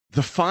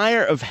The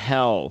fire of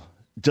hell,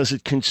 does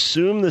it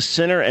consume the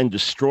sinner and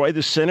destroy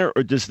the sinner,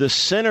 or does the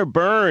sinner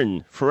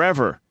burn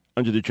forever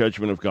under the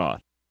judgment of God?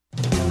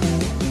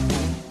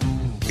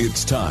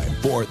 It's time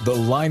for The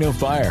Line of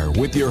Fire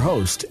with your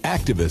host,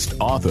 activist,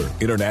 author,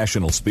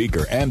 international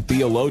speaker, and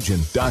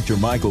theologian, Dr.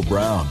 Michael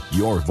Brown,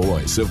 your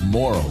voice of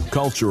moral,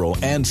 cultural,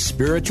 and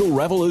spiritual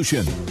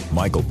revolution.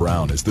 Michael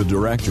Brown is the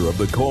director of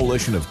the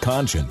Coalition of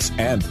Conscience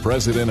and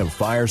president of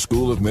Fire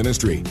School of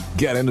Ministry.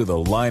 Get into The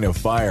Line of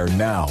Fire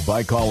now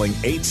by calling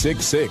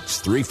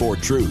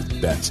 866-34-TRUTH.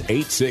 That's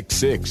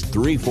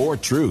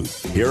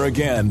 866-34-TRUTH. Here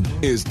again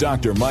is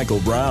Dr.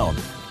 Michael Brown.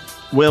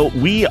 Well,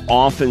 we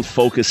often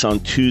focus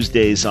on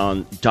Tuesdays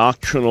on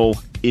doctrinal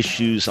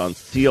issues, on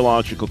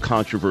theological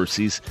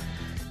controversies.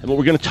 And what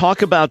we're going to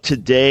talk about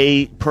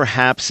today,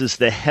 perhaps, is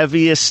the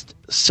heaviest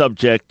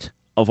subject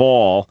of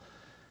all,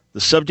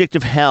 the subject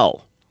of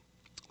hell,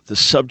 the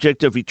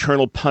subject of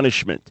eternal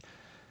punishment,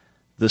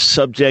 the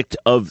subject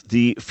of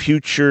the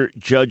future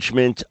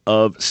judgment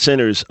of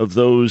sinners, of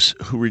those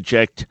who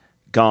reject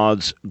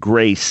God's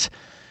grace.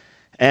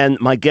 And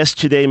my guest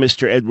today,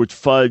 Mr. Edward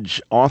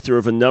Fudge, author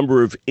of a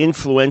number of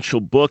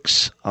influential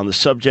books on the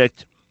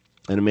subject,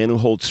 and a man who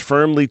holds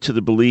firmly to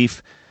the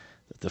belief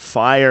that the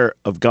fire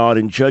of God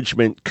in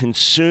judgment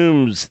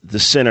consumes the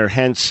sinner,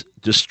 hence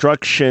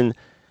destruction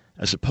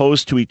as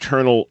opposed to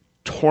eternal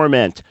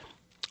torment.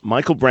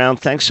 Michael Brown,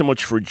 thanks so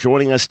much for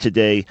joining us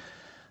today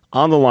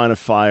on The Line of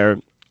Fire.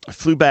 I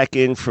flew back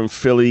in from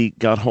Philly,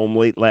 got home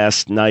late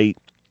last night,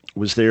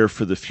 was there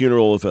for the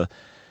funeral of a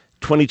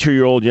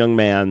 22-year-old young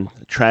man,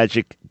 a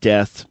tragic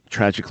death,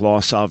 tragic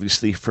loss,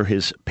 obviously, for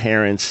his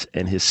parents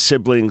and his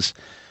siblings.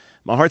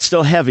 My heart's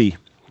still heavy.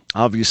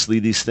 Obviously,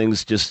 these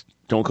things just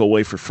don't go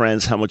away for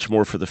friends, how much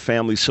more for the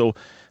family. So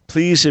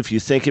please, if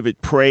you think of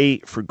it, pray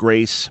for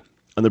grace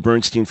on the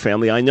Bernstein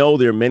family. I know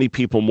there are many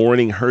people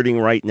mourning, hurting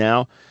right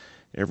now.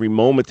 Every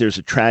moment there's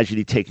a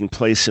tragedy taking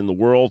place in the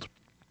world.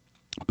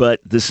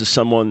 But this is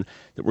someone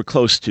that we're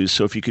close to.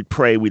 So if you could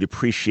pray, we'd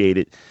appreciate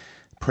it.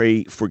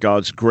 Pray for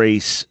God's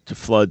grace to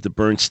flood the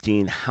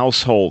Bernstein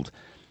household.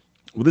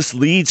 Well, this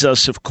leads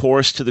us, of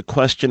course, to the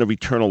question of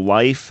eternal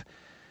life,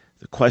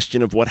 the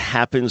question of what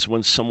happens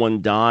when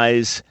someone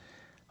dies.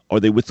 Are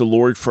they with the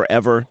Lord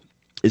forever?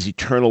 Is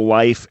eternal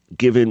life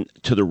given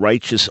to the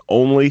righteous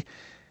only?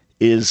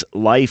 Is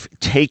life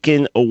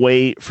taken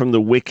away from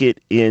the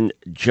wicked in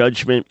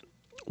judgment?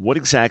 What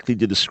exactly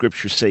did the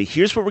Scripture say?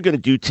 Here's what we're going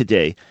to do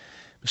today.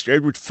 Mr.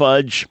 Edward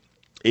Fudge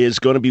is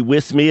going to be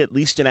with me at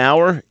least an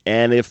hour,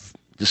 and if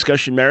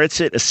discussion merits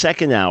it, a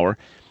second hour.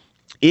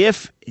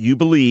 If you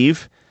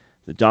believe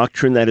the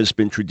doctrine that has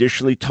been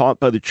traditionally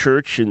taught by the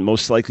church, and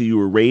most likely you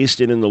were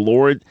raised in the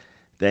Lord,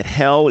 that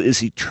hell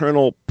is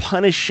eternal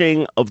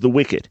punishing of the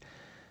wicked,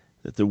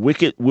 that the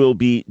wicked will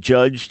be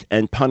judged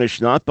and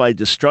punished not by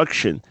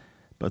destruction,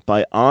 but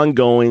by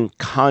ongoing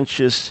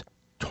conscious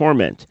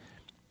torment.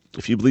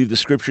 If you believe the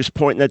Scriptures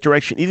point in that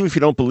direction, even if you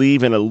don't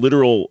believe in a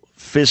literal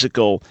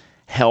physical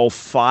hell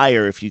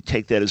fire, if you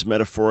take that as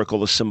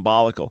metaphorical or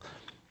symbolical,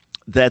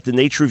 that the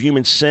nature of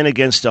human sin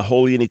against a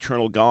holy and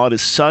eternal God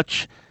is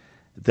such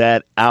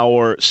that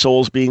our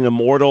souls being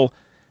immortal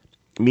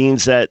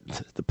means that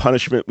the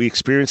punishment we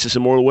experience is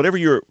immortal. Whatever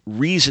your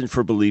reason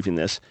for believing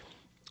this,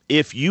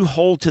 if you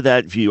hold to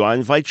that view, I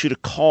invite you to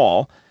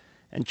call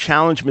and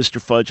challenge Mr.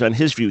 Fudge on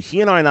his view.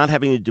 He and I are not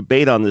having a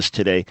debate on this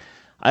today.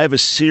 I have a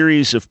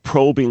series of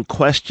probing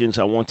questions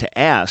I want to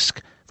ask.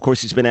 Of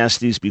course, he's been asked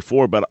these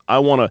before, but I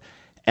want to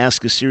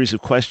ask a series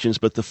of questions.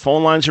 But the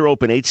phone lines are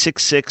open,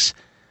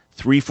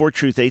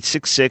 866-34-TRUTH,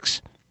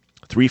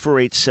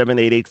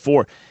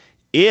 866-348-7884.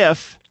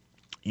 If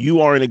you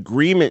are in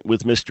agreement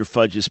with Mr.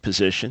 Fudge's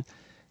position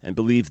and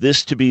believe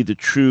this to be the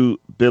true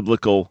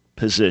biblical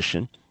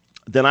position,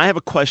 then I have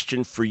a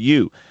question for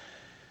you.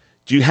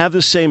 Do you have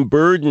the same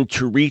burden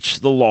to reach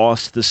the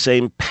lost, the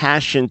same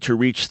passion to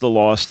reach the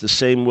lost, the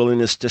same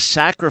willingness to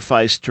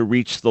sacrifice to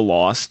reach the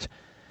lost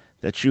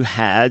that you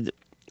had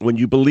when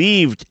you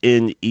believed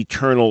in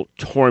eternal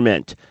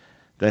torment,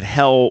 that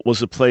hell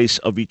was a place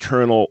of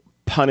eternal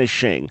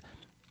punishing,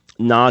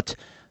 not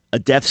a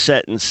death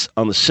sentence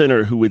on the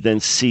sinner who would then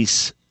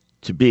cease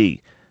to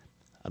be?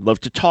 I'd love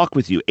to talk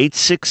with you.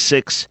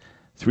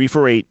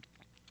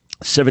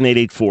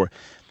 866-348-7884.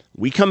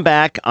 We come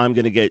back. I'm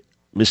going to get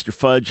Mr.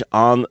 Fudge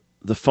on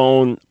the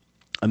phone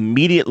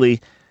immediately.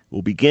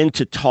 We'll begin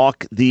to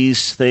talk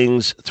these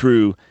things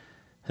through.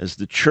 Has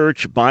the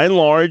church, by and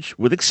large,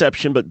 with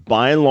exception, but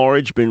by and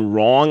large, been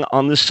wrong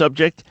on this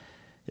subject?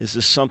 Is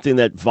this something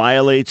that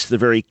violates the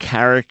very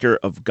character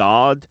of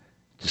God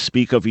to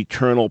speak of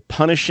eternal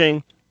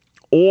punishing?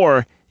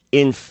 Or,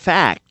 in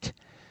fact,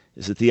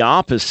 is it the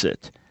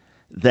opposite,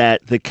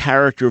 that the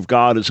character of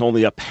God is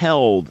only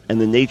upheld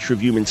and the nature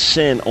of human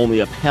sin only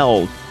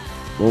upheld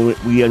when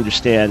we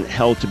understand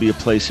hell to be a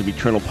place of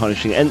eternal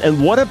punishing?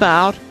 And what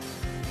about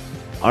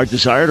our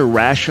desire to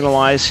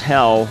rationalize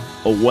hell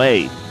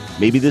away?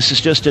 Maybe this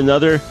is just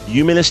another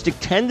humanistic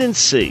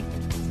tendency.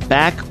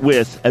 Back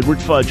with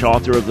Edward Fudge,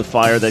 author of The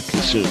Fire That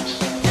Consumes.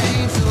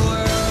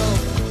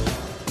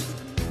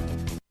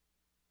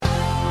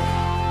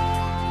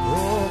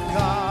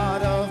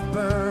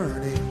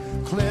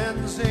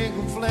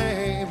 single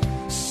flame.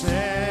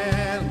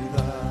 Send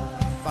the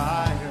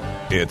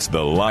fire. It's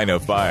The Line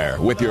of Fire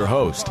with your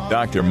host,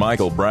 Dr.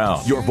 Michael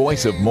Brown, your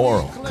voice of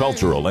moral,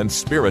 cultural, and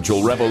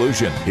spiritual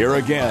revolution. Here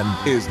again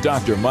is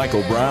Dr.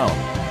 Michael Brown.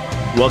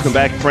 Welcome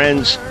back,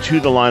 friends, to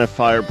the Line of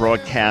Fire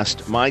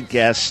broadcast. My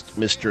guest,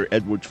 Mr.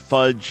 Edward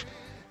Fudge,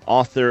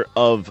 author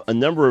of a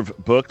number of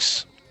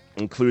books,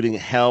 including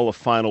Hell, A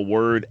Final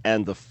Word,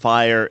 and The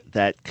Fire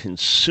That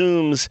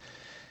Consumes.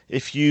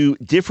 If you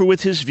differ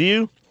with his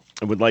view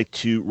and would like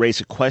to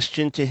raise a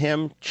question to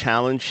him,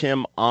 challenge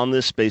him on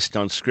this based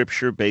on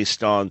Scripture,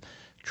 based on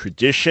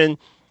tradition,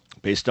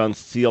 based on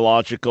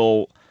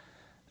theological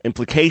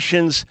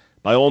implications,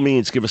 by all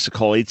means, give us a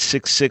call,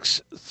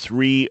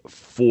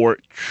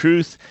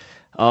 866-34-TRUTH.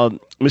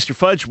 Mr.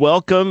 Fudge,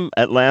 welcome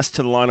at last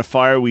to the Line of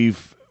Fire.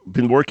 We've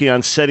been working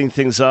on setting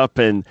things up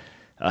and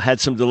had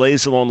some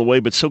delays along the way,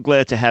 but so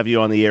glad to have you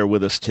on the air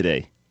with us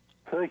today.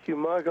 Thank you,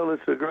 Michael.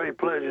 It's a great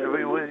pleasure to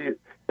be with you.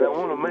 And I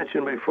want to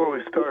mention before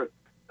we start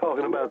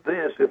talking about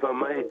this, if I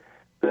may,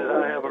 that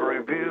I have a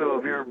review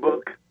of your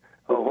book,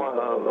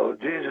 of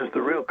Jesus,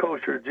 The Real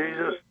Culture of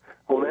Jesus,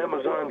 on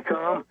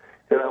Amazon.com.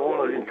 And I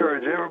want to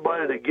encourage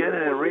everybody to get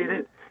it and read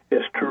it.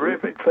 It's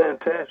terrific,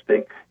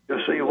 fantastic.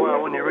 You'll see why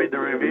when you read the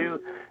review.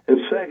 And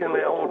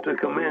secondly, I want to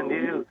commend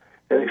you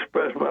and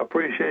express my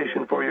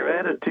appreciation for your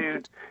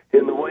attitude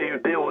in the way you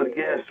deal with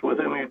guests with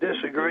whom you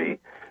disagree.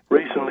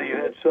 Recently, you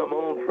had some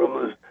on from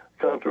the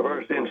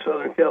controversy in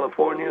Southern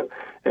California,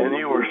 and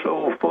you were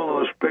so full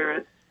of the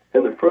Spirit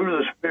and the fruit of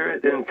the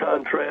Spirit in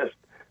contrast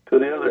to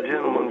the other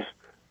gentleman's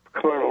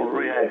carnal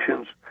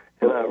reactions.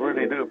 And I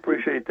really do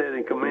appreciate that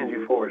and commend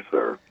you for it,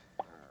 sir.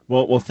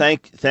 Well,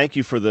 thank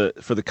you for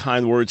the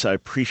kind words. I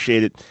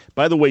appreciate it.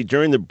 By the way,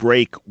 during the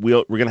break,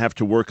 we're going to have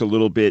to work a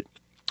little bit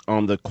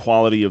on the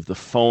quality of the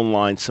phone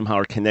line. Somehow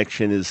our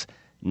connection is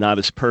not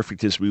as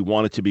perfect as we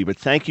want it to be. But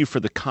thank you for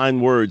the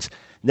kind words.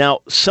 Now,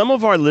 some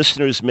of our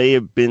listeners may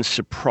have been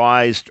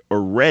surprised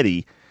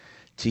already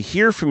to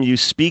hear from you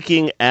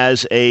speaking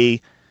as a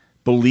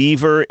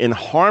believer in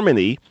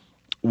harmony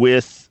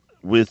with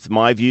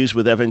my views,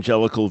 with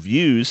evangelical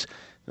views.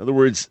 In other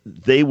words,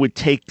 they would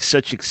take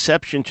such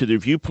exception to their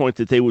viewpoint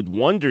that they would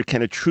wonder,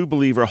 can a true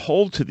believer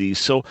hold to these?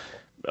 So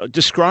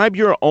describe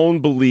your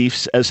own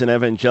beliefs as an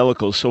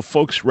evangelical so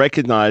folks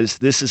recognize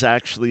this is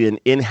actually an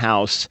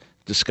in-house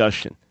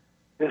discussion.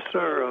 Yes,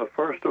 sir.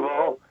 First of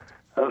all,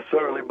 I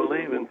certainly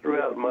believe in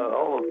throughout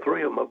all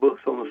three of my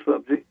books on the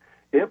subject,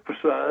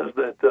 emphasize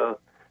that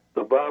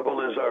the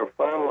Bible is our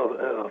final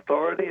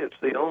authority. It's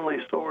the only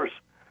source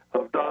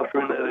of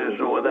doctrine that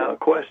is without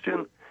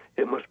question.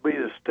 It must be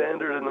the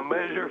standard and the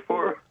measure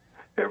for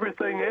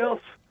everything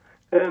else.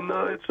 And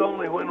it's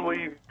only when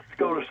we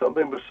go to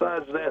something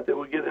besides that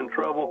we get in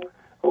trouble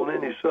on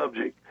any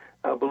subject.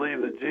 I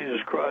believe that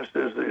Jesus Christ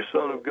is the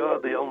Son of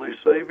God, the only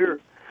Savior,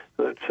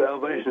 that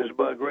salvation is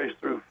by grace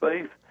through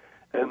faith,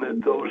 and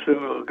that those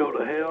who go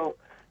to hell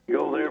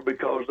go there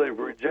because they've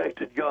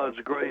rejected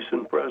God's grace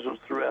and presence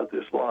throughout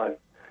this life.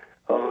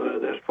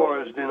 As far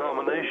as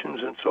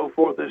denominations and so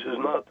forth, this is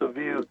not the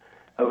view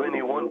of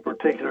any one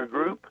particular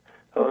group,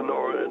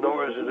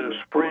 nor is it a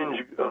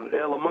fringe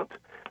element,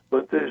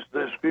 but this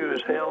view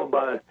is held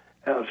by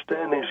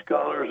outstanding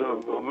scholars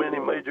of many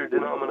major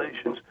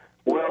denominations,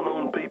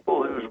 well-known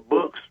people whose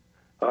books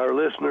our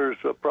listeners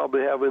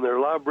probably have in their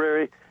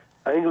library.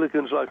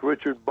 Anglicans like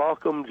Richard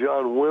Bauckham,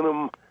 John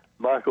Wenham,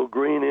 Michael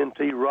Green,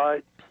 N.T.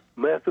 Wright,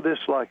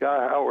 Methodists like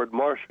I. Howard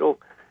Marshall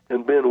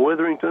and Ben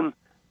Witherington,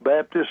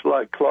 Baptists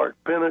like Clark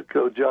Pinnock,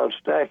 John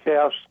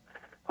Stackhouse,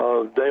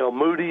 Dale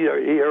Moody, or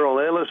E. Earl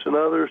Ellis, and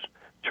others,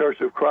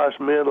 Church of Christ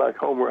men like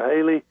Homer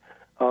Haley,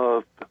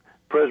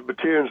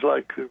 Presbyterians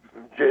like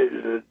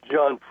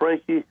John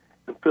Franke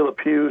and Philip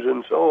Hughes,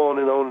 and so on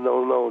and on and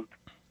on and on.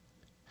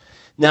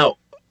 Now,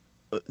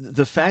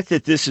 the fact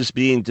that this is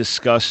being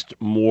discussed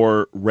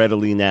more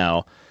readily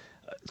now,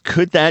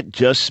 could that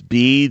just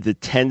be the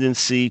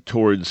tendency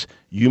towards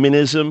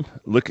humanism?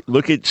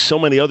 Look at so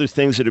many other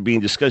things that are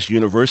being discussed.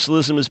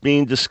 Universalism is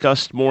being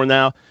discussed more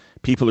now.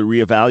 People are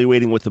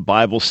reevaluating what the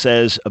Bible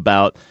says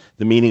about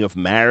the meaning of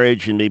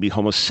marriage, and maybe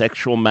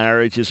homosexual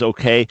marriage is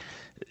okay.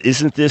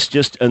 Isn't this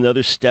just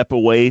another step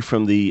away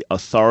from the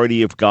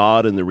authority of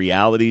God and the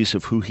realities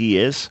of who He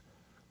is?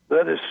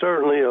 That is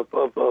certainly a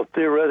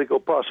theoretical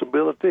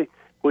possibility,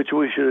 which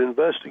we should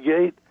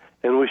investigate,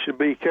 and we should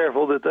be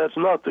careful that that's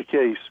not the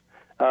case.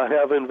 I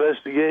have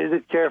investigated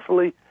it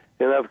carefully,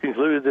 and I've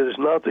concluded that it's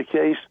not the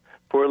case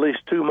for at least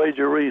two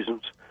major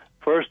reasons.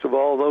 First of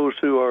all, those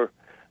who are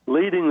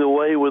leading the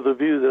way with the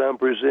view that I'm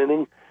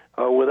presenting,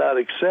 without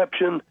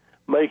exception,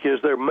 make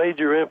as their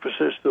major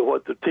emphasis to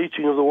what the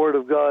teaching of the Word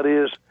of God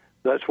is.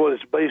 That's what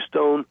it's based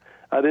on.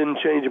 I didn't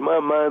change my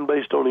mind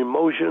based on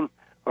emotion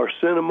or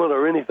sentiment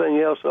or anything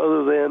else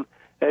other than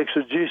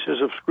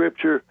exegesis of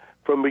Scripture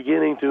from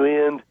beginning to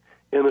end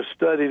in a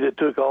study that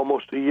took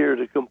almost a year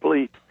to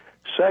complete.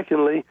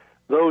 Secondly,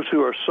 those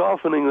who are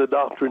softening the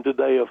doctrine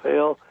today of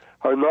hell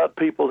are not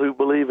people who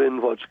believe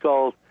in what's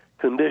called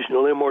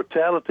conditional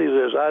immortality,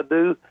 as I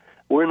do.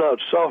 We're not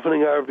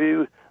softening our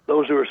view.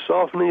 Those who are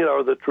softening it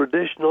are the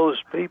traditionalist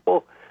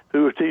people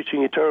who are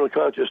teaching eternal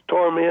conscious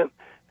torment.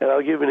 And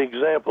I'll give an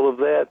example of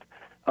that.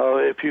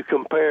 If you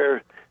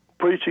compare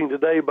preaching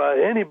today by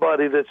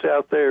anybody that's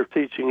out there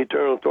teaching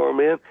eternal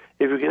torment,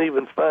 if you can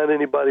even find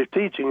anybody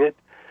teaching it,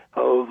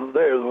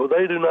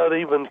 they do not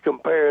even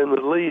compare in the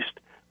least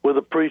with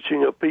the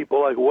preaching of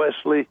people like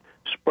Wesley,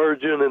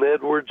 Spurgeon, and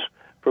Edwards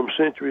from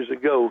centuries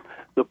ago.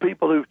 The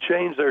people who've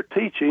changed their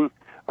teaching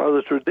are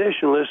the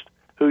traditionalists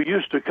who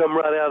used to come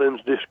right out and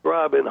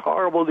describe in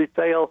horrible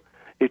detail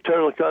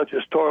eternal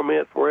conscious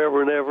torment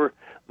forever and ever.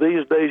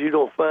 These days you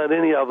don't find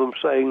any of them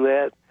saying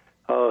that,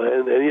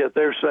 and yet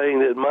they're saying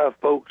that my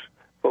folks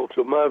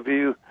of my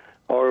view,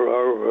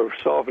 are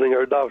softening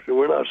our doctrine.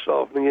 We're not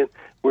softening it.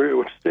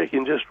 We're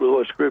sticking just with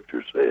what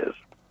Scripture says.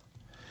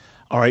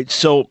 All right,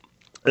 so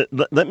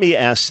let me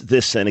ask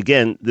this, and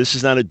again, this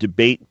is not a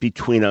debate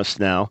between us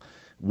now,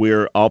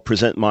 where I'll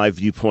present my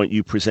viewpoint,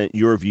 you present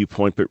your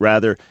viewpoint, but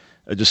rather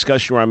a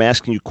discussion where I'm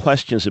asking you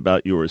questions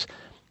about yours.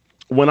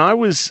 When I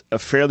was a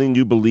fairly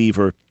new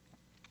believer,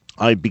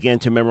 I began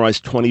to memorize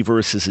 20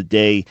 verses a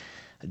day.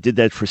 I did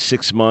that for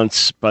 6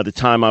 months. By the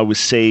time I was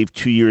saved,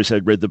 2 years,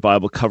 I'd read the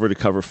Bible cover to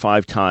cover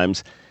 5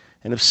 times.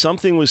 And if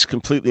something was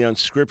completely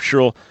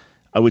unscriptural,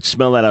 I would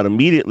smell that out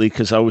immediately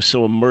because I was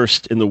so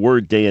immersed in the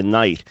Word day and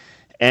night.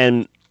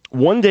 And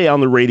one day on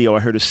the radio,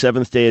 I heard a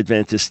Seventh-day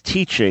Adventist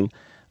teaching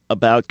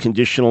about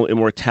conditional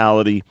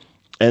immortality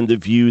and the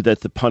view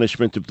that the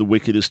punishment of the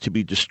wicked is to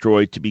be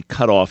destroyed, to be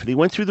cut off. And he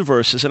went through the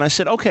verses, and I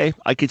said, okay,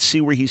 I could see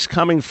where he's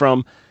coming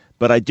from,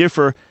 but I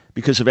differ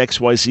because of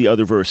XYZ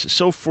other verses.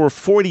 So for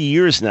 40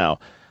 years now,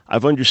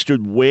 I've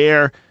understood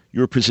where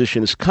your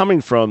position is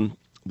coming from.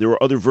 There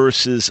were other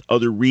verses,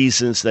 other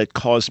reasons that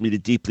caused me to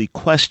deeply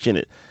question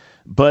it.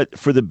 But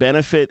for the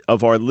benefit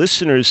of our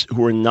listeners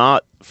who are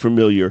not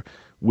familiar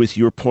with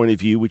your point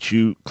of view, which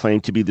you claim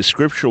to be the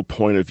scriptural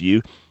point of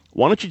view,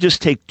 why don't you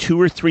just take 2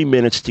 or 3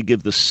 minutes to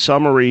give the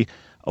summary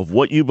of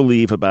what you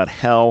believe about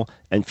hell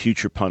and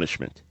future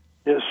punishment?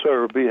 Yes,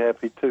 sir. I'd be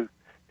happy to.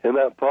 And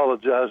I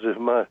apologize if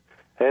my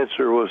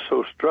answer was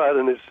so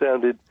strident it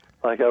sounded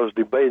like I was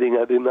debating.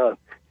 I did not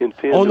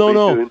intend to be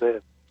doing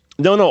that.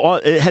 No,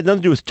 it had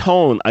nothing to do with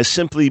tone. I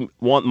simply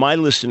want my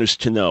listeners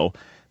to know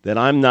that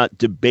I'm not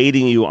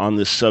debating you on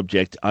this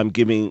subject. I'm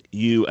giving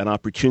you an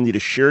opportunity to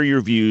share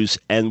your views,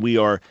 and we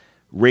are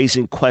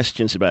raising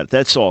questions about it.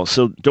 That's all.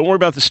 So don't worry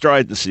about the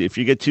stridency. If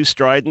you get too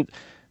strident,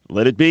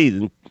 let it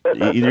be.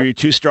 Either you're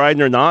too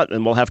strident or not,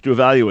 and we'll have to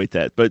evaluate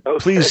that. But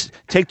please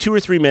take 2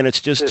 or 3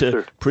 minutes just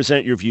to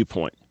present your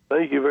viewpoint.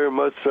 Thank you very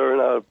much, sir,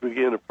 and I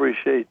again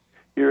appreciate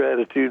your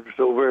attitude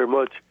so very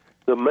much.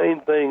 The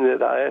main thing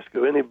that I ask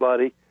of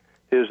anybody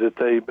is that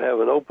they have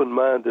an open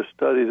mind to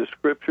study the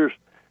Scriptures.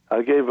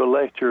 I gave a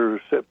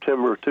lecture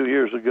September 2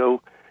 years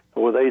ago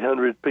with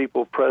 800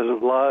 people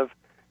present live,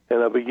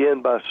 and I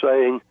began by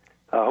saying,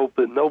 I hope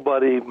that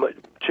nobody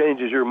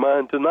changes your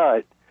mind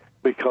tonight,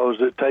 because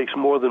it takes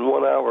more than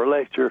 1 hour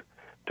lecture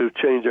to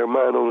change our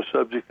mind on a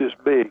subject this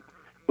big.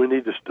 We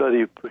need to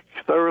study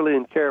thoroughly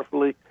and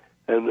carefully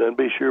and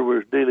be sure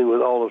we're dealing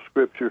with all of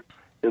Scripture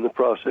in the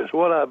process.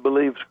 What I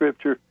believe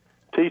Scripture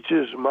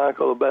teaches,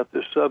 Michael, about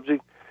this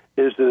subject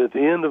is that at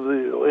the end of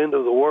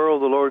the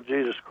world, the Lord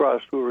Jesus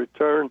Christ will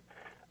return.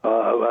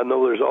 I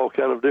know there's all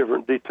kind of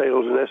different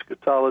details in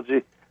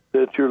eschatology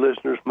that your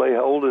listeners may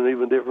hold, and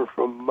even different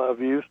from my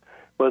views.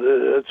 But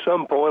at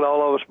some point,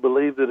 all of us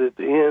believe that at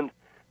the end,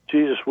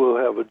 Jesus will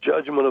have a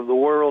judgment of the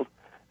world,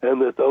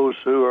 and that those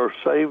who are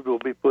saved will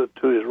be put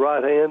to his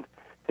right hand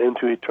and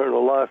to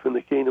eternal life in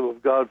the kingdom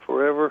of God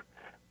forever.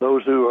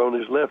 Those who are on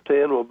his left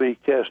hand will be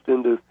cast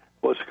into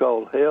what's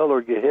called hell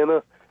or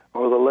Gehenna,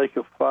 or the lake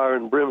of fire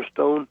and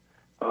brimstone,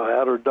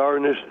 outer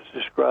darkness. It's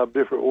described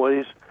different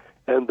ways.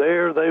 And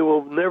there they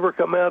will never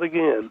come out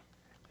again.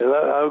 And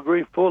I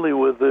agree fully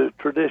with the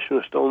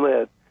traditionalist on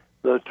that.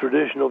 The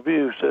traditional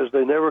view says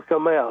they never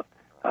come out.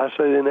 I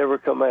say they never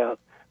come out.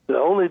 The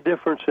only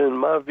difference in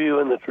my view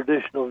and the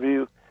traditional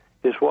view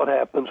is what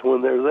happens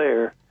when they're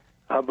there.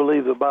 I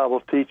believe the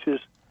Bible teaches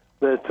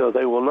that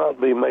they will not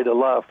be made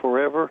alive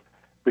forever,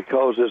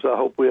 because, as I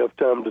hope we have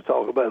time to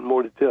talk about in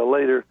more detail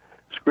later,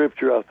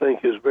 Scripture, I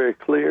think, is very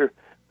clear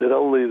that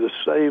only the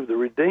saved, the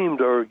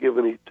redeemed, are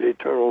given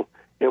eternal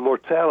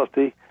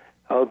immortality.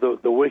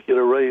 The wicked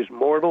are raised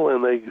mortal,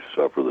 and they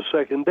suffer the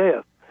second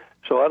death.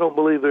 So I don't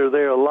believe they're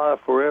there alive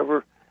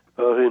forever,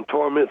 in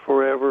torment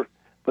forever,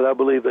 but I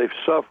believe they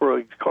suffer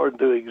according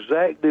to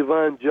exact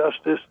divine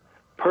justice,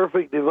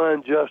 perfect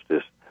divine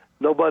justice.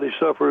 Nobody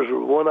suffers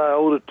 1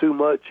 iota too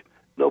much.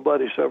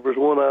 Nobody suffers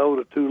 1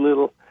 iota too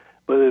little.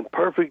 But in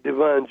perfect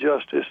divine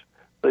justice,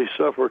 they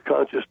suffer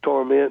conscious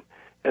torment.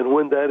 And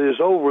when that is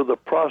over, the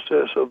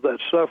process of that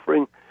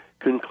suffering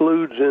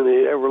concludes in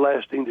the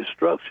everlasting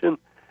destruction.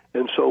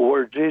 And so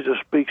where Jesus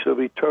speaks of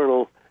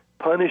eternal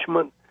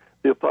punishment,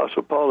 the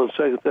Apostle Paul in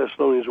 2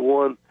 Thessalonians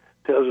 1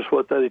 tells us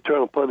what that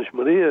eternal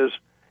punishment is.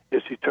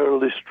 It's eternal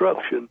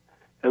destruction.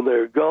 And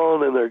they're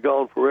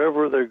gone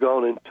forever. They're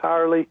gone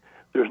entirely.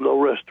 There's no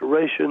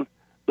restoration,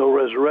 no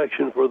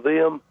resurrection for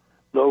them,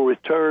 no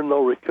return,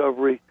 no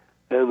recovery,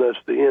 and that's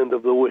the end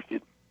of the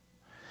wicked.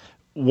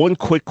 One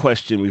quick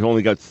question. We've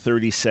only got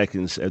 30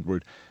 seconds,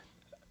 Edward.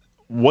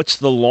 What's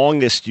the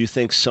longest you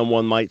think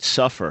someone might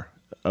suffer?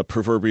 A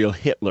proverbial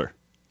Hitler?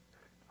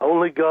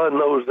 Only God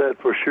knows that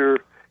for sure.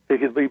 It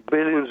could be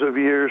billions of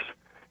years.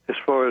 As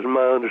far as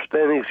my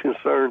understanding is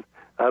concerned,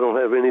 I don't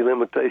have any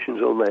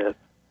limitations on that.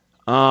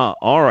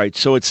 All right.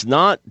 So it's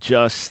not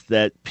just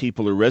that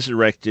people are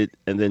resurrected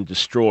and then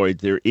destroyed.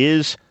 There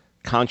is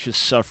conscious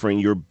suffering.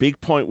 Your big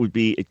point would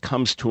be it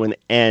comes to an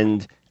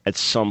end at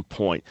some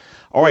point.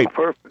 All right.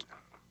 Perfect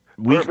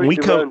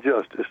divine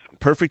justice.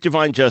 Perfect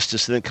divine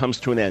justice, and then it comes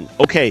to an end.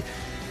 Okay.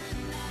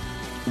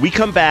 We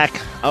come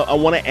back. I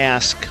want to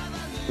ask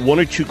one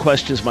or two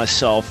questions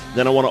myself.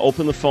 Then I want to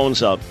open the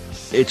phones up.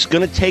 It's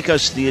going to take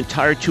us the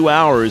entire 2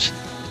 hours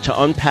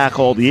to unpack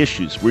all the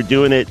issues. We're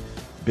doing it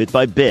bit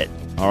by bit.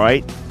 All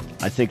right?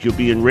 I think you'll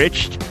be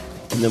enriched,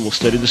 and then we'll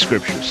study the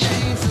scriptures.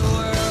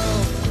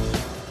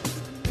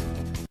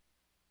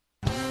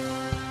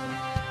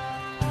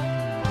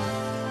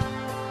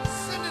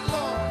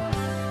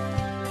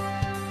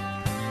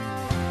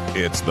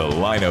 It's The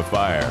Line of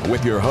Fire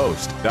with your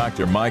host,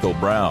 Dr. Michael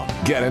Brown.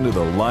 Get into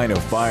the Line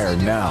of Fire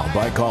now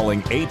by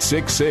calling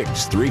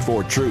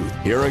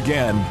 866-34-TRUTH. Here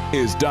again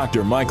is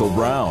Dr. Michael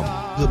Brown.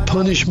 The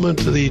punishment,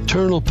 the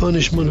eternal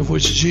punishment of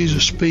which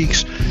Jesus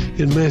speaks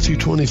in Matthew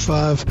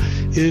 25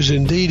 is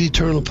indeed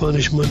eternal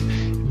punishment,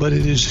 but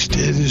it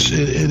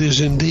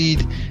is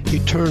indeed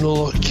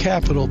eternal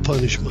capital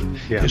punishment.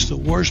 Yeah. It's the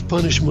worst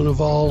punishment of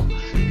all,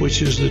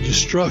 which is the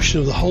destruction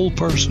of the whole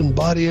person,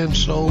 body and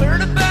soul.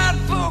 Learn about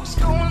folks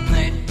going,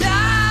 they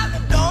die, they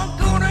don't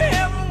go to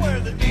heaven where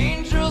the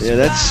angels Yeah,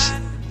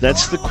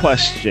 that's the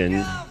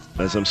question.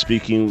 As I'm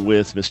speaking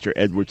with Mr.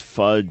 Edward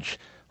Fudge,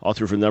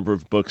 author of a number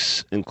of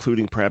books,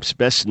 including perhaps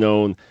best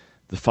known,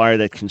 The Fire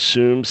That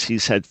Consumes.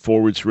 He's had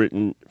forewords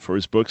written for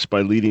his books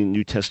by leading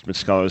New Testament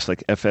scholars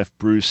like F.F.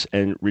 Bruce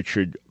and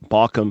Richard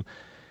Bauckham.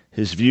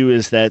 His view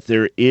is that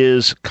there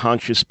is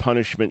conscious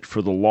punishment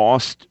for the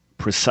lost,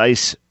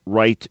 precise,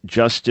 right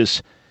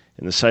justice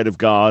in the sight of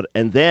God.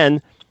 And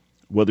then,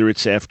 whether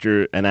it's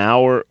after an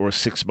hour or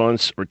 6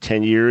 months or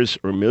 10 years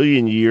or a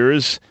million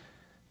years,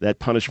 that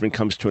punishment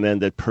comes to an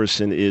end. That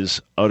person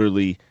is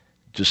utterly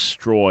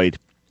destroyed.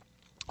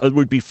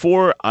 Edward,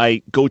 before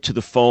I go to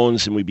the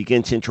phones and we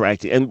begin to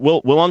interact, and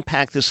we'll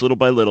unpack this little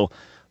by little.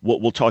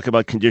 We'll talk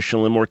about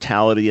conditional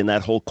immortality and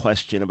that whole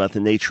question about the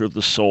nature of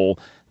the soul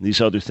and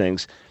these other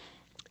things.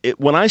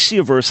 When I see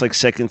a verse like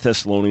 2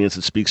 Thessalonians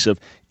that speaks of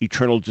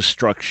eternal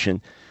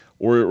destruction,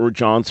 or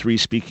John 3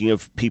 speaking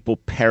of people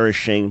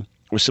perishing,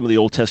 or some of the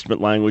Old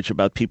Testament language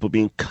about people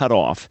being cut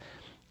off,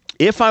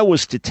 if I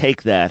was to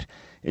take that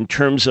in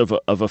terms of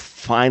a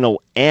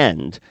final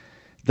end,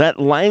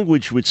 that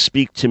language would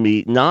speak to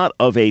me not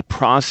of a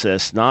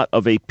process, not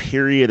of a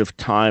period of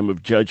time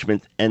of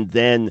judgment and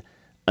then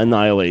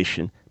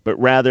annihilation, but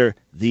rather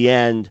the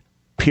end,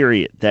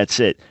 period. That's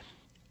it.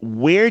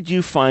 Where do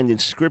you find in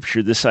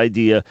Scripture this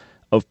idea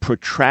of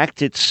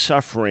protracted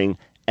suffering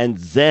and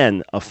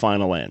then a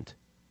final end?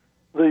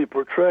 The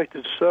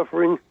protracted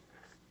suffering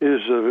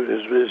is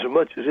as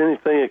much as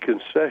anything a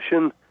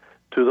concession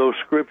to those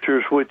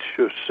Scriptures which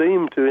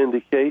seem to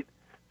indicate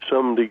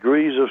some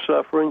degrees of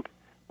suffering.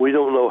 We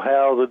don't know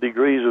how the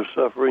degrees of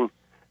suffering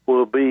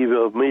will be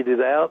meted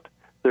out.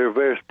 There are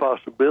various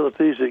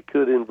possibilities. It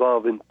could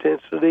involve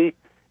intensity.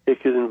 It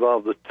could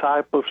involve the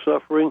type of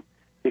suffering.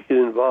 It could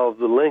involve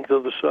the length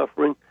of the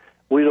suffering.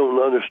 We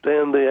don't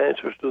understand the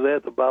answers to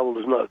that. The Bible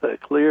is not that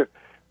clear.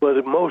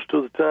 But most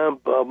of the time,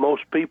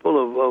 most people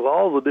of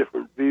all the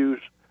different views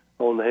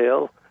on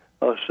hell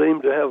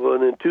seem to have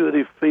an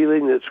intuitive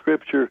feeling that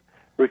Scripture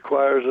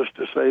requires us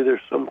to say there's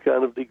some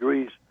kind of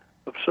degrees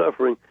of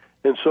suffering.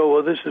 And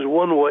so this is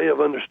one way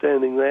of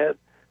understanding that,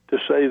 to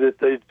say that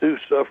they do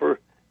suffer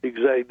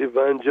exact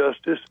divine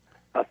justice.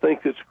 I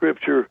think that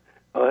Scripture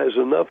has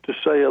enough to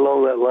say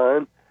along that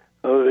line,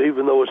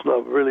 even though it's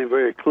not really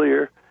very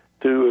clear,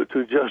 to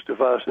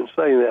justify us in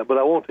saying that. But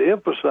I want to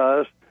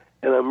emphasize,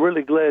 and I'm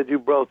really glad you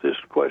brought this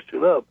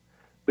question up,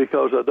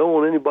 because I don't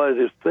want anybody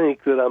to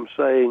think that I'm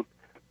saying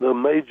the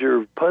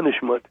major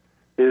punishment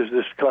is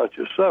this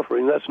conscious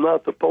suffering. That's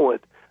not the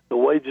point. The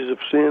wages of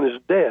sin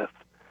is death.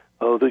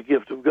 The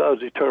gift of God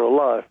is eternal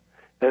life,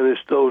 and it's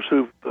those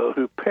who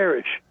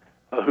perish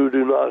who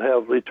do not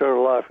have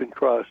eternal life in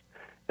Christ.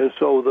 And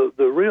so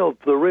the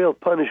real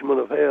punishment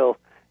of hell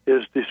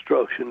is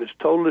destruction. It's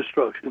total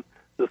destruction.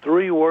 The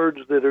three words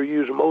that are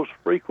used most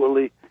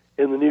frequently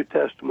in the New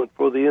Testament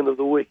for the end of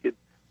the wicked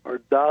are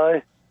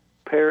die,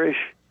 perish,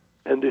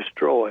 and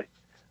destroy.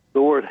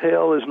 The word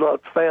hell is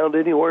not found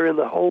anywhere in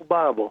the whole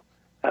Bible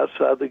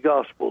outside the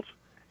Gospels.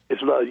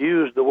 It's not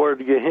used. The word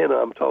Gehenna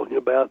I'm talking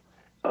about,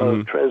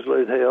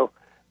 translated hell,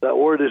 that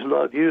word is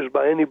not used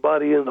by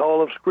anybody in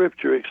all of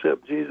Scripture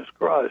except Jesus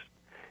Christ.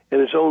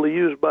 And it's only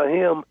used by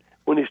him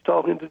when he's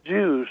talking to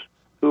Jews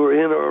who are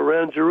in or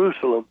around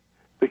Jerusalem,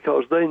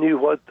 because they knew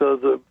what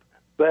the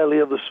Valley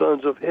of the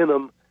Sons of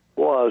Hinnom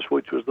was,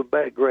 which was the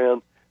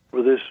background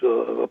for this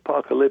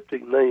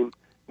apocalyptic name,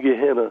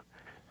 Gehenna.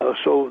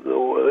 So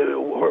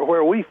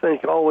where we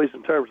think always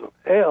in terms of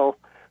hell,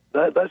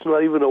 that's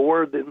not even a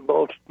word that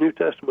most New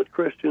Testament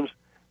Christians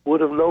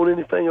would have known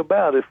anything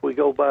about if we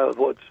go by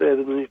what's said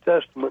in the New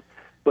Testament.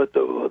 But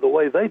the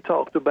way they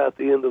talked about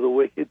the end of the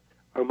wicked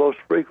are most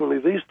frequently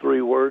these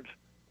three words: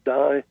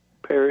 die,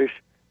 perish,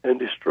 and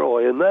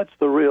destroy. And that's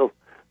the real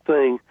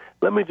thing.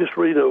 Let me just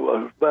read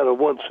about a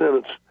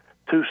one-sentence,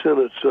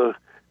 two-sentence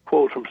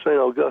quote from St.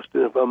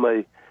 Augustine, if I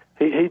may.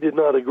 He did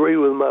not agree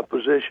with my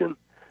position,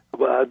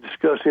 but I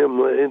discuss him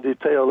in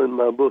detail in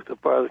my book, The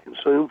Fire That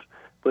Consumes.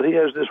 But he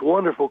has this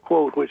wonderful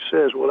quote which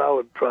says what I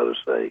would try to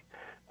say: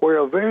 where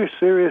a very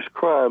serious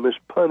crime is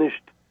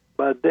punished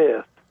by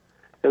death,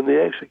 and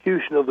the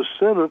execution of the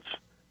sentence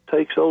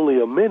takes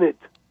only a minute,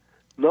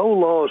 no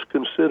laws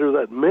consider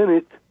that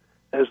minute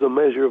as the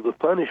measure of the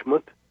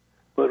punishment,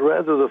 but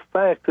rather the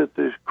fact that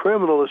the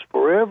criminal is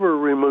forever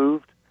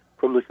removed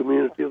from the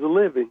community of the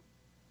living.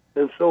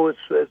 And so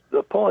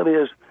the point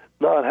is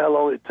not how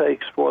long it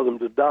takes for them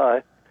to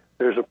die.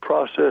 There's a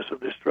process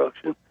of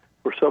destruction.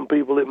 For some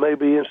people it may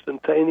be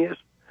instantaneous.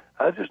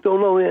 I just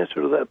don't know the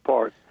answer to that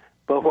part.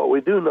 But what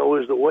we do know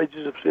is the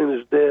wages of sin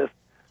is death.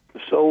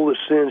 The soul that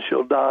sins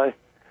shall die.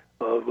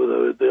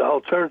 The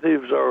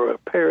alternatives are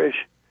perish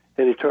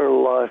and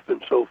eternal life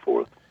and so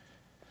forth.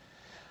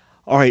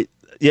 All right.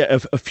 Yeah,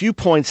 a few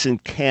points in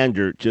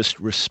candor, just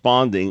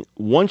responding.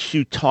 Once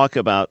you talk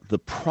about the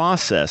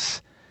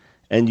process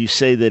and you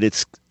say that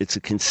it's a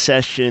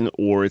concession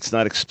or it's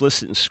not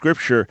explicit in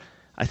Scripture,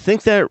 I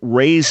think that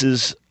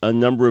raises a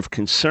number of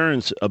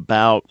concerns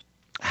about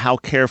how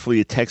carefully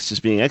a text is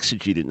being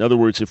exegeted. In other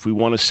words, if we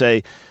want to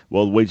say,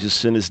 well, the wages of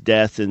sin is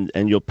death and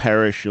you'll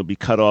perish, you'll be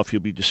cut off,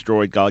 you'll be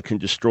destroyed, God can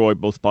destroy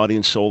both body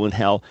and soul in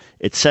hell,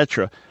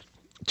 etc.,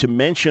 to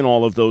mention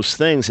all of those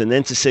things and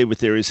then to say that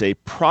there is a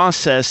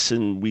process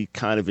and we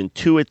kind of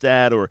intuit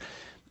that, or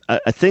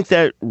I think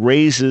that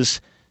raises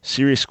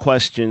serious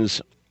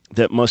questions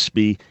that must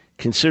be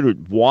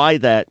considered. Why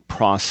that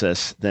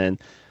process then?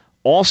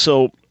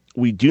 Also,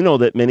 we do know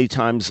that many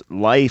times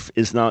life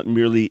is not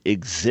merely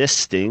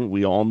existing.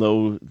 We all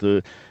know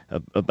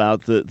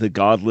about the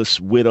godless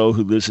widow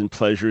who lives in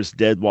pleasure is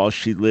dead while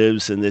she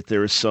lives, and that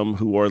there are some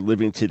who are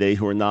living today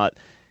who are not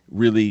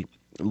really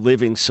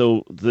living.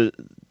 So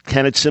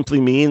can it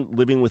simply mean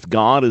living with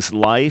God is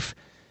life,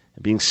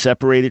 being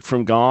separated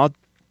from God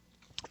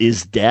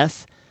is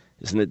death?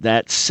 Isn't it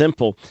that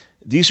simple?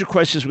 These are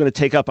questions we're going to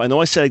take up. I know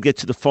I said I'd get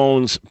to the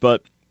phones,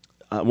 but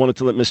I wanted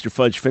to let Mr.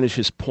 Fudge finish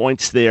his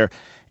points there.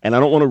 And I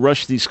don't want to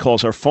rush these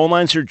calls. Our phone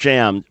lines are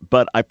jammed,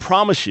 but I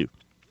promise you,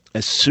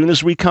 as soon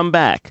as we come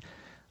back,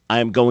 I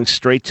am going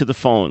straight to the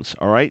phones.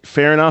 All right?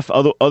 Fair enough?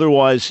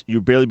 Otherwise, you'll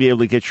barely be able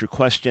to get your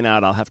question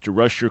out. I'll have to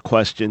rush your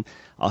question.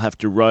 I'll have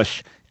to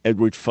rush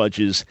Edward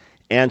Fudge's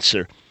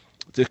answer.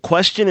 The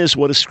question is,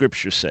 what does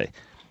Scripture say?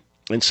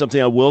 And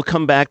something I will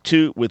come back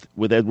to with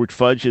Edward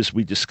Fudge as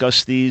we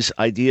discuss these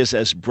ideas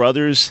as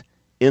brothers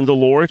in the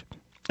Lord,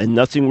 and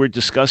nothing we're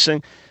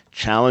discussing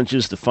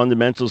challenges the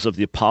fundamentals of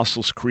the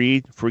Apostles'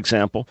 Creed, for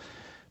example.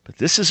 But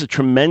this is a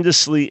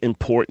tremendously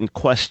important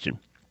question.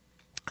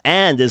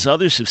 And as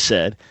others have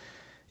said,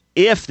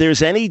 if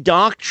there's any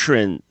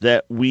doctrine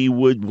that we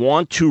would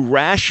want to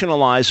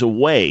rationalize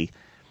away,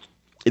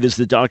 it is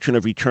the doctrine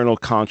of eternal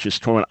conscious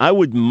torment. I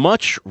would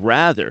much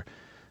rather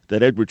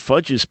that Edward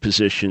Fudge's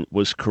position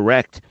was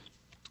correct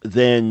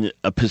than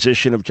a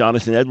position of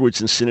Jonathan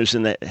Edwards and Sinners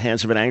in the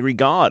Hands of an Angry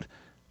God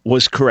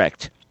was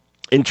correct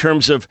in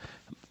terms of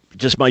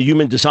just my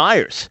human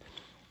desires.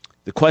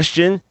 The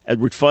question,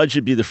 Edward Fudge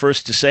would be the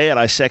first to say it.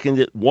 I second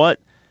it. What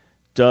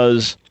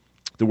does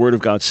the Word of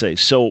God say?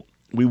 So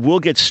we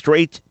will get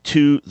straight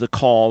to the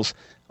calls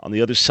on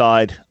the other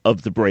side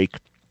of the break.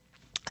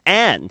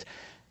 And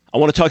I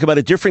want to talk about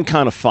a different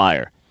kind of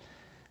fire.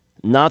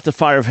 Not the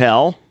fire of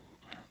hell,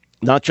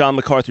 not John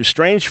MacArthur's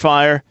strange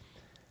fire,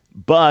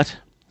 but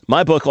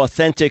my book,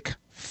 Authentic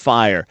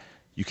Fire.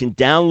 You can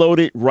download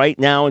it right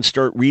now and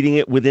start reading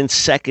it within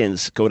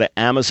seconds. Go to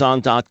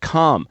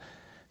Amazon.com.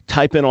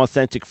 Type in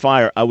Authentic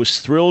Fire. I was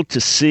thrilled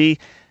to see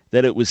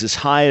that it was as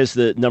high as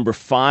the number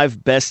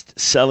 5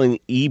 best-selling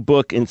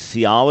ebook in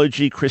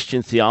theology,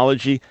 Christian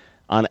theology,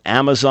 on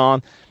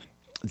Amazon,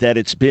 that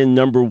it's been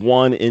number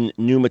 1 in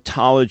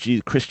pneumatology,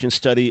 the Christian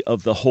study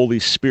of the Holy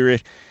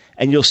Spirit.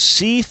 And you'll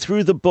see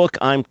through the book,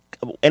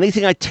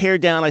 anything I tear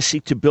down, I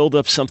seek to build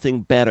up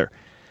something better.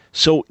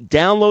 So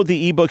download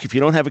the ebook. If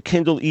you don't have a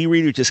Kindle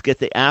e-reader, just get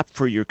the app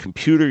for your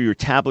computer, your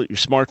tablet, your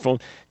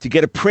smartphone to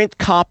get a print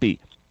copy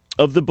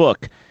of the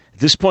book. At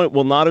this point,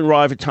 will not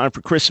arrive in time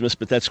for Christmas,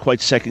 but that's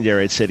quite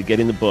secondary, I'd say, to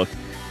getting the book.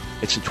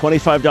 It's a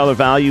 $25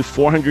 value,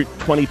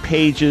 420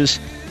 pages,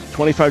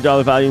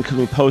 $25 value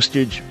including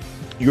postage.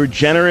 Your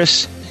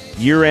generous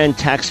year-end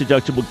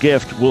tax-deductible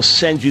gift will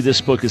send you this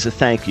book as a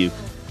thank you.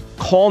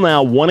 Call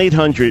now,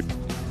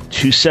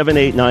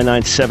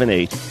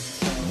 1-800-278-9978,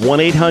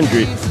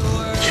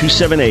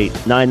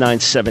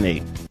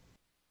 1-800-278-9978.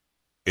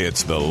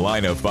 It's The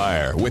Line of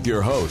Fire with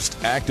your host,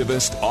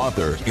 activist,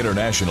 author,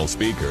 international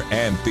speaker,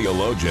 and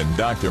theologian,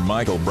 Dr.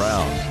 Michael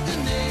Brown.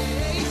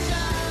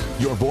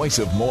 your voice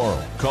of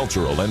moral,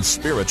 cultural, and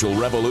spiritual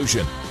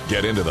revolution.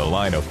 Get into the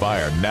line of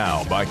fire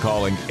now by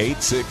calling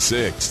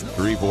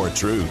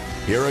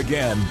 866-34-TRUTH. Here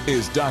again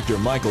is Dr.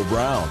 Michael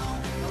Brown.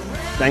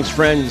 Thanks,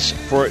 friends,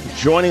 for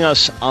joining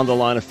us on the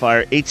line of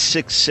fire.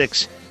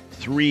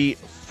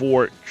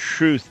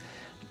 866-34-TRUTH.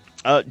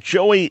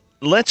 Joey,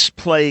 let's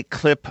play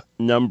clip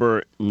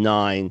number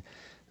 9.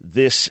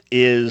 This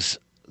is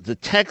the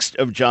text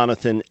of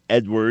Jonathan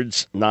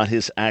Edwards, not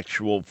his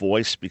actual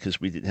voice, because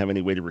we didn't have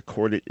any way to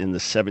record it in the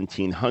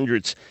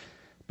 1700s,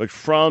 but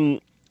from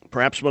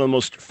perhaps one of the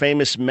most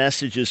famous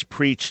messages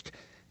preached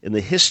in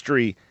the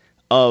history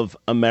of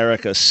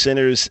America,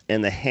 Sinners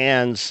in the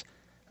Hands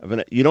of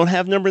an... You don't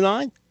have number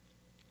 9?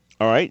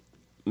 All right.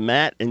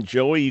 Matt and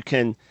Joey, you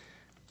can...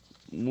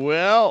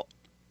 Well,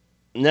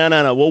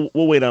 no.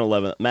 We'll wait on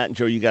 11. Matt and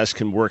Joey, you guys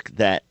can work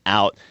that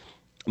out.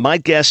 My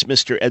guest,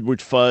 Mr.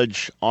 Edward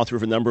Fudge, author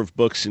of a number of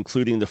books,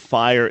 including The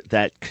Fire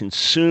That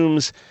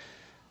Consumes,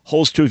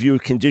 holds to a view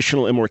of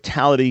conditional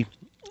immortality.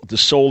 The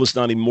soul is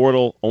not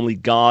immortal. Only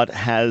God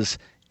has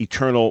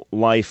eternal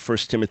life. 1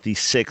 Timothy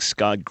 6,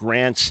 God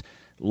grants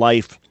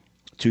life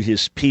to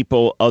his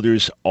people.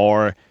 Others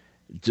are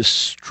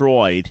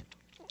destroyed.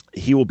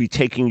 He will be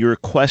taking your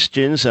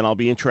questions, and I'll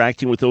be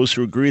interacting with those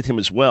who agree with him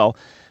as well.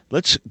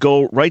 Let's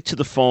go right to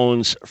the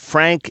phones.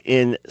 Frank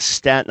in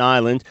Staten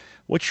Island.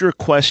 What's your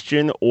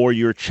question or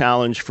your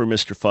challenge for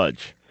Mr.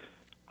 Fudge?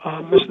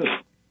 Mr.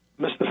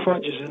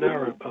 Fudge is in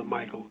error,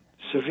 Michael.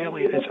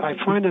 Severely, I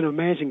find it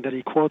amazing that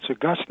he quotes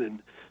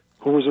Augustine,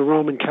 who was a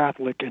Roman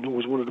Catholic and who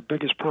was one of the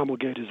biggest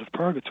promulgators of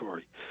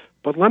purgatory.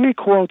 But let me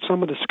quote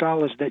some of the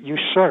scholars that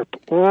usurp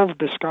all of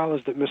the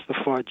scholars that Mr.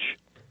 Fudge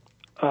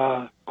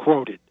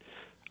quoted.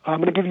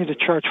 I'm going to give you the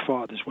Church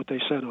Fathers, what they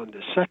said on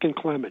this. Second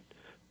Clement,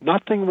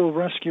 nothing will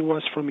rescue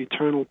us from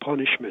eternal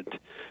punishment.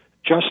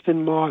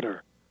 Justin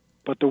Martyr,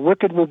 but the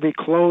wicked will be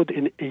clothed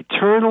in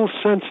eternal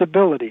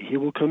sensibility. He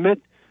will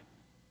commit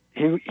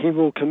to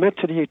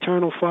the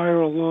eternal fire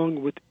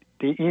along with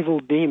the evil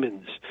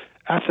demons.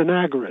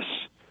 Athenagoras,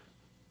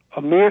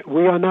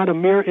 we are not a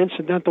mere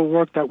incidental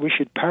work that we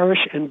should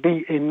perish and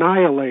be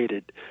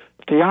annihilated.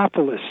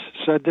 Theophilus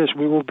said this,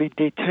 we will be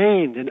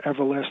detained in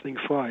everlasting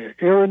fire.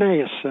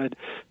 Irenaeus said,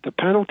 the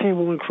penalty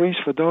will increase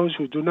for those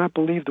who do not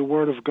believe the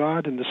word of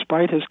God, and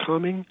despite his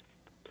coming,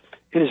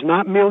 it is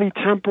not merely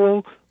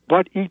temporal,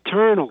 but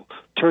eternal.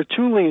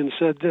 Tertullian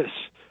said this,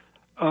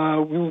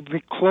 we will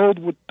be clothed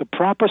with the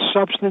proper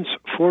substance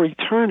for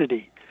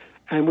eternity,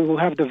 and we will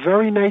have the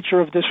very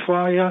nature of this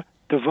fire,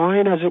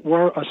 divine as it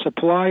were, a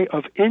supply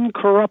of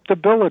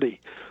incorruptibility.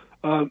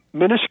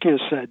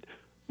 Meniscus said,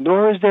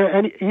 nor is there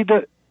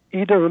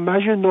either a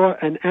measure nor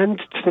an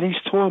end to these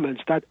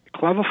torments. That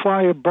clever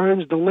fire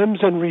burns the limbs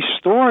and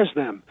restores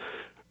them.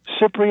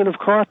 Cyprian of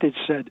Carthage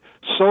said,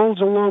 souls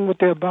along with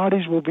their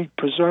bodies will be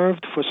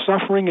preserved for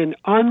suffering in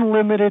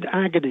unlimited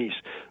agonies.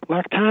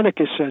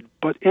 Lactanicus said,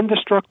 but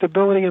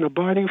indestructibility and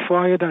abiding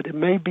fire that it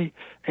may be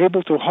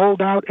able to hold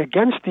out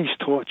against these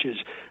torches,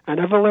 an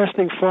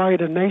everlasting fire,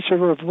 the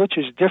nature of which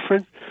is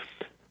different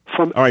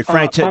from... All right,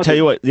 Frank, tell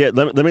you what,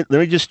 let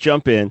me just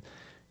jump in.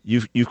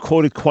 You've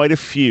quoted quite a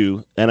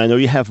few, and I know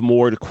you have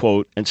more to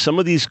quote, and some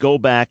of these go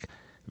back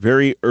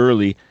very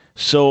early.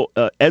 So,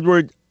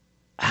 Edward,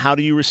 how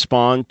do you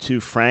respond to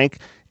Frank?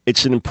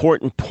 It's an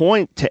important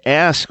point to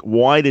ask,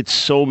 why did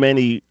so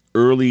many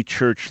early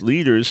church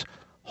leaders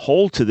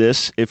hold to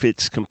this if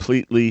it's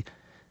completely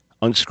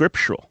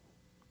unscriptural?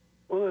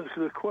 Well,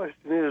 the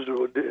question is,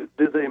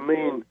 did they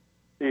mean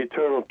the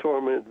eternal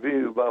torment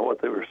view by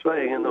what they were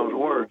saying in those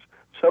words?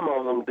 Some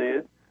of them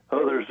did.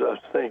 Others, I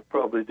think,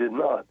 probably did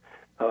not.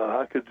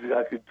 I could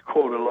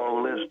quote a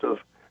long list of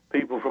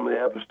people from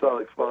the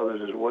Apostolic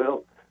Fathers as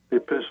well. The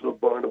Epistle of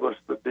Barnabas,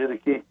 the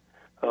Didache,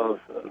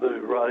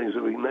 the writings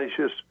of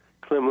Ignatius,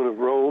 Clement of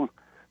Rome,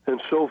 and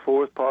so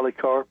forth,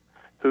 Polycarp,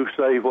 who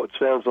say what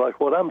sounds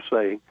like what I'm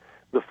saying.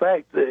 The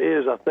fact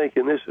is, I think,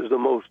 and this is the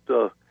most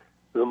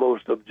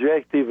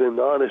objective and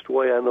honest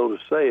way I know to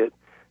say it,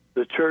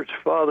 the Church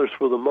Fathers,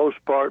 for the most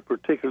part,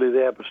 particularly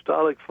the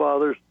Apostolic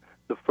Fathers,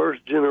 the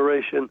first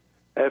generation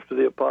after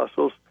the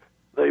Apostles,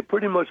 they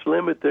pretty much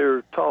limit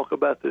their talk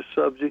about this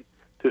subject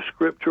to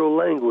scriptural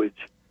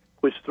language,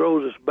 which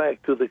throws us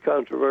back to the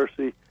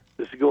controversy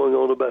that's going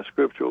on about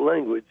scriptural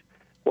language.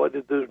 What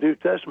did the New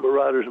Testament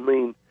writers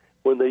mean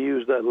when they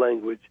use that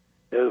language?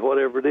 And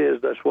whatever it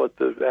is, that's what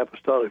the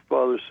Apostolic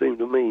Fathers seem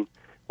to mean.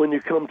 When you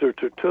come to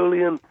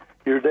Tertullian,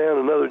 you're down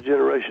another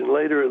generation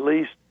later at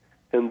least,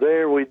 and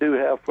there we do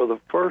have for the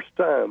first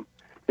time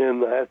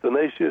in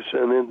Athanasius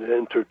and in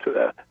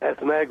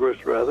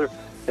Athenagoras, rather,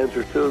 and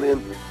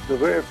Tertullian, the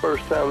very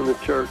first time in the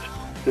church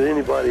that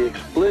anybody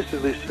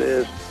explicitly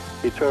says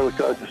eternal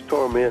conscious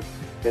torment,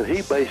 and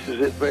he bases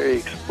it very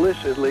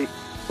explicitly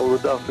on the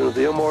doctrine of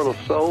the immortal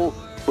soul,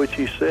 which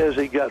he says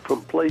he got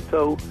from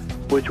Plato,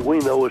 which we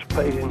know is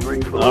pagan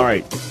Greek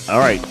philosophy. All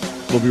right.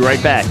 We'll be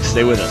right back.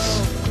 Stay with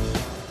us.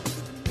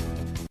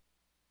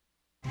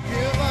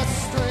 Give us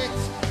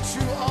strength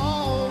to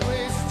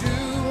always do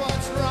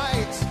what's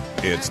right.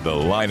 It's The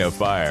Line of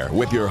Fire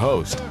with your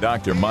host,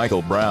 Dr.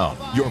 Michael Brown,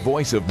 your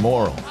voice of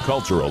moral,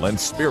 cultural, and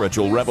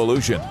spiritual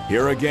revolution.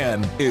 Here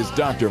again is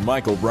Dr.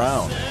 Michael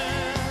Brown.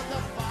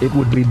 It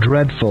would be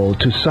dreadful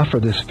to suffer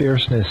this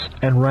fierceness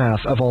and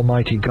wrath of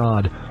Almighty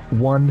God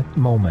one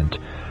moment,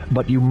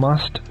 but you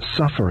must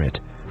suffer it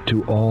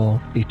to all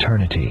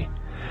eternity.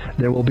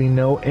 There will be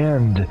no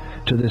end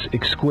to this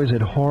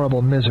exquisite,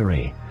 horrible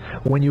misery.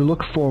 When you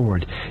look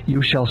forward,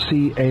 you shall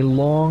see a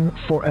long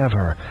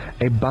forever,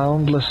 a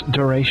boundless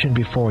duration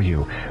before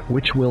you,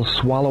 which will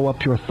swallow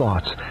up your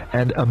thoughts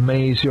and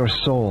amaze your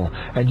soul,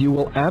 and you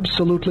will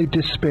absolutely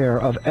despair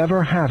of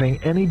ever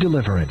having any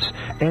deliverance,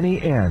 any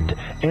end,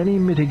 any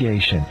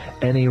mitigation,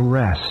 any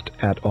rest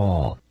at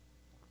all.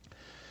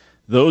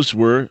 Those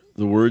were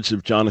the words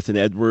of Jonathan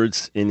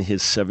Edwards in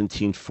his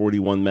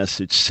 1741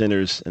 message,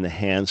 Sinners in the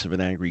Hands of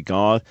an Angry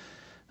God,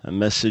 a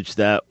message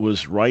that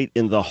was right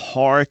in the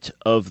heart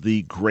of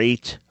the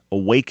Great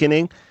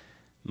Awakening.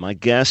 My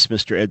guest,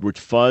 Mr. Edward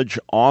Fudge,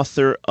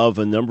 author of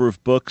a number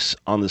of books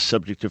on the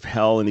subject of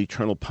hell and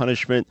eternal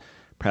punishment,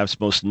 perhaps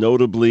most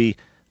notably,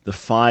 The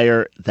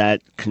Fire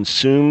That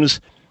Consumes.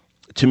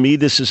 To me,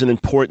 this is an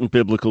important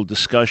biblical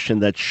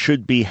discussion that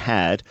should be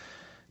had,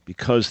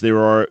 because there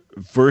are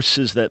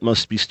verses that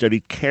must be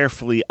studied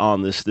carefully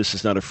on this. This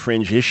is not a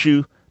fringe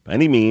issue by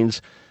any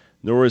means,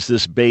 nor is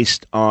this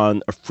based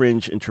on a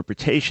fringe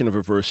interpretation of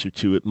a verse or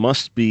two. It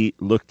must be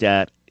looked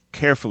at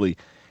carefully.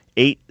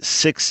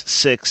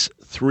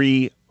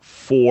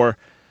 86634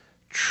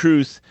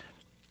 Truth.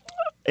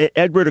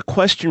 Edward, a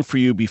question for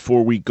you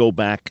before we go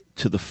back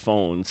to the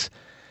phones.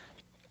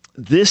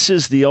 This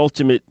is the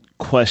ultimate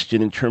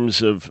question in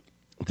terms of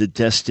the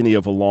destiny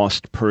of a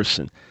lost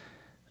person.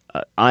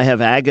 I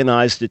have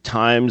agonized at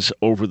times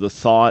over the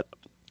thought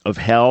of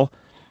hell.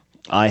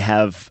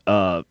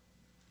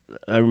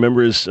 I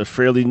remember as a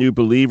fairly new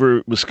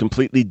believer, was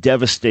completely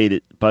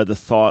devastated by the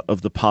thought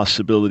of the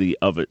possibility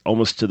of it,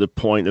 almost to the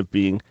point of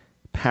being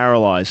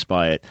paralyzed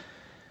by it.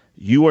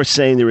 You are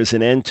saying there is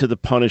an end to the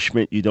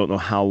punishment. You don't know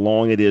how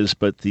long it is,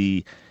 but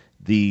the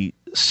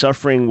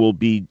suffering will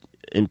be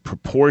in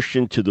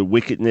proportion to the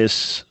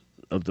wickedness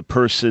of the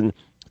person,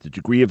 the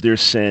degree of their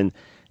sin,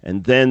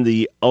 and then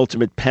the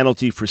ultimate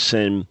penalty for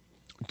sin,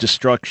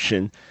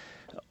 destruction.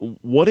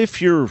 What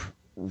if you're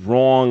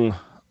wrong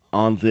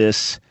on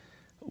this?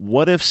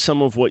 What if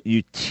some of what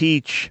you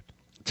teach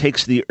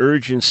takes the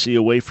urgency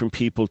away from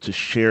people to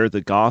share the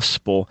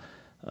gospel?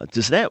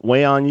 Does that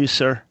weigh on you,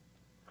 sir?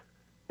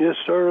 Yes,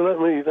 sir. Let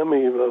me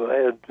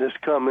add this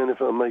comment, if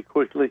I may,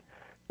 quickly.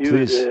 You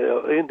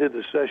ended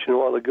the session a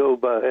while ago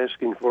by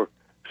asking for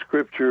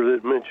scripture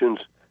that mentions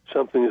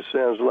something that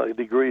sounds like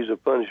degrees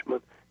of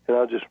punishment. And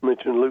I'll just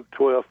mention Luke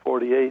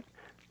 12:48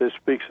 that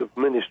speaks of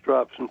many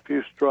stripes and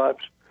few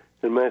stripes,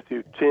 and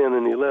Matthew 10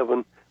 and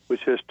 11,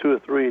 which has 2 or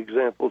 3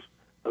 examples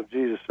of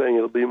Jesus saying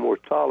it'll be more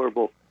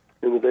tolerable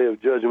in the day of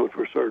judgment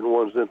for certain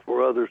ones than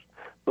for others.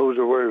 Those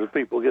are where the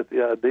people get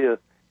the idea,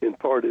 in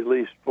part at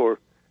least, for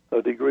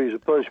degrees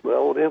of punishment. I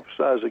want to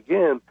emphasize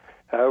again,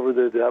 however,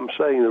 that I'm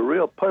saying the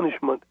real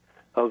punishment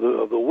of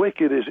the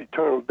wicked is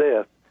eternal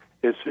death.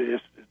 It's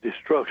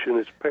destruction.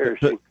 It's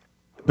perishing.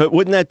 But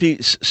wouldn't that be,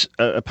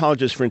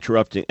 apologies for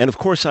interrupting, and of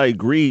course I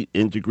agree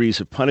in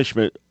degrees of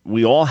punishment,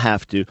 we all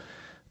have to.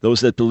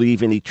 Those that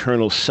believe in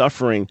eternal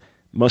suffering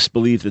must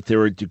believe that there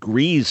are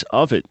degrees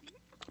of it.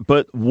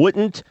 But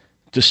wouldn't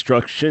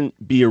destruction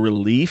be a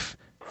relief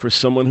for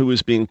someone who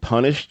is being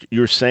punished?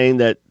 You're saying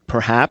that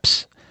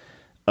perhaps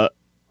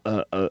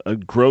a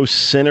gross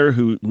sinner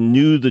who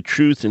knew the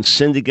truth and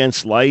sinned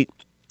against light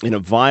in a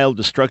vile,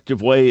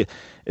 destructive way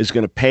is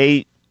going to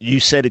pay. You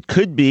said it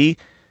could be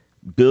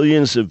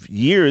billions of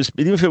years,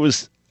 but even if it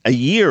was a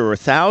year or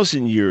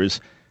 1,000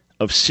 years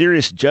of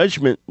serious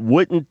judgment,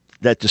 wouldn't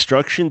that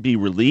destruction be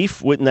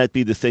relief? Wouldn't that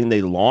be the thing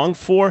they long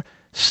for?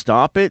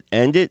 Stop it,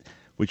 end it.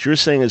 What you're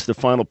saying is the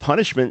final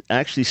punishment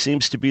actually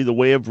seems to be the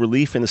way of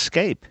relief and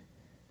escape.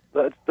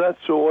 That's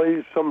the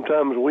way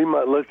sometimes we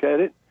might look at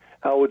it.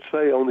 I would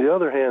say, on the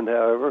other hand,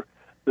 however,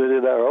 that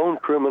in our own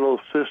criminal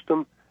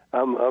system,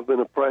 I've been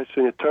a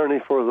practicing attorney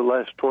for the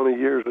last 20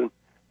 years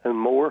and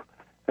more.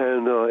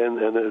 And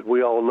as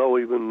we all know,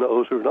 even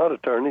those who are not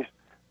attorneys,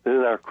 that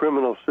in our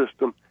criminal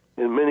system,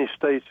 in many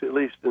states, at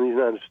least in the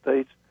United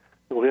States,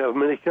 we have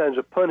many kinds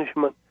of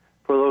punishment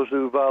for those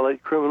who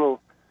violate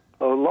criminal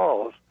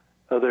laws.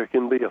 There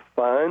can be a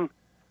fine,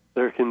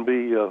 there can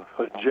be a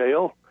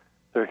jail,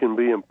 there can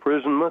be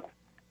imprisonment.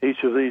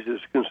 Each of these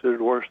is considered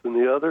worse than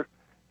the other.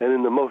 And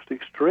in the most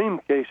extreme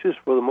cases,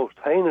 for the most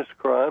heinous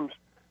crimes,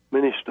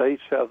 many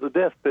states have the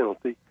death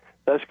penalty.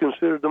 That's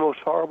considered the most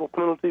horrible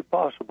penalty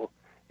possible,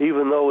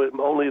 even though it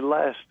only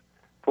lasts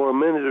for a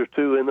minute or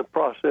two in the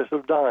process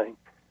of dying,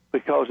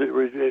 because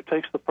it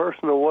takes the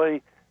person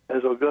away,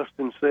 as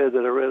Augustine said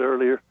that I read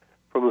earlier,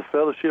 from the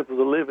fellowship of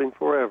the living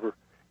forever.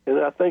 And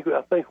I think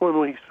when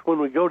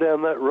we go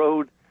down that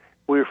road,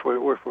 we're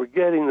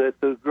forgetting that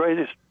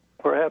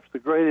perhaps the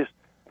greatest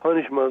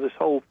punishment of this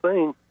whole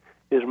thing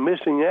is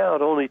missing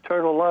out on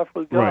eternal life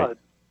with God. Right.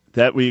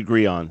 That we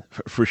agree on,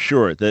 for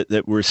sure,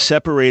 that we're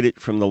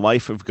separated from the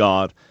life of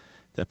God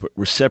that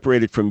we're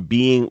separated from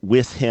being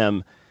with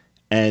him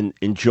and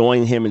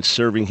enjoying him and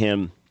serving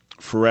him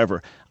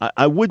forever.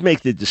 I would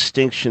make the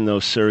distinction, though,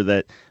 sir,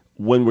 that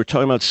when we're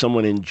talking about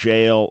someone in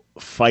jail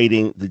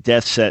fighting the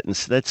death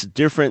sentence, that's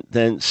different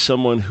than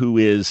someone who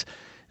is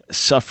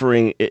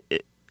suffering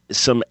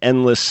some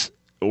endless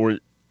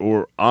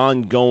or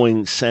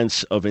ongoing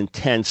sense of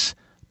intense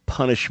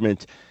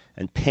punishment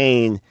and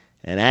pain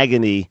and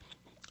agony,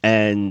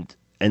 and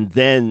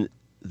then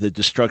the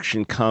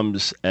destruction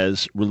comes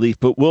as relief.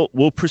 But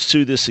we'll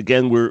pursue this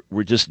again.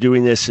 We're just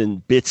doing this in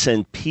bits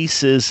and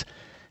pieces,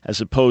 as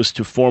opposed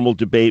to formal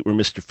debate where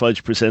Mr.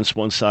 Fudge presents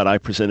one side, I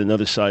present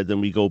another side, then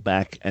we go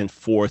back and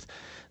forth.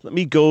 Let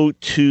me go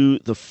to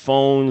the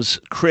phones.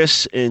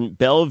 Chris in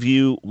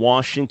Bellevue,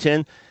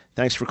 Washington.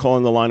 Thanks for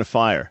calling the Line of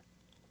Fire.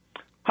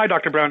 Hi,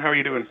 Dr. Brown. How are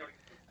you doing?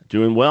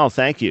 Doing well,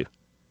 thank you.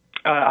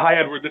 Hi,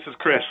 Edward. This is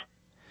Chris.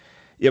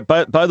 Yeah.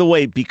 By the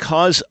way,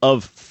 because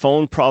of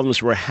phone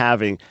problems we're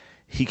having,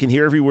 he can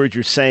hear every word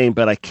you're saying,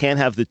 but I can't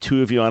have the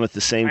two of you on at the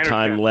same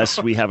time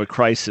unless we have a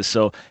crisis.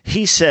 So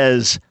he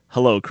says,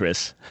 hello,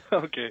 Chris.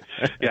 Okay.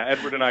 Yeah,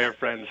 Edward and I are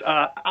friends.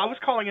 I was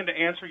calling in to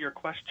answer your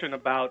question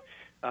about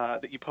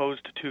that you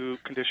posed to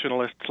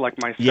conditionalists like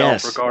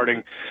myself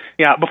regarding.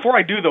 Yeah. Before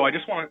I do, though, I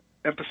just want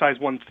to emphasize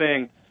one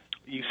thing.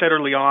 You said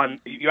early on,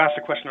 you asked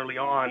the question early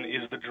on,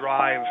 is the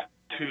drive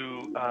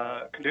to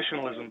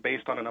conditionalism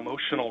based on an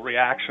emotional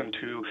reaction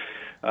to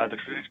the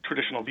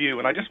traditional view?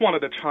 And I just wanted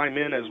to chime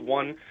in as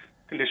one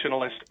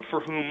conditionalist for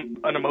whom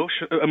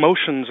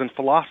emotions and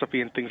philosophy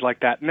and things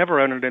like that never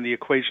entered in the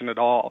equation at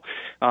all.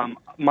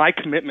 My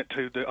commitment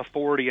to the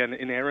authority and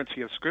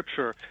inerrancy of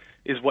Scripture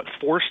is what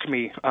forced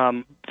me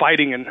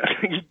fighting and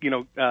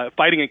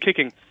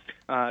kicking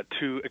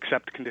to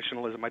accept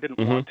conditionalism. I didn't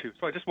want to,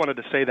 so I just wanted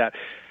to say that.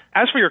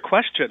 As for your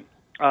question,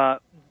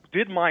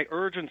 did my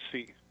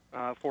urgency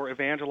for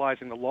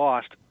evangelizing the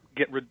lost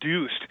get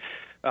reduced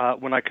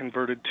when I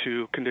converted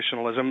to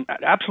conditionalism?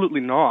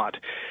 Absolutely not.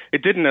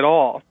 It didn't at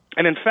all.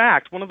 And in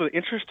fact, one of the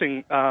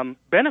interesting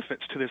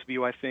benefits to this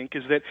view, I think,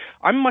 is that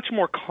I'm much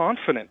more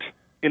confident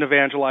in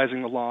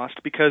evangelizing the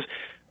lost because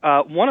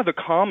one of the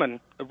common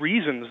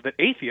reasons that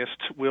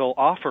atheists will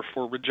offer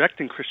for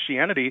rejecting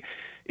Christianity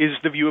is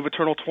the view of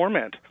eternal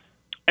torment.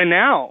 And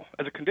now,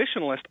 as a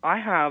conditionalist, I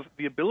have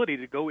the ability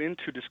to go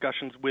into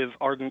discussions with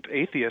ardent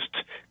atheists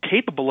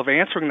capable of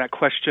answering that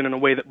question in a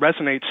way that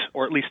resonates,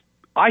 or at least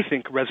I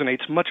think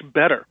resonates much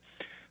better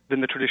than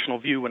the traditional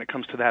view when it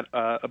comes to that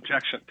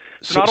objection.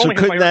 So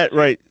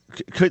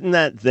couldn't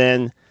that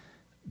then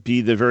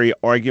be the very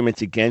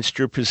argument against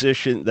your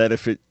position, that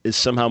if it is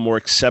somehow more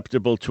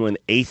acceptable to an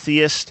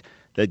atheist,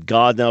 that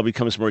God now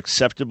becomes more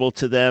acceptable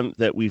to them,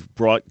 that we've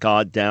brought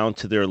God down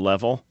to their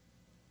level?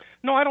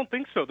 No, I don't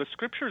think so. The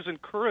Scriptures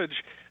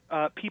encourage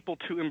people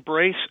to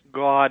embrace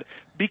God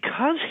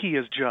because he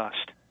is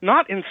just,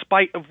 not in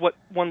spite of what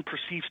one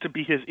perceives to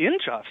be his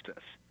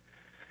injustice.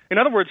 In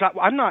other words,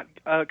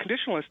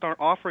 conditionalists aren't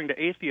offering to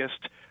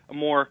atheists a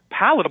more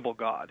palatable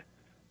God.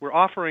 We're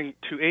offering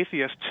to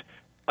atheists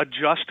a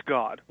just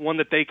God, one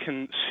that they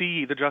can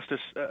see the justice,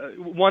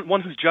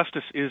 one whose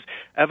justice is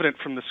evident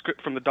from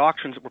the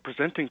doctrines that we're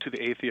presenting to the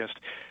atheist.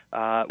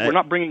 We're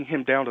not bringing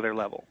him down to their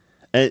level.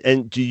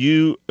 And do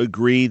you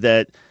agree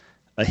that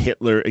a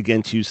Hitler,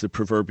 again to use the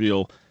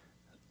proverbial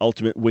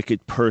ultimate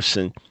wicked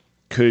person,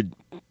 could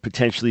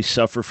potentially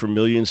suffer for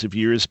millions of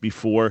years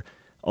before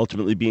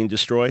ultimately being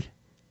destroyed?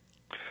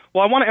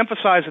 Well, I want to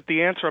emphasize that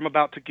the answer I'm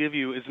about to give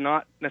you is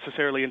not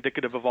necessarily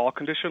indicative of all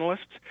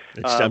conditionalists.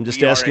 I'm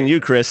just asking you,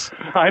 Chris.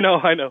 I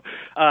know.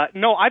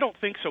 No, I don't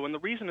think so, and the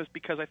reason is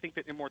because I think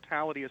that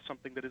immortality is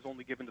something that is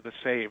only given to the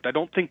saved. I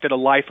don't think that a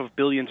life of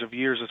billions of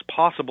years is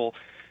possible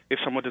if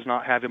someone does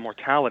not have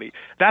immortality.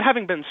 That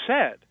having been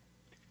said,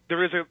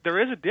 there is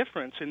a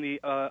difference in the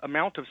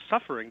amount of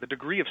suffering, the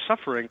degree of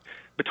suffering,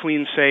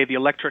 between, say, the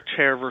electric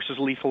chair versus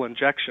lethal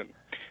injection.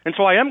 And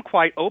so I am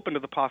quite open to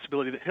the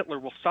possibility that Hitler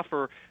will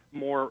suffer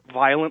more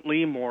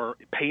violently, more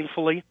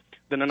painfully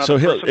than another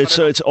person.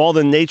 So it's all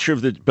the nature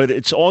of but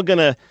it's all going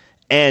to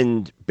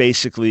end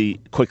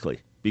basically quickly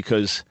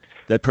because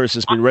that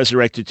person's been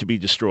resurrected to be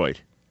destroyed.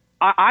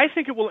 I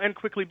think it will end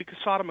quickly because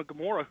Sodom and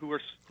Gomorrah, who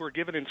are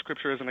given in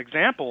Scripture as an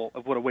example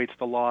of what awaits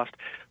the lost,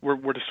 were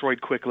destroyed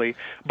quickly.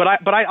 But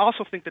I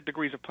also think that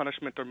degrees of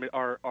punishment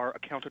are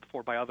accounted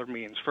for by other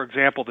means. For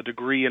example, the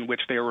degree in which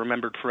they are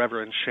remembered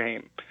forever in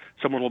shame.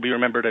 Someone will be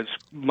remembered as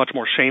much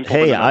more shameful.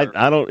 Hey, than another.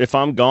 I don't. If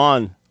I'm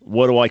gone,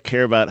 what do I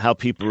care about how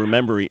people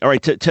remember me? All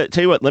right,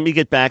 tell you what. Let me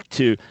get back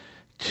to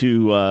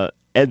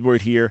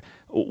Edward here.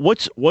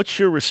 What's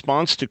your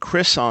response to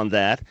Chris on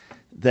that?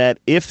 That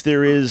if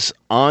there is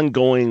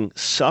ongoing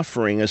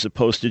suffering as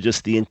opposed to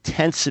just the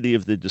intensity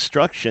of the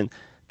destruction,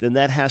 then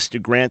that has to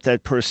grant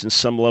that person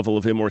some level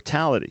of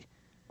immortality.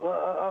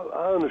 Well,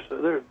 I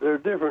understand. There are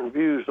different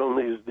views on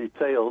these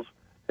details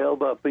held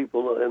by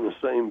people in the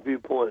same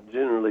viewpoint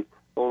generally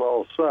on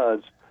all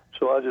sides.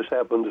 So I just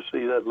happened to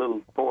see that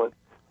little point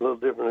a little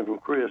differently from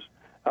Chris.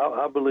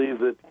 I believe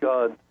that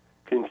God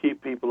can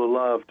keep people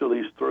alive till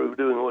he's through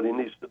doing what he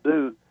needs to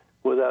do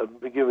without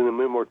giving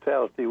them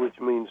immortality, which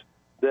means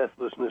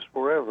deathlessness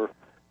forever.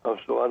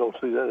 So I don't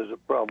see that as a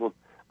problem.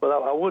 But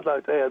I would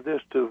like to add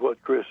this to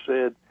what Chris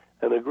said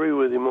and agree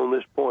with him on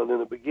this point in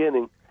the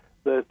beginning,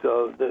 that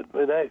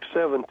in Acts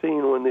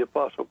 17, when the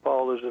Apostle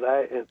Paul is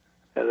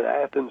at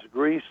Athens,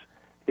 Greece,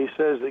 he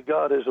says that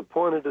God has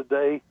appointed a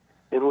day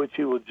in which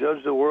he will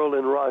judge the world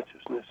in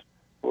righteousness,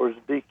 or as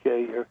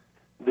dikaios,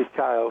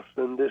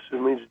 and this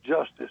means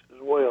justice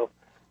as well.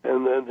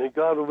 And then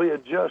God will be a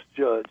just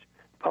judge.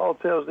 Paul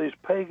tells these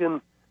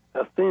pagan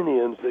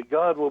Athenians that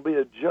God will be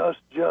a just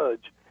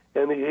judge,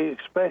 and he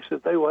expects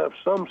that they will have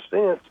some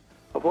sense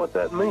of what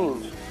that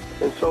means.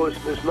 And so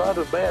it's not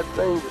a bad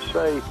thing to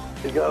say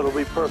that God will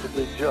be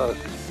perfectly just.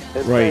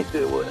 And right.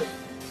 It would.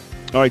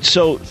 All right,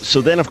 so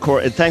then, of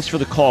course, and thanks for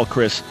the call,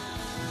 Chris.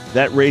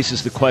 That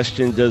raises the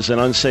question, does an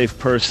unsaved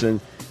person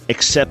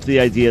accept the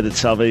idea that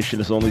salvation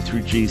is only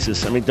through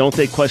Jesus? I mean, don't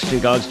they question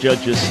God's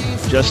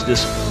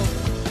justice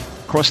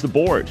across the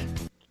board?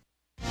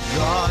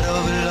 God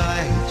of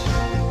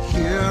light,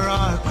 hear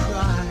our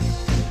cry,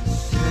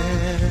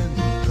 send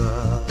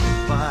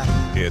the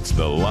fire. It's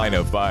The Line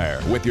of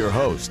Fire with your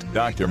host,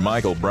 Dr.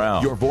 Michael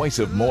Brown, your voice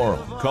of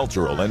moral,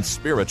 cultural, and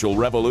spiritual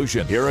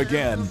revolution. Here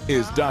again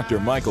is Dr.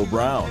 Michael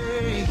Brown.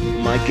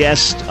 My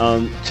guest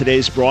on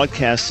today's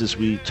broadcast, as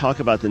we talk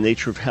about the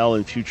nature of hell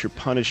and future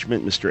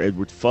punishment, Mr.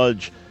 Edward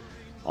Fudge,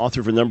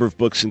 author of a number of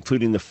books,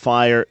 including The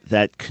Fire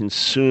That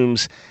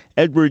Consumes.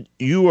 Edward,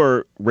 you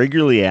are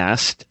regularly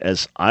asked,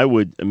 as I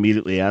would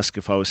immediately ask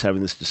if I was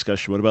having this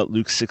discussion, what about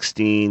Luke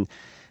 16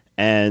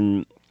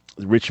 and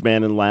the rich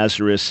man and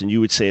Lazarus? And you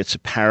would say it's a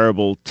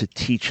parable to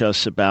teach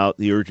us about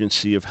the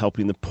urgency of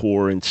helping the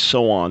poor and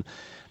so on.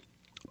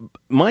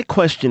 My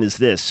question is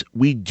this.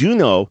 We do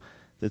know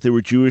that there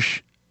were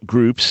Jewish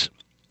groups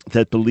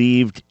that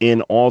believed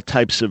in all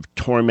types of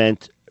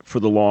torment for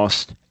the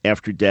lost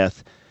after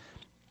death.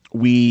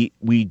 We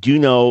do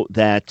know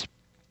that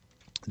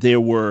there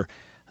were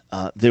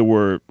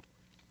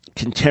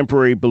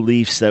contemporary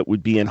beliefs that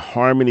would be in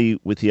harmony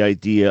with the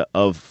idea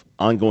of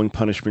ongoing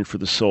punishment for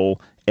the soul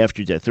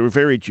after death. There were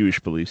very Jewish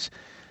beliefs.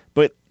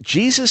 But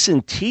Jesus,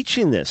 in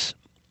teaching this,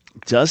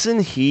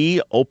 doesn't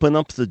he open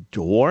up the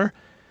door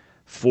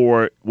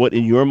for what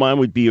in your mind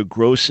would be a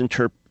gross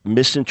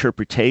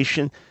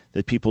misinterpretation,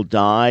 that people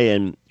die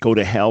and go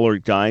to hell or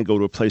die and go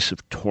to a place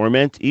of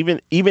torment? Even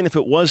if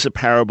it was a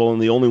parable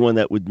and the only one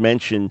that would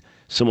mention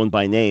someone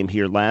by name,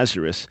 here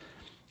Lazarus,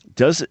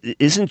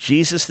 isn't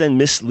Jesus then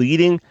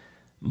misleading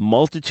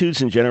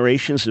multitudes and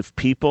generations of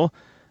people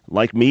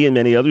like me and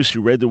many others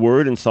who read the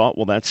word and thought,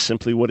 well, that's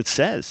simply what it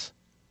says?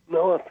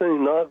 No, I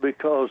think not,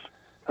 because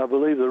I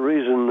believe the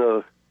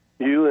reason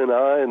you and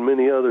I and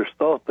many others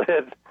thought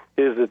that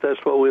is that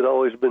that's what we'd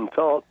always been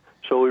taught,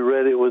 so we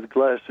read it with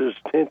glasses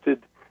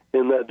tinted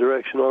in that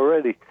direction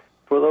already.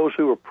 For those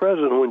who were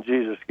present when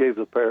Jesus gave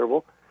the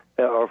parable,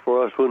 or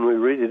for us when we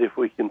read it, if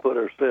we can put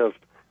ourselves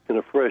in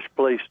a fresh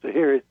place to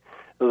hear it,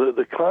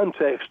 the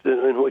context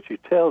in which he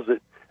tells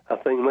it, I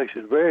think, makes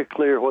it very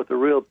clear what the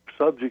real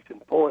subject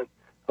and point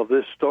of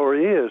this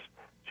story is.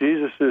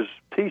 Jesus is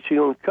teaching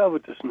on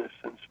covetousness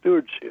and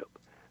stewardship.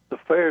 The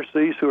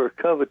Pharisees, who are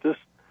covetous,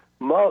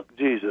 mock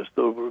Jesus.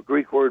 The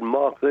Greek word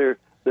mock there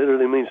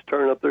literally means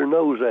turn up their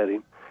nose at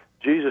him.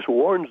 Jesus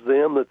warns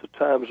them that the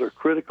times are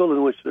critical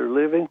in which they're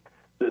living,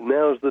 that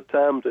now is the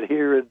time to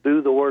hear and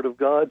do the Word of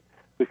God,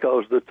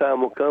 because the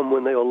time will come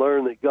when they will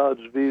learn that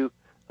God's view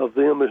of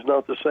them is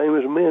not the same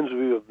as men's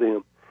view of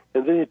them.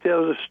 And then he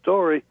tells a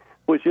story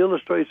which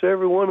illustrates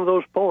every one of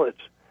those points.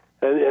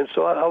 And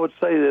so I would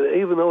say that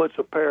even though it's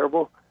a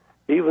parable,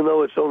 even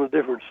though it's on a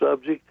different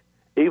subject,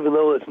 even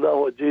though it's not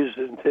what Jesus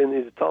is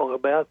intending to talk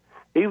about,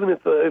 even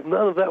if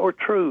none of that were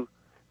true,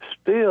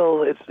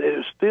 it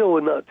still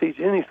would not teach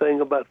anything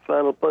about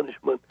final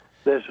punishment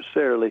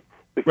necessarily.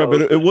 Right,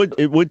 but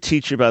it would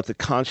teach about the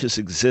conscious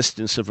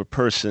existence of a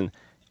person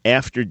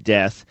after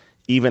death,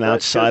 even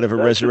outside of a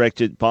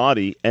resurrected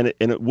body, and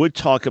it would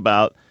talk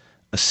about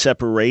a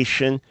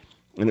separation,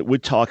 and it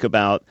would talk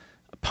about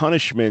a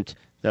punishment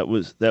that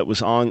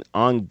was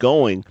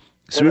ongoing.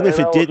 So even if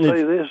it didn't, I will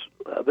say this: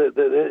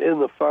 that in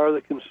The Fire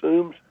That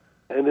Consumes,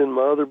 and in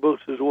my other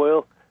books as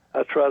well,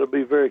 I try to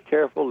be very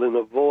careful and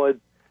avoid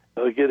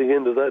getting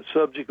into that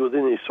subject with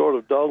any sort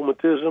of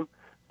dogmatism.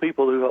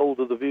 People who hold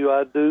to the view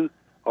I do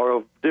are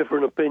of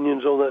different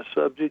opinions on that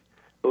subject,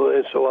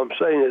 and so I'm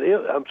saying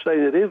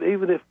that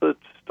even if the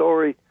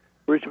story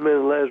Rich Man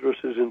and Lazarus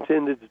is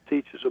intended to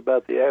teach us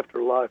about the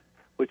afterlife,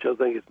 which I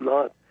think it's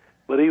not,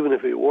 but even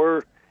if it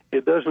were,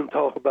 it doesn't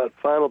talk about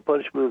final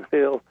punishment in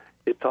hell.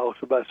 It talks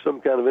about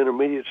some kind of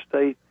intermediate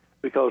state,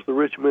 because the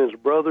rich man's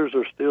brothers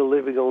are still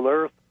living on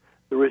earth.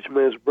 The rich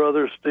man's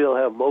brothers still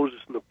have Moses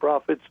and the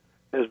prophets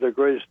as their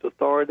greatest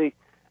authority.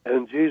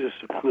 And Jesus,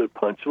 the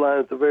punchline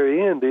at the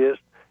very end is,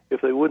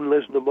 if they wouldn't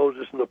listen to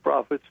Moses and the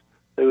prophets,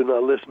 they would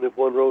not listen if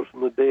one rose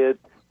from the dead,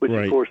 which,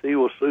 right, of course, he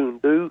will soon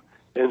do.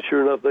 And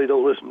sure enough, they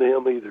don't listen to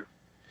him either.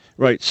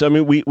 Right. So, I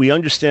mean, we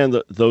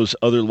understand those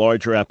other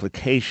larger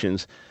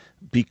applications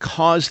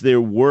because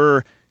there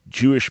were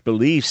Jewish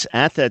beliefs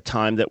at that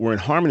time that were in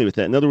harmony with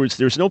that. In other words,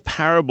 there's no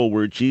parable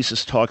where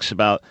Jesus talks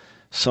about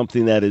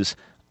something that is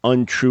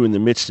untrue in the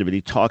midst of it.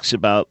 He talks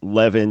about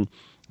leaven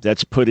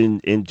that's put in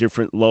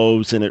different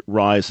loaves and it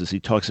rises.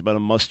 He talks about a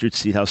mustard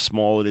seed, how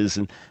small it is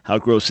and how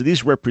it grows. So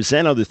these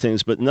represent other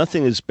things, but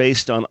nothing is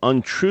based on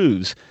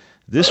untruths.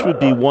 This would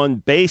be one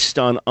based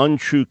on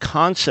untrue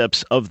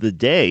concepts of the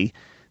day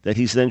that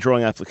he's then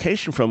drawing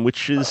application from,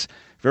 which is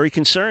very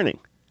concerning.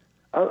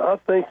 I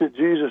think that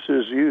Jesus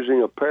is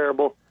using a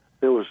parable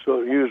that was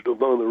used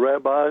among the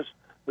rabbis.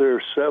 There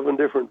are 7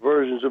 different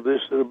versions of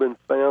this that have been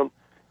found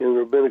in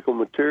rabbinical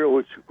material,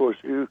 which, of course,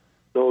 you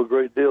know a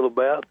great deal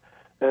about.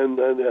 And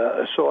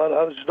so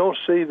I just don't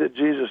see that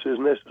Jesus is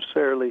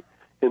necessarily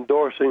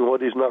endorsing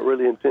what he's not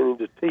really intending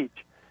to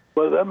teach.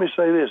 But let me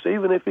say this: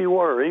 even if he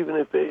were, even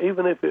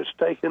if it's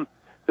taken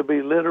to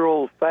be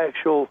literal,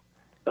 factual,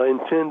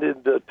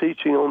 intended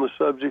teaching on the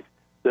subject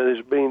that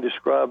is being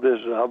described as,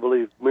 I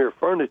believe, mere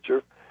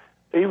furniture,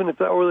 even if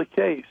that were the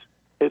case,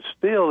 it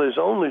still is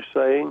only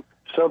saying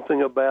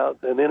something about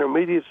an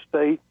intermediate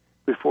state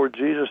before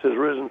Jesus has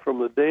risen from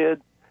the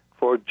dead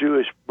for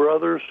Jewish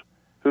brothers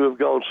who have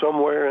gone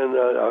somewhere and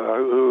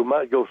who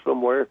might go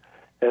somewhere,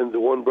 and the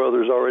one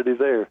brother is already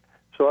there.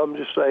 So I'm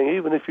just saying,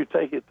 even if you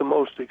take it the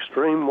most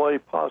extreme way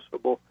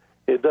possible,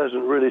 it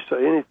doesn't really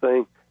say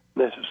anything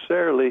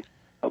necessarily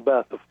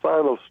about the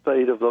final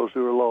state of those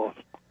who are lost.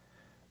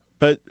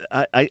 But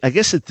I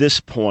guess at this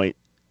point,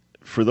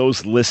 for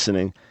those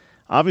listening,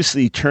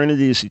 obviously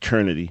eternity is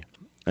eternity,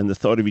 and the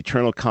thought of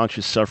eternal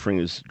conscious suffering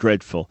is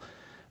dreadful.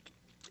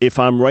 If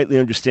I'm rightly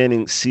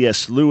understanding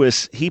C.S.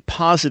 Lewis, he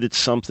posited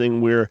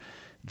something where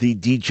the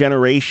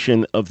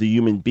degeneration of the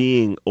human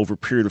being over a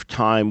period of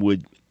time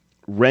would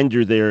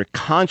render their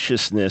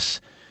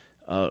consciousness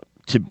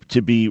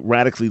to be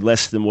radically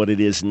less than what it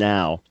is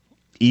now,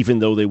 even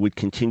though they would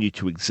continue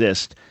to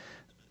exist.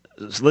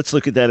 So let's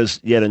look at that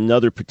as yet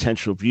another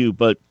potential view.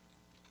 But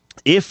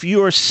if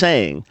you're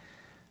saying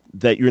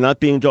that you're not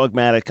being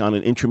dogmatic on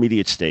an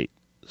intermediate state,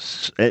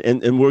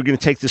 and we're going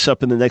to take this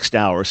up in the next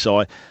hour,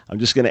 so I'm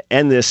just going to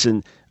end this.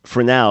 And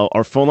for now,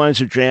 our phone lines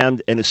are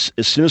jammed, and as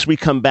soon as we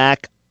come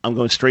back, I'm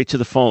going straight to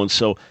the phone.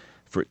 So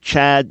for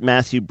Chad,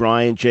 Matthew,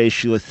 Brian, Jay,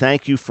 Sheila,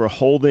 thank you for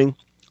holding.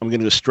 I'm going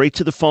to go straight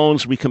to the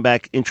phones. We come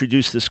back,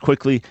 introduce this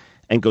quickly,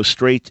 and go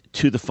straight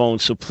to the phone.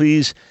 So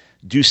please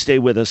do stay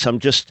with us. I'm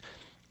just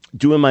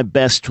doing my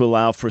best to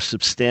allow for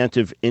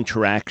substantive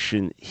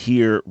interaction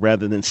here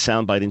rather than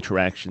soundbite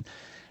interaction.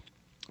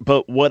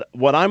 But what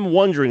I'm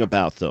wondering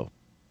about, though,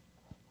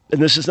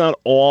 and this is not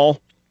all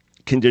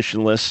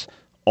conditionalists,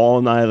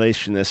 all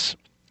annihilationists,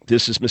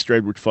 this is Mr.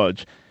 Edward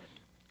Fudge.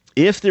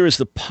 If there is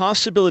the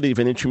possibility of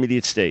an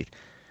intermediate state,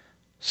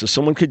 so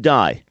someone could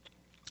die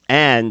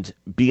and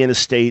be in a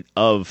state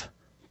of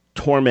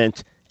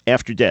torment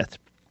after death,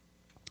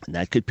 and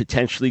that could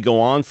potentially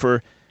go on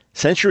for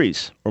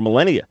centuries or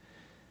millennia,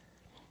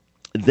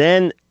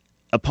 then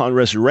upon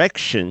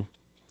resurrection,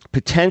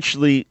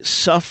 potentially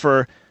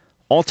suffer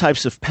all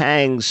types of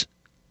pangs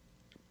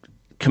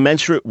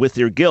commensurate with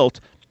their guilt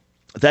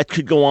that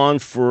could go on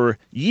for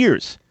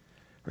years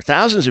or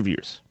thousands of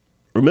years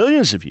or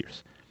millions of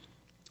years,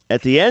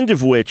 at the end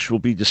of which will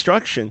be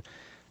destruction.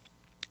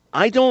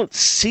 I don't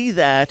see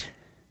that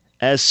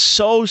as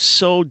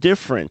so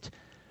different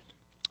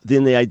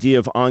than the idea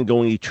of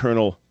ongoing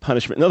eternal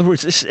punishment. In other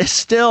words, it's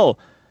still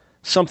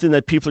something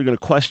that people are going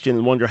to question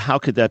and wonder how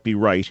could that be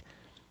right,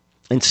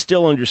 and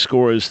still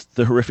underscores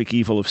the horrific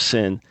evil of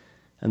sin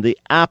and the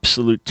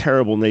absolute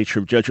terrible nature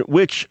of judgment,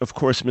 which, of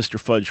course, Mr.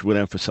 Fudge would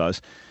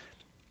emphasize.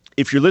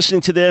 If you're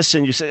listening to this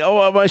and you say,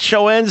 oh, my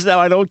show ends now,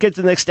 I don't get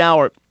the next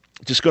hour,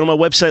 just go to my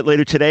website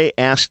later today,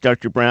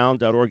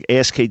 askdrbrown.org,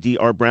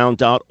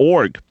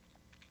 askdrbrown.org,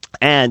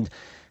 and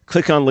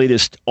click on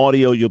latest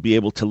audio. You'll be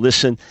able to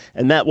listen.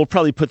 And Matt will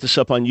probably put this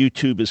up on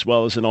YouTube as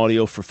well as an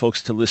audio for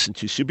folks to listen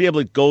to. So you'll be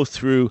able to go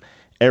through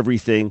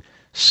everything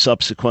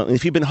subsequently.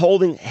 If you've been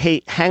holding,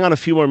 hey, hang on a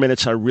few more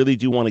minutes. I really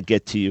do want to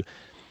get to you.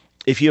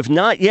 If you have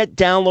not yet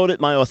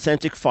downloaded my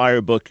Authentic Fire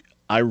book,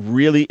 I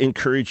really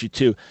encourage you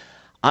to.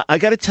 I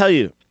got to tell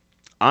you,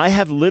 I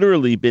have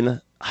literally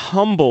been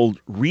humbled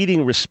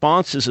reading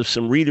responses of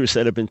some readers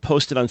that have been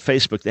posted on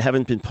Facebook. They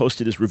haven't been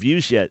posted as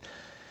reviews yet.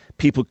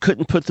 People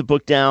couldn't put the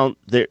book down.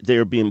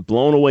 They're being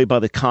blown away by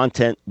the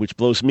content, which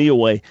blows me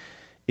away.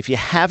 If you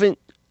haven't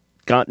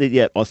gotten it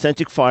yet,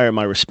 Authentic Fire,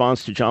 my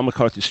response to John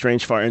MacArthur's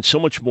Strange Fire, and so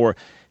much more,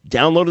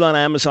 download it on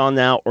Amazon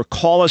now or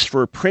call us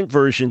for a print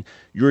version.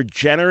 Your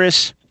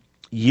generous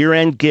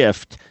year-end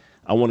gift,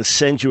 I want to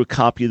send you a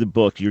copy of the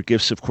book. Your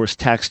gift's, of course,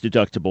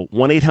 tax-deductible.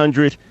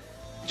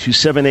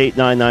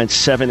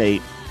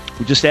 1-800-278-9978.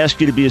 We just ask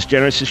you to be as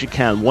generous as you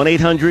can.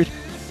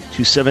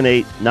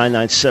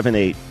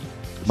 1-800-278-9978.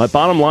 My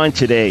bottom line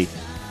today,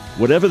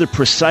 whatever the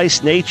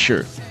precise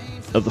nature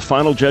of the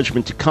final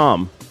judgment to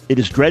come, it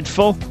is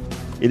dreadful,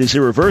 it is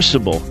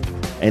irreversible,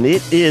 and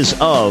it is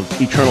of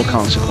eternal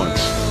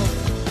consequence.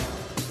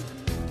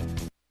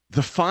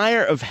 The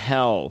fire of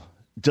hell,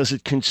 does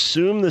it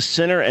consume the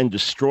sinner and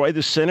destroy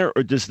the sinner,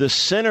 or does the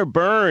sinner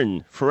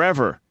burn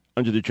forever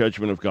under the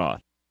judgment of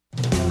God?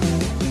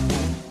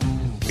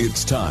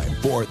 It's time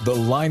for The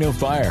Line of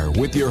Fire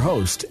with your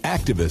host,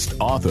 activist,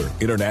 author,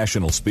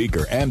 international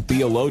speaker, and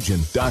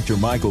theologian, Dr.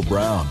 Michael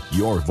Brown,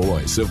 your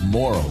voice of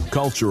moral,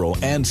 cultural,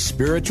 and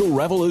spiritual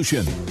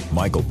revolution.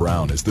 Michael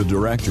Brown is the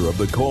director of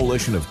the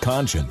Coalition of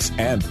Conscience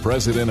and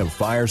president of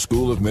Fire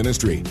School of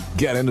Ministry.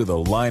 Get into The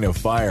Line of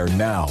Fire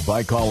now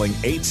by calling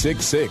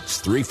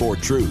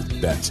 866-34-TRUTH.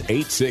 That's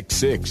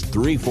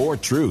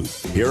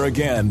 866-34-TRUTH. Here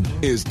again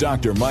is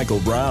Dr.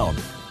 Michael Brown.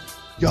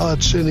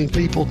 God sending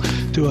people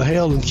to a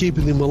hell and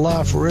keeping them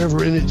alive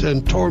forever in it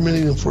and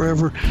tormenting them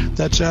forever.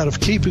 That's out of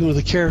keeping with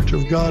the character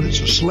of God. It's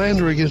a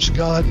slander against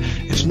God.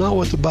 It's not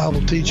what the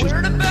Bible teaches.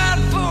 All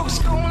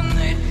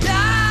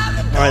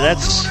right,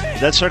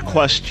 that's our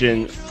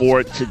question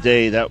for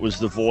today. That was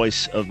the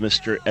voice of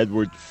Mr.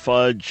 Edward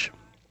Fudge,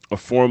 a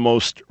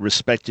foremost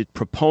respected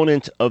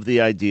proponent of the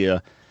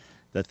idea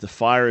that the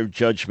fire of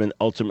judgment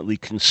ultimately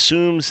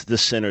consumes the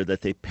sinner,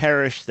 that they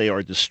perish, they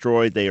are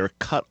destroyed, they are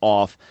cut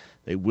off.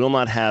 They will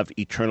not have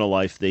eternal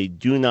life. They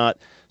do not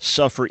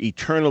suffer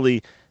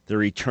eternally.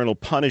 Their eternal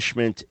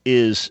punishment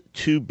is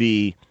to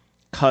be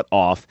cut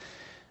off.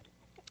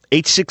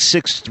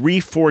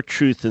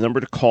 866-34-TRUTH, the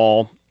number to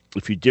call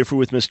if you differ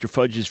with Mr.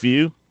 Fudge's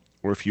view,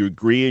 or if you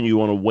agree and you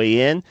want to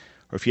weigh in,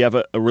 or if you have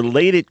a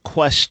related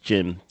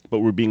question,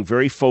 but we're being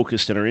very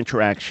focused in our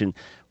interaction.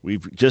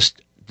 We've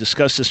just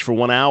discussed this for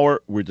 1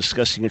 hour. We're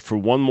discussing it for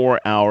one more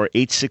hour.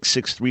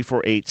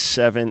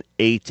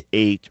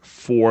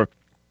 866-348-7884.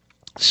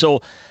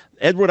 So,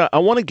 Edward, I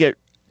want to get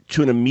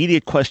to an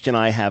immediate question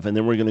I have, and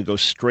then we're going to go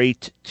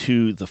straight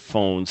to the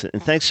phones.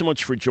 And thanks so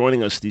much for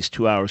joining us these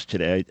 2 hours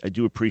today. I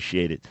do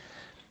appreciate it.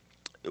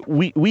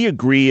 We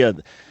agree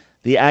on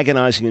the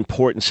agonizing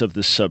importance of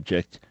this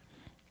subject.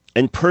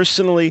 And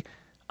personally,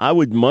 I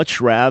would much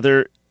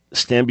rather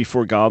stand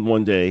before God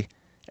one day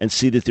and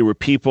see that there were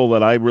people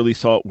that I really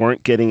thought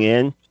weren't getting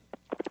in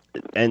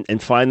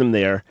and find them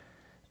there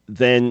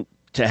than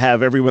to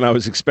have everyone I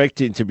was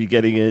expecting to be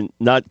getting in,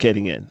 not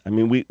getting in. I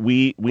mean,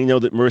 we know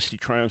that mercy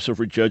triumphs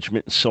over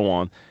judgment and so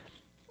on.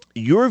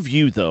 Your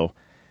view, though,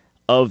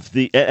 of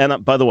the,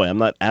 and by the way, I'm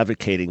not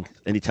advocating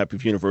any type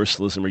of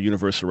universalism or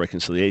universal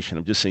reconciliation.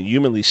 I'm just saying,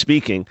 humanly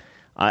speaking,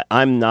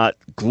 I'm not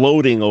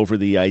gloating over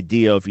the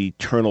idea of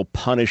eternal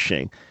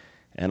punishing.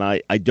 And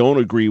I don't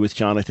agree with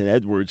Jonathan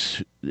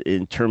Edwards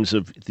in terms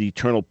of the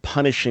eternal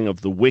punishing of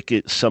the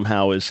wicked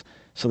somehow is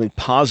something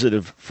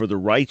positive for the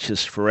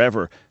righteous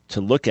forever to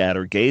look at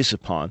or gaze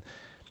upon.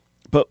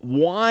 But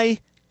why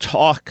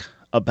talk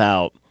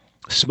about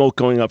smoke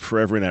going up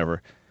forever and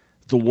ever,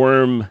 the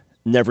worm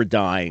never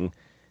dying,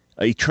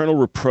 eternal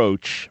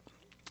reproach,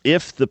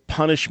 if the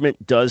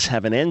punishment does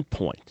have an end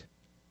point?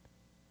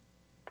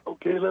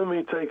 Okay, let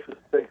me take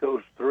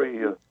those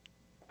three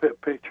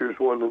pictures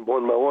one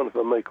by one, if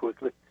I may,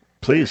 quickly.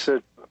 Please. You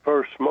said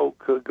first, smoke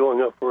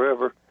going up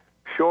forever.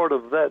 Short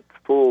of that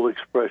full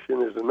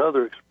expression is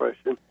another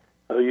expression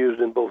used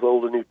in both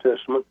Old and New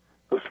Testament,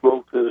 of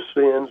smoke that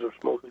ascends or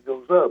smoke that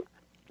goes up.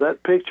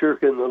 That picture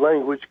in the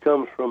language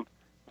comes from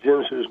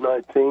Genesis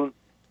 19,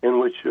 in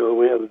which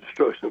we have the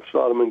destruction of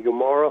Sodom and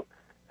Gomorrah.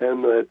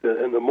 And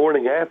in the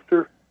morning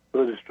after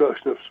the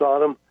destruction of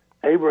Sodom,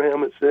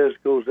 Abraham, it says,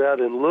 goes out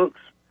and looks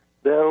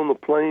down on the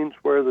plains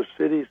where the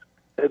cities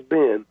had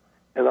been.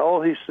 And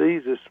all he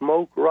sees is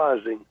smoke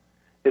rising.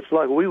 It's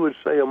like we would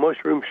say a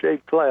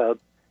mushroom-shaped cloud.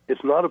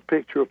 It's not a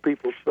picture of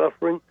people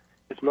suffering.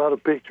 It's not a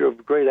picture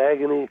of great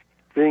agony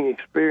being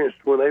experienced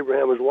when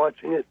Abraham was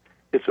watching it.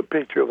 It's a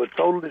picture of a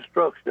total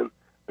destruction.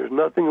 There's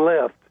nothing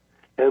left.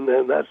 And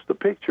then that's the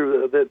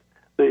picture that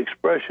the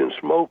expression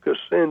smoke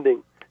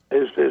ascending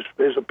is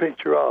a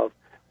picture of.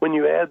 When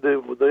you add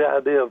the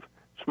idea of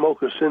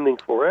smoke ascending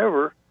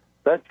forever,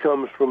 that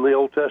comes from the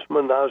Old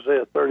Testament in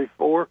Isaiah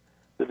 34,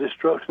 the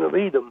destruction of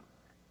Edom.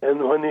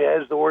 And when he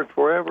adds the word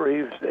forever,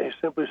 he's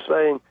simply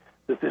saying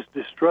that this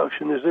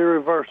destruction is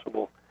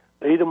irreversible.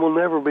 Edom will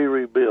never be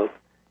rebuilt.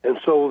 And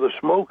so the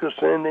smoke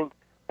ascending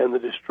and the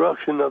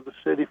destruction of the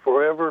city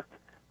forever,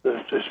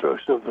 the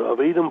destruction of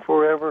Edom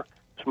forever,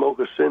 smoke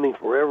ascending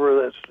forever,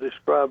 that's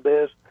described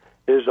as,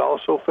 is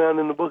also found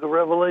in the book of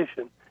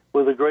Revelation,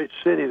 with a great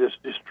city that's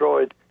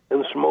destroyed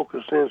and the smoke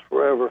ascends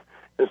forever.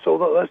 And so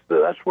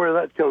that's where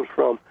that comes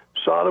from.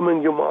 Sodom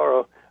and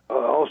Gomorrah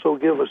also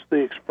give us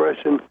the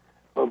expression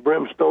of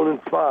brimstone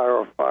and fire,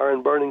 or fire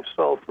and burning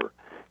sulfur.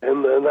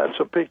 And that's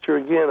a picture,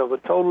 again, of a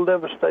total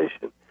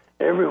devastation.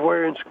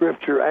 Everywhere in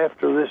Scripture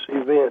after this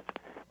event,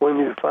 when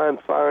you find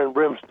fire and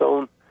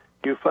brimstone,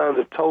 you find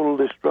a total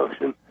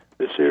destruction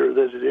that's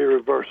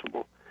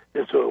irreversible.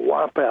 It's a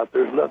wipeout.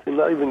 There's nothing,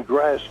 not even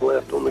grass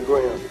left on the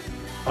ground.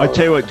 I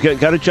tell you what,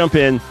 got to jump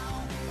in.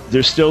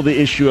 There's still the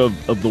issue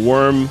of the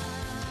worm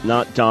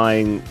not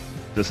dying.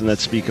 Doesn't that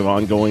speak of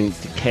ongoing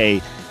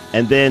decay?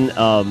 And then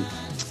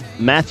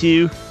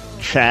Matthew,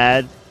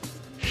 Chad,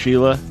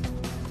 Sheila,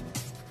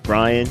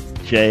 Brian,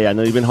 Jay, I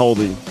know you've been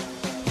holding.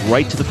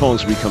 Right to the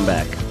phones when we come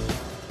back.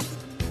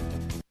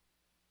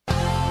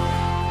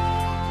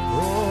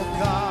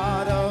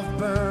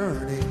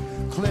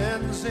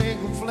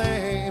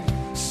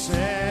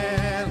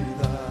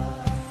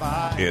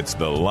 It's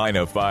The Line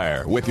of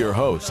Fire with your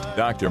host,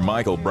 Dr.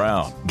 Michael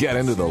Brown. Get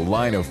into the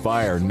Line of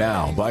Fire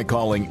now by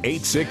calling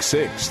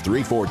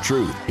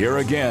 866-34-TRUTH. Here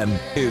again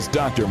is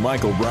Dr.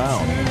 Michael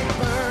Brown.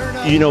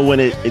 You know, when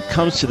it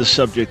comes to the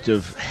subject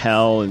of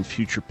hell and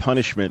future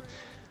punishment,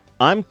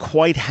 I'm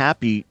quite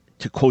happy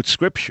to quote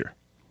Scripture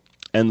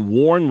and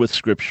warn with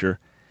Scripture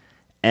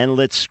and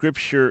let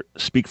Scripture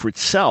speak for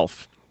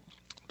itself.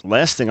 The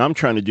last thing I'm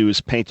trying to do is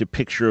paint a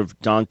picture of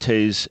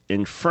Dante's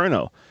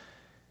Inferno.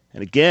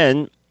 And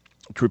again,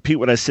 to repeat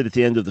what I said at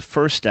the end of the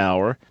first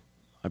hour,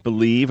 I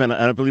believe, and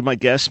I believe my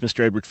guest,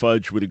 Mr. Edward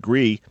Fudge, would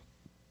agree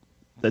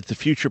that the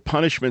future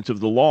punishment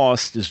of the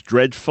lost is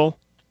dreadful,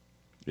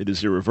 it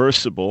is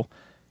irreversible,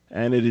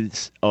 and it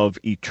is of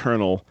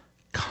eternal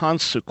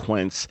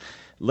consequence.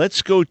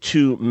 Let's go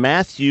to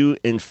Matthew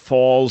in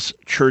Falls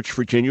Church,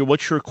 Virginia.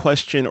 What's your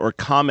question or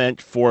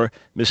comment for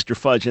Mr.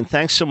 Fudge? And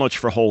thanks so much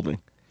for holding.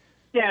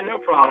 Yeah, no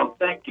problem.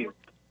 Thank you.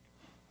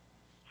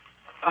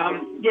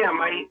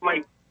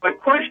 My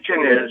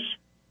question is,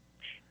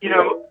 you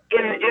know,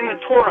 in the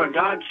Torah,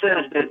 God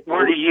says that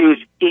we're to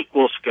use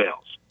equal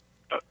scales,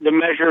 the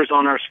measures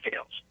on our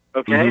scales,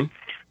 okay? Mm-hmm.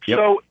 Yep.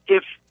 So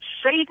if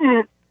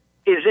Satan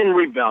is in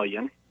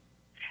rebellion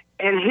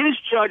and his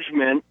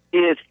judgment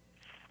is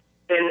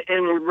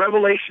in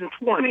Revelation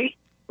 20,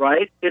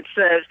 right, it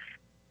says,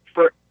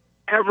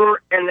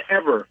 forever and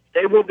ever.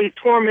 They will be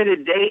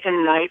tormented day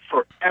and night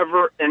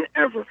forever and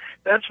ever.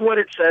 That's what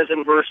it says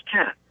in verse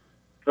 10.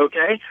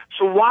 Okay?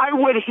 So why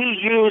would he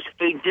use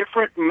a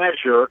different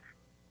measure?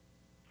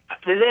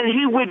 Then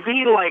he would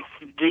be like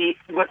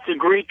what the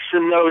Greeks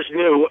and those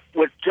knew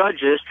with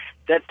judges,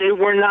 that they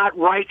were not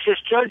righteous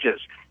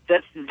judges,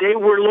 that they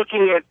were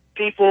looking at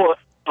people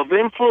of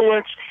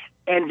influence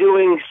and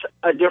doing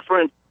a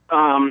different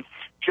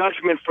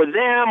judgment for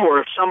them, or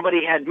if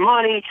somebody had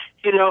money,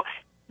 you know,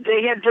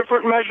 they had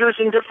different measures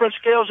and different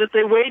scales that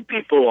they weighed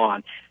people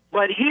on.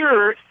 But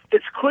here,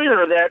 it's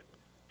clear that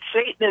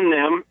Satan and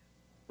them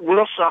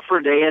will suffer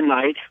day and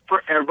night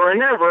forever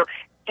and ever.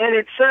 And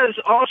it says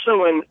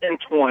also in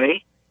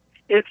 20,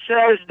 it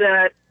says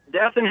that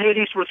death and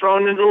Hades were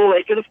thrown into the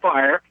lake of the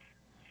fire,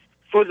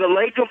 for the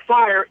lake of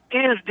fire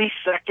is the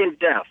second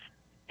death.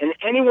 And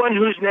anyone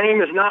whose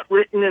name is not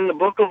written in the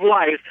book of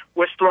life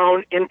was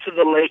thrown into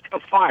the lake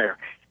of fire.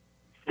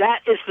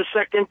 That is the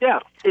second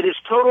death. It is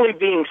totally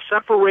being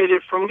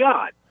separated from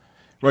God.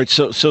 Right.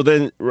 So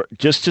then,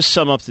 just to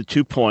sum up the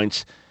 2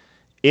 points,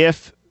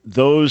 if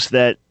those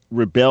that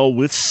rebel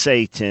with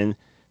Satan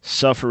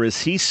suffer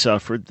as he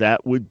suffered,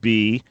 that would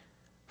be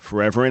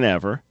forever and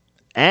ever.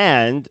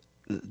 And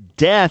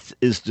death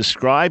is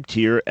described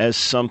here as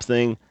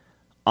something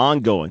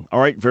ongoing. All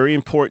right. Very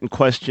important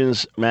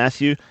questions,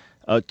 Matthew.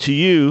 To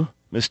you,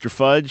 Mr.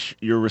 Fudge,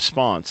 your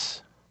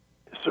response.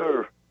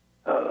 Sir,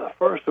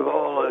 first of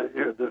all,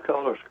 the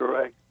caller's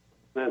correct.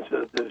 That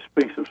it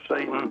speaks of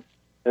Satan,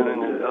 and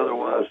then it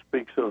otherwise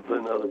speaks of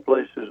in other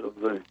places of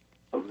the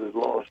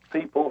lost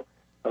people.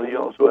 You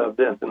also have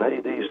death and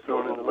Hades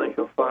thrown in the lake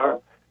of fire.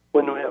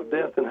 When we have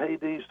death and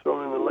Hades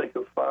thrown in the lake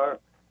of fire,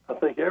 I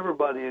think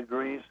everybody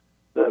agrees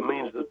that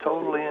means the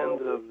total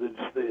end of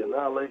the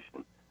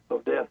annihilation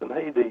of death and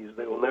Hades.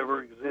 They will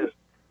never exist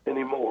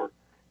anymore.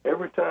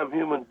 Every time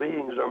human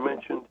beings are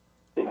mentioned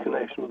in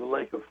connection with the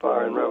lake of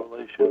fire in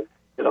Revelation,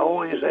 it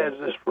always adds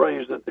this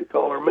phrase that the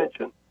caller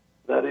mentioned,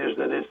 that is,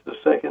 that it's the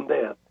second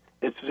death.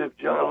 It's as if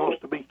John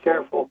wants to be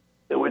careful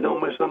that we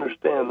don't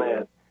misunderstand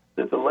that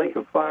the lake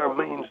of fire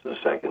means the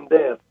second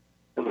death.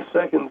 And the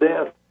second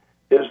death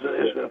is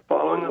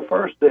following the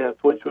first death,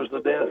 which was the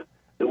death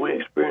that we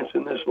experience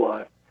in this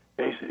life.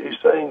 He's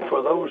saying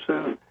for those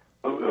who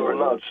are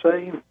not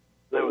saved,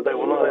 they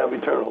will not have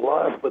eternal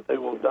life, but they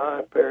will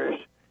die, perish,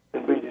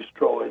 and be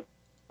destroyed.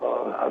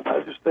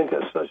 I just think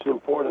that's such an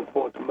important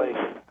point to make.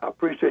 I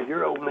appreciate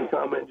your opening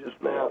comment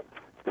just now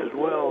as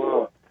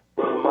well,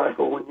 Brother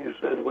Michael, when you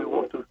said we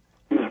want to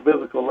use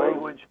biblical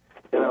language.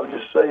 And I'll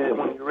just say that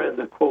when you read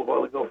the quote a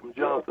while ago from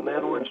Jonathan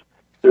Edwards,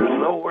 there's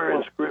nowhere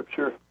in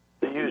Scripture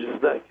that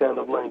uses that kind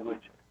of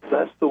language.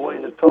 That's the way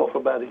to talk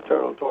about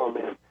eternal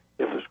torment.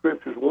 If the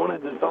Scriptures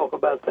wanted to talk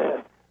about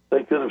that,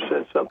 they could have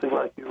said something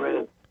like you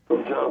read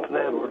from Jonathan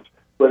Edwards.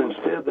 But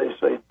instead they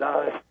say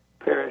die,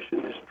 perish,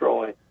 and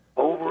destroy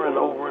over and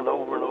over and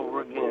over and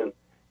over again.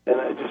 And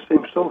it just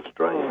seems so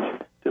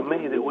strange to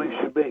me that we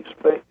should be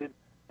expected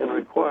and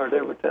required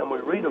every time we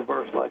read a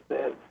verse like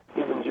that,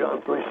 even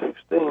John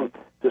 3:16,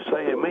 to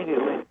say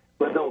immediately,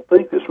 but don't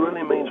think this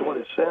really means what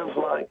it sounds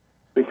like,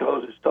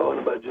 because it's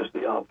talking about just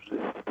the opposite.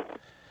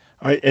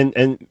 All right,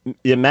 and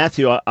yeah,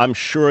 Matthew, I'm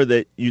sure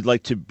that you'd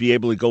like to be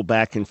able to go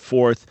back and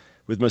forth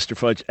with Mr.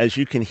 Fudge. As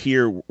you can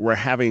hear, we're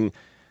having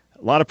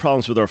a lot of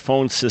problems with our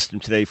phone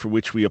system today, for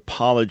which we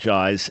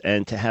apologize,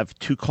 and to have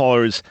two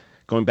callers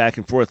going back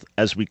and forth,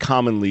 as we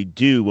commonly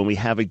do when we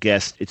have a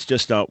guest, it's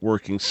just not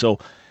working. So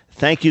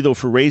thank you, though,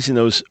 for raising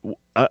those.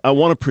 I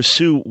want to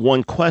pursue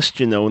one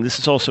question, though, and this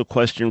is also a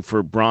question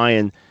for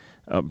Brian.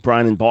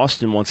 Brian in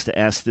Boston wants to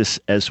ask this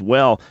as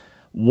well.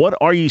 What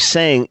are you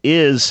saying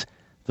is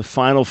the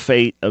final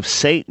fate of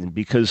Satan?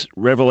 Because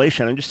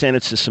Revelation, I understand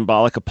it's a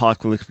symbolic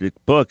apocalyptic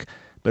book,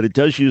 but it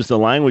does use the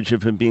language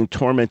of him being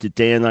tormented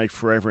day and night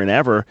forever and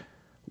ever.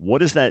 What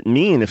does that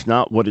mean, if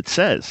not what it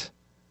says?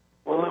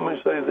 Well, let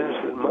me say this,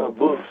 that my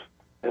books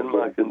and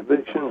my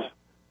convictions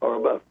are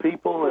about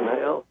people and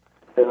hell,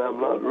 and I'm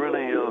not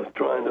really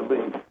trying to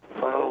be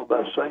final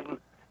about Satan.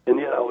 And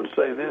yet I would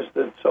say this,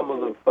 that some of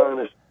the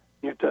finest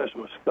New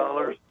Testament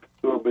scholars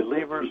who are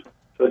believers,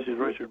 such as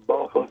Richard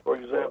Bauckham, for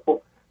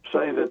example,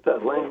 say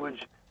that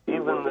language,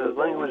 even the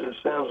language that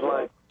sounds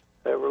like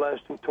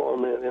everlasting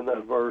torment in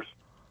that verse,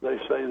 they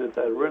say that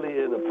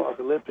really in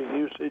apocalyptic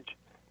usage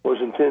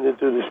was intended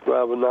to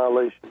describe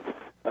annihilation.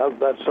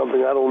 That's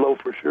something I don't know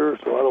for sure,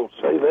 so I don't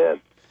say that.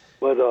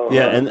 But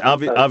and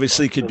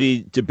obviously could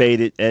be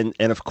debated, and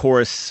of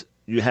course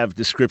you have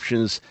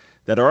descriptions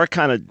that are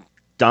kind of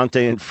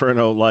Dante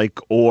Inferno-like,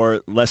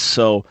 or less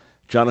so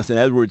Jonathan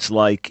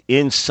Edwards-like,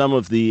 in some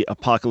of the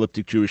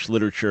apocalyptic Jewish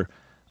literature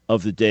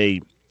of the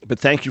day. But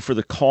thank you for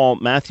the call,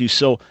 Matthew.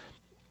 So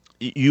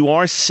you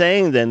are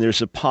saying then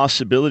there's a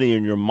possibility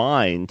in your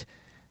mind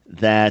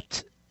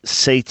that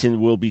Satan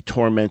will be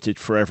tormented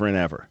forever and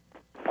ever.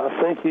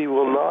 I think he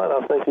will not.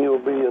 I think he will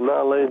be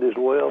annihilated as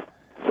well.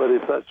 But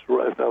if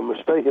I'm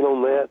mistaken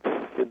on that,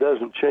 it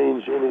doesn't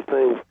change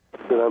anything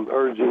that I'm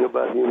urging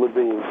about human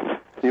beings.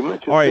 You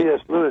mentioned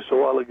C.S. Lewis a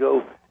while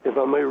ago. If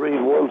I may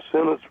read one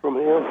sentence from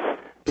him.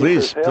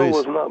 Please, Hell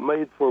was not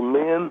made for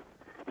men.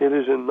 It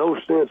is in no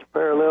sense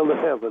parallel to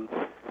heaven.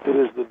 It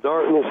is the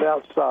darkness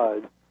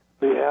outside,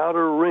 the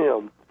outer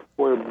rim,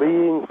 where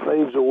being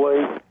fades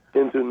away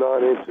into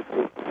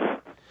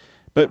non-entity.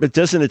 But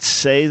doesn't it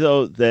say,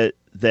 though,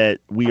 that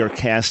we are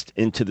cast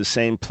into the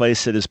same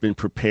place that has been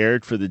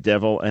prepared for the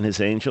devil and his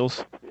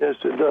angels? Yes,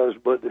 it does,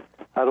 but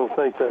I don't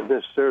think that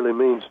necessarily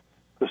means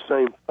the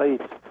same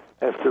fate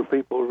after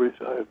people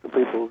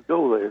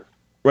go there.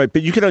 Right,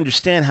 but you can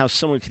understand how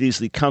someone could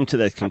easily come to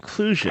that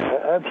conclusion.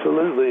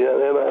 Absolutely,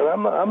 and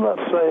I'm not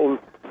saying,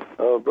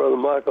 Brother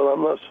Michael,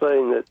 I'm not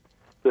saying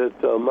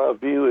that my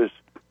view is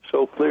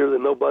so clear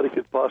that nobody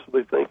could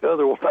possibly think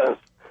otherwise.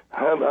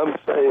 I'm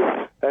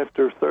saying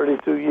after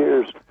 32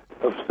 years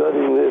of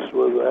studying this,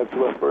 after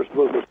my first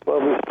book was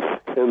published,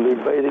 and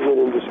debating it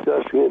and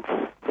discussing it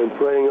and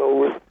praying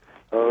over it,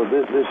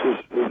 this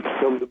has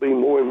come to be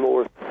more and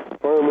more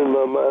firm in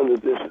my mind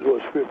that this is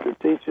what Scripture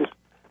teaches.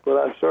 But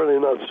I'm certainly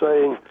not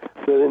saying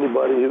that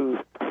anybody who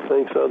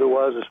thinks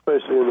otherwise,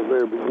 especially in the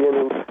very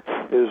beginning,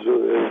 is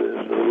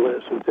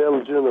less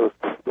intelligent or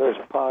less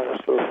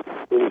pious or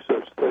any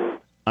such thing.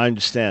 I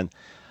understand.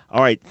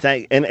 All right.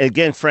 And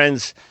again,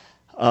 friends,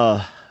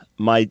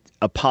 my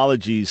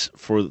apologies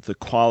for the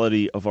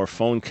quality of our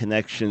phone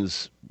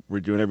connections. We're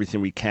doing everything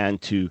we can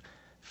to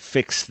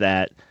fix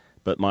that,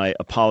 but my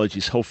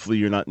apologies. Hopefully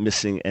you're not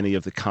missing any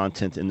of the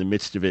content in the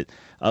midst of it.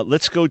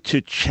 Let's go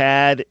to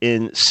Chad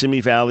in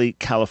Simi Valley,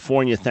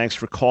 California. Thanks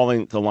for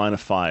calling the Line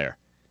of Fire.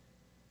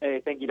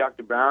 Hey, thank you,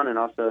 Dr. Brown, and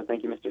also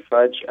thank you, Mr.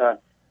 Fudge.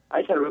 I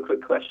just had a real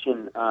quick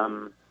question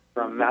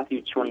from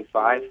Matthew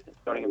 25,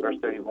 starting in verse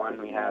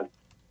 31. We have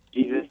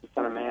Jesus, the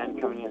Son of Man,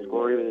 coming in his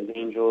glory with his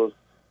angels,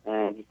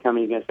 and he's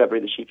going to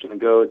separate the sheep from the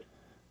goats.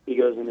 He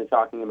goes into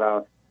talking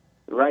about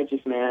the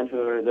righteous man,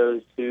 who are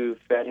those who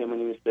fed him when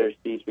he was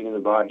thirsty, speaking of the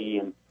body,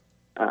 and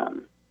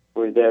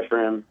were there for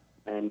him,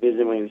 and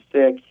visited when he was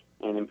sick,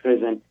 and in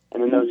prison,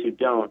 and then those who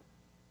don't.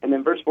 And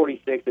then verse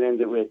 46, it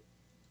ends it with,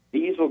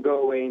 these will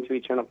go away into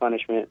eternal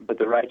punishment, but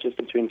the righteous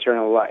into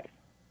eternal life.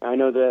 Now, I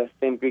know the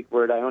same Greek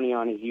word,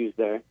 aionion, is used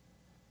there.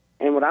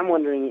 And what I'm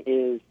wondering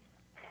is,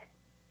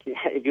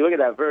 if you look at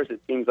that verse, it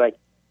seems like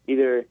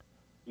either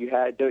you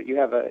have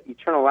an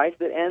eternal life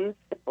that ends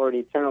or an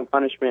eternal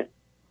punishment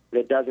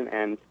that doesn't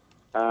end,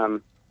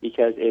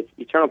 because it's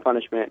eternal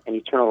punishment and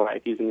eternal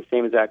life, using the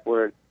same exact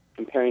word,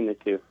 comparing the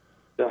two.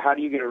 So how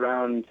do you get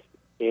around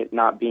it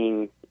not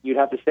being, you'd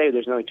have to say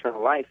there's no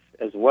eternal life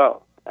as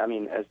well. I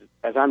mean,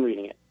 as I'm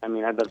reading it. I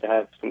mean, I'd love to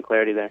have some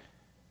clarity there.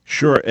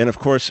 Sure, and of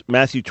course,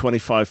 Matthew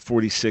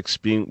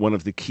 25:46 being one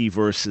of the key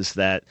verses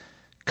that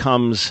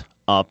comes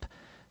up.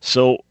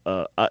 So,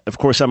 of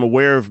course, I'm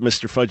aware of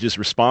Mr. Fudge's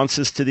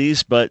responses to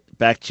these, but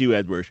back to you,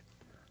 Edward.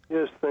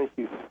 Yes, thank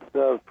you.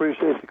 I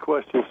appreciate the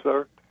question,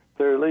 sir.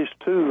 There are at least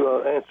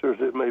two answers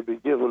that may be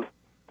given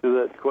to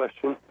that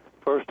question.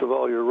 First of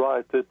all, you're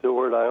right that the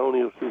word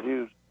aionios is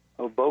used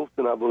of both,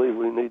 and I believe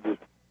we need to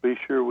be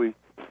sure we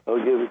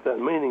give it that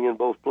meaning in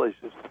both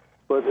places.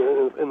 But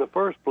in the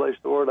first place,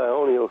 the word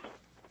aionios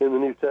in the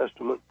New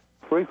Testament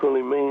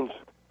frequently means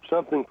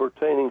something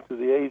pertaining to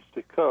the age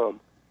to come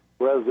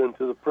rather than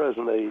to the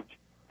present age.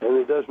 And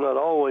it does not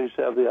always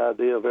have the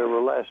idea of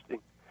everlasting.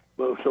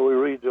 So we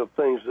read of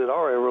things that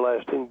are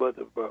everlasting, but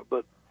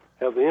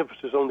have the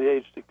emphasis on the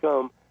age to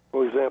come.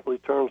 For example,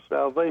 eternal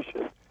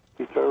salvation,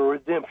 eternal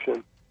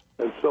redemption,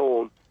 and so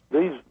on.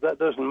 That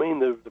doesn't mean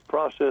that the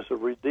process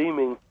of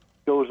redeeming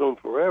goes on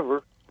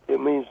forever. It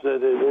means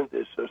that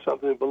it's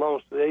something that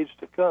belongs to the age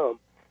to come.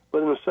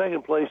 But in the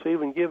second place,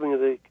 even giving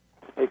it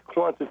a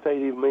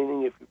quantitative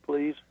meaning, if you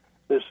please,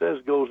 that says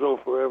goes on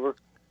forever,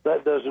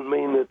 that doesn't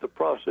mean that the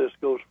process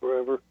goes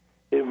forever.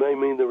 It may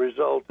mean the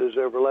result is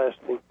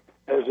everlasting,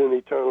 as in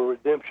eternal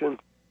redemption,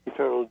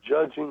 eternal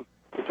judgment,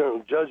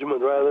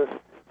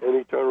 and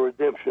eternal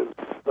redemption.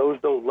 Those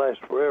don't last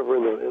forever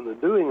in the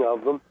doing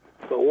of them,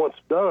 but once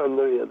done,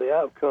 the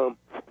outcome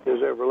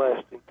is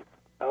everlasting.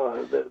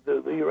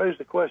 You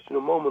raised a question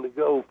a moment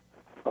ago,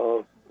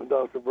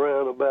 Dr.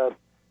 Brown, about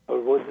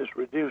would this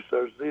reduce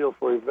our zeal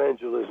for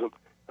evangelism.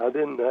 I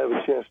didn't have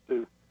a chance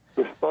to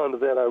respond to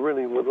that. I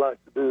really would like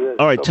to do that.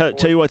 All right,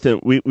 tell you what, then.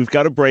 We've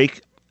got a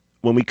break.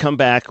 When we come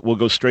back, we'll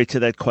go straight to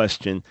that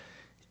question.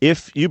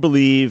 If you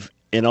believe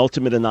in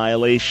ultimate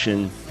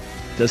annihilation,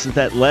 doesn't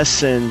that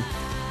lessen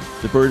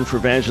the burden for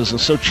evangelism?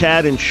 So,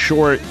 Chad, in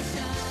short,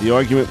 the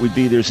argument would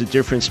be there's a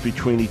difference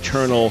between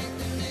eternal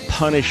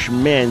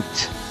punishment,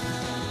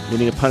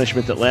 meaning a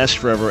punishment that lasts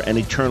forever, and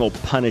eternal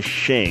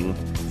punishing.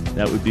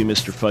 That would be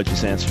Mr.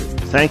 Fudge's answer.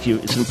 Thank you.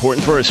 It's an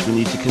important verse we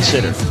need to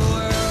consider.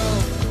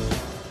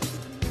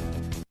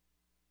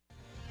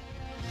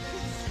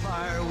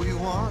 Fire we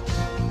want,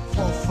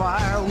 for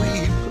fire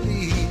we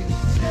plead.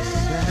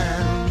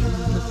 Stand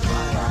the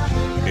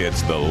fire.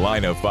 It's The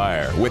Line of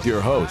Fire with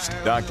your host,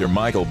 Dr.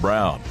 Michael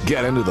Brown.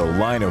 Get into the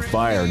Line of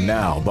Fire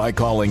now by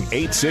calling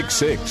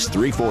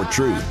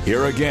 866-34-TRUTH.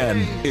 Here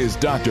again is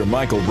Dr.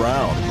 Michael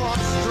Brown.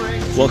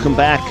 Welcome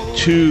back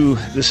to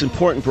this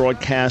important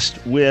broadcast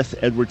with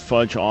Edward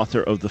Fudge,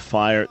 author of The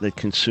Fire That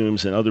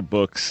Consumes and other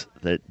books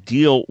that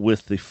deal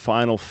with the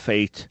final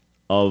fate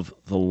of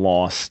the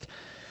lost.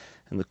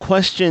 And the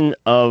question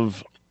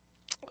of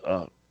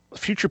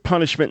future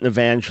punishment and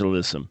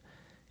evangelism,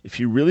 if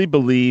you really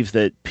believe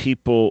that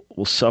people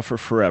will suffer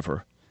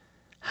forever,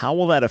 how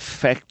will that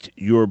affect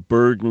your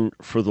burden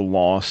for the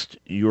lost,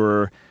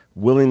 your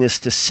willingness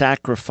to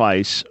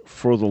sacrifice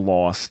for the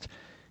lost?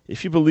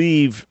 If you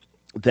believe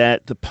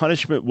that the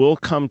punishment will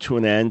come to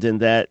an end and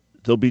that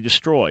they'll be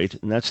destroyed,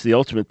 and that's the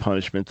ultimate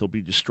punishment. They'll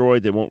be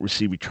destroyed. They won't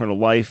receive eternal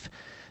life.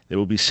 They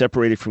will be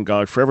separated from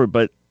God forever,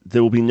 but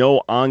there will be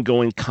no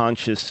ongoing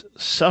conscious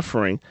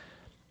suffering.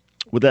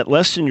 Would that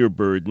lessen your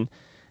burden?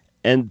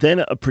 And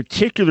then a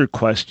particular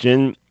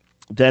question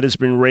that has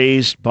been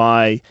raised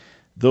by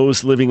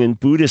those living in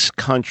Buddhist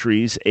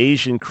countries,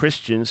 Asian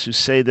Christians, who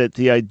say that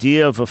the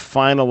idea of a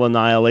final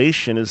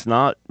annihilation is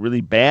not really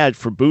bad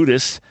for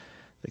Buddhists.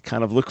 They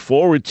kind of look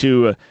forward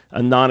to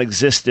a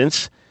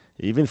non-existence.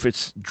 Even if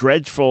it's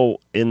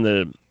dreadful in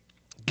the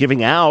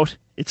giving out,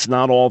 it's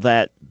not all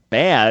that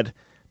bad,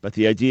 but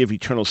the idea of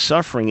eternal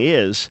suffering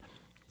is.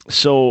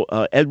 So,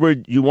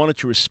 Edward, you wanted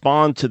to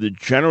respond to the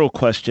general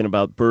question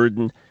about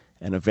burden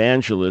and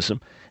evangelism.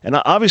 And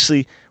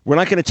obviously, we're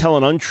not going to tell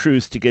an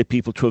untruth to get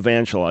people to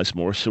evangelize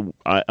more. So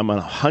I'm in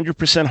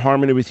 100%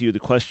 harmony with you. The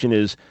question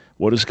is,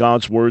 what does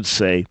God's Word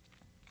say?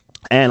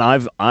 And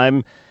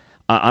I'm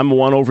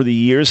one over the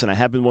years, and I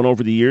have been one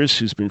over the years,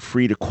 who's been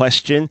free to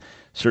question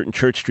certain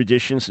church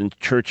traditions and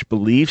church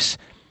beliefs,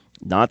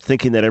 not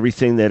thinking that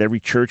everything that every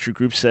church or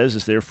group says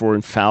is therefore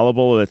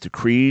infallible, or that the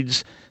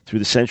creeds through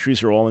the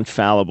centuries are all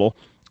infallible.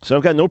 So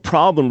I've got no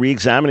problem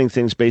re-examining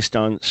things based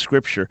on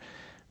Scripture.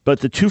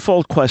 But the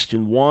twofold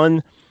question,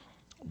 one,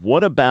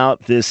 what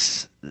about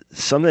this,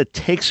 something that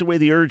takes away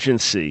the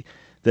urgency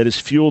that has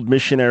fueled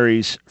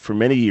missionaries for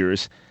many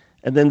years,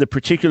 and then the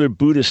particular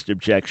Buddhist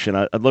objection?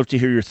 I'd love to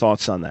hear your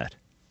thoughts on that.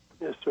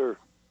 Yes, sir.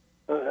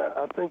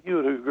 I think you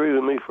would agree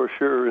with me for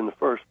sure in the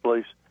first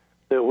place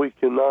that we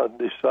cannot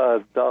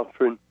decide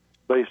doctrine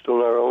based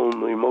on our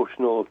own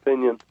emotional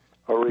opinion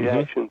or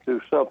reaction to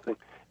something.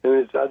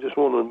 And I just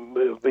want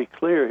to be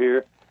clear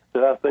here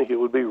that I think it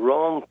would be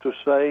wrong to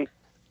say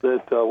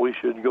that we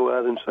should go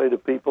out and say to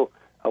people,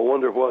 I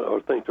wonder what,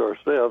 or think to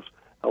ourselves,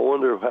 I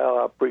wonder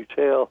how I preach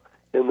hell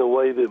in the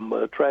way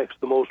that attracts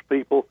the most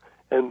people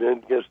and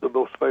gets the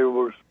most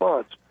favorable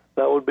response.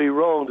 That would be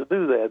wrong to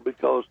do that,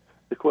 because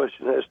the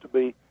question has to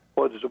be,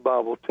 what does the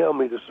Bible tell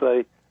me to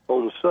say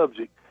on the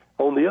subject?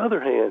 On the other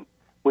hand,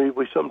 we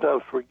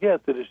sometimes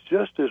forget that it's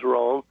just as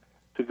wrong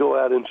to go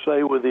out and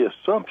say with the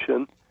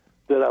assumption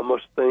that I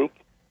must think,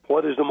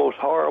 what is the most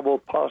horrible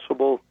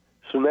possible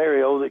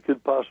scenario that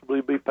could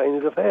possibly be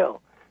painted of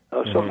hell?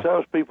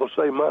 Sometimes people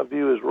say my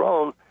view is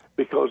wrong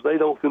because they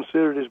don't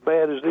consider it as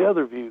bad as the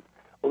other view.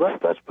 Well,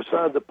 that's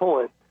beside the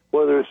point.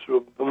 Whether it's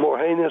more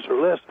heinous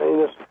or less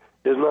heinous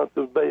is not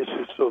the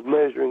basis of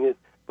measuring it,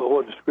 but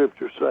what the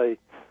Scriptures say.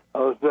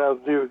 Now,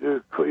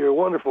 your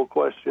wonderful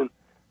question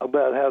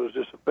about how does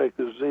this affect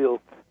the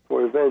zeal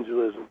for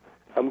evangelism.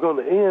 I'm going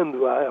to end,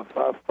 I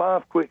have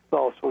 5 quick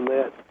thoughts on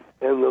that,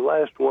 and the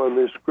last one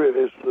is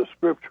the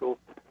scriptural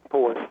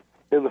point.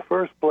 In the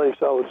first place,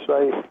 I would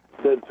say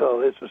that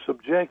it's a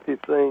subjective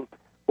thing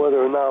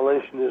whether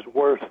annihilation is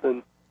worse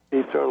than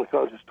eternal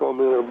conscious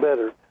torment or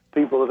better.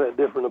 People have had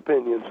different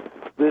opinions.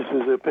 This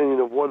is the opinion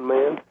of one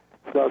man,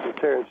 Dr.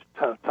 Terrence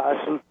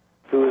Tyson,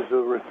 who is a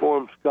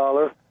Reformed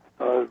scholar,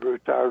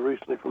 retired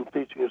recently from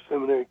teaching at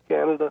seminary in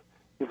Canada,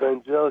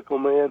 evangelical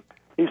man.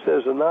 He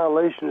says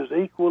annihilation is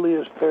equally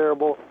as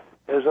terrible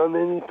as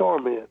unending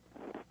torment.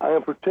 I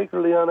am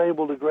particularly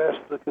unable to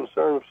grasp the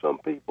concern of some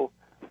people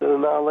that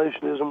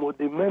annihilationism would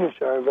diminish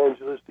our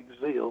evangelistic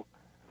zeal.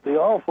 The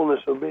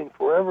awfulness of being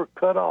forever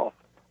cut off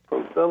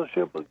from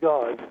fellowship with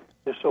God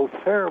is so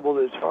terrible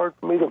that it's hard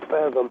for me to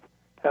fathom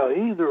how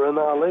either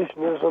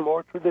annihilationism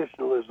or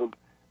traditionalism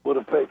would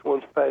affect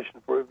one's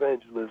passion for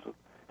evangelism.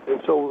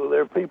 And so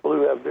there are people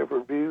who have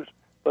different views,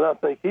 but I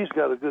think he's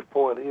got a good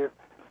point here.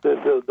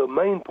 That the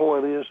main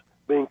point is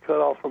being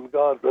cut off from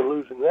God and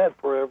losing that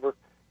forever,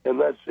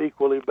 and that's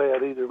equally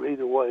bad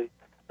either way.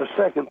 The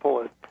second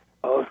point,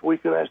 if we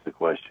can ask the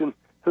question,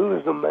 who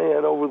is the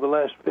man over the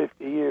last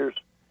 50 years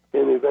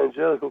in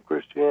evangelical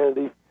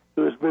Christianity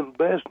who has been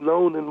best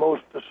known and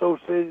most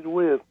associated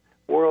with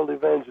world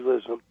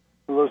evangelism?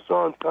 The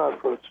Lausanne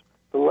Conference,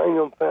 the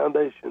Langham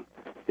Foundation.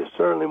 It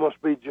certainly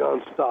must be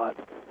John Stott.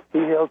 He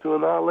held to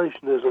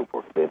annihilationism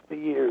for 50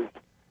 years,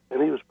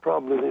 and he was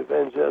probably the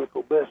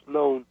evangelical best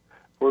known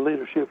for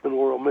leadership in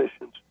world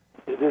missions.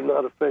 It did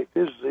not affect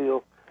his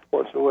zeal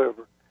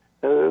whatsoever.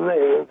 And then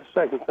the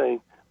second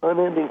thing,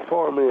 unending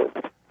torment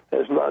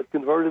has not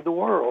converted the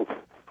world.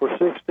 For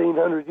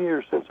 1,600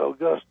 years since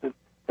Augustine,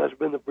 that's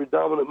been the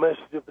predominant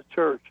message of the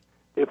church.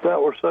 If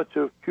that were such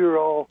a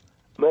cure-all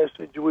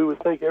message, we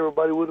would think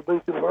everybody would have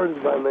been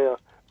converted by now.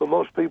 But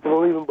most people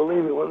don't even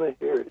believe it when they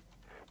hear it.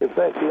 In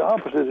fact, the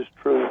opposite is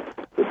true.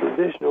 The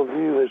traditional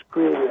view has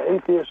created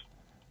atheists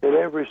in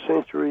every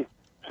century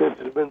since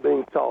it's been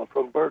being taught,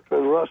 from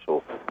Bertrand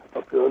Russell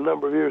up to a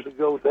number of years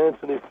ago with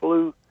Anthony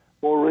Flew,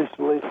 more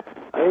recently.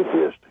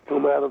 Atheists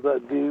come out of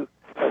that view.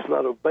 That's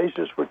not a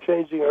basis for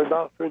changing our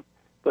doctrine,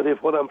 but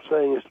if what I'm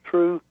saying is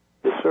true,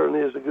 it certainly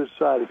is a good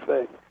side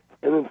effect.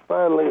 And then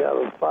finally, out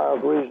of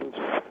 5 reasons,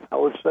 I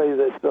would say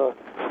that the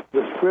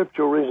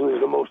scriptural reason is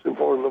the most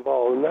important of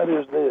all, and that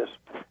is this.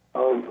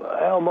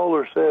 Al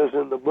Mohler says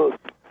in the book,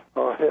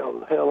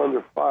 Hell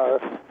Under Fire,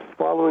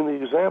 following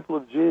the example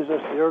of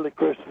Jesus, the early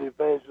Christian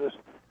evangelists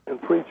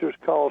and preachers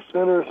called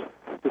sinners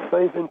to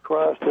faith in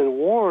Christ and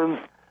warned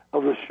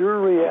of the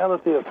sure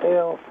reality of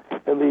hell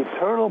and the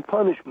eternal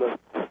punishment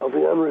of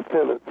the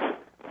unrepentant.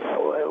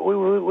 We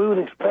would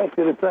expect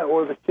that if that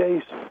were the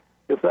case,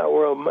 if that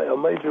were a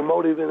major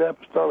motive in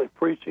apostolic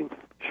preaching,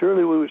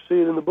 surely we would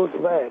see it in the book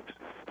of Acts.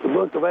 The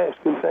book of Acts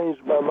contains,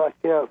 by my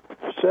count,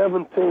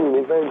 17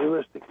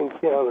 evangelistic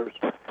encounters.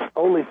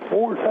 Only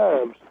 4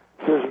 times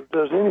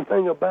does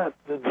anything about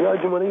the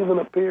judgment even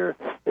appear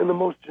in the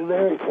most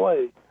generic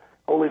way.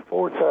 Only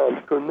 4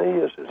 times.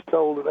 Cornelius is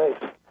told in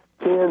Acts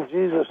 10,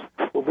 Jesus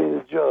will be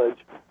the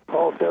judge.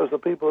 Paul tells the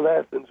people in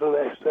Athens in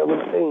Acts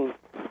 17,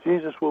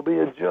 Jesus will be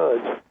a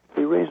judge.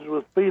 He reasons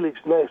with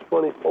Felix in Acts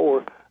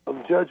 24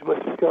 of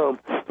judgment to come.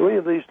 3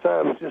 of these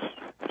times just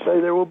say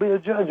there will be a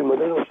judgment.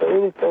 They don't say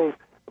anything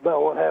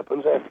about what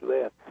happens after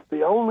that.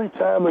 The only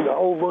time in the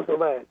whole book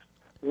of Acts,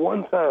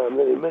 one time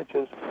that he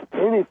mentions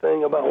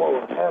anything about what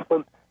will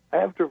happen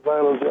after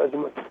final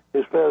judgment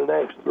is found in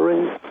Acts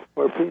 3,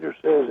 where Peter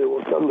says it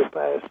will come to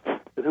pass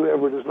that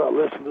whoever does not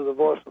listen to the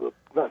voice of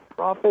the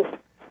prophet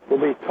will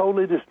be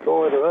totally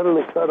destroyed or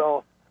utterly cut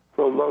off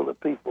from among the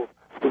people.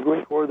 The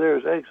Greek word there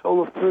is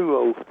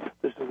exholotruo.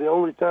 This is the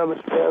only time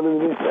it's found in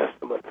the New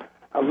Testament.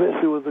 I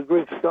visited with the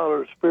Greek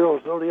scholar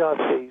Spiros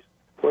Zodiates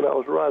when I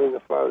was writing The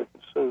Fire That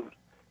Consumes,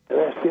 and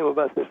asked him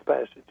about this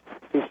passage.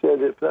 He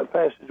said if that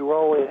passage were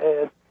all we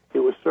had, it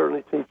would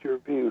certainly teach your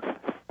view.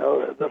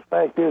 The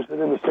fact is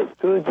that in the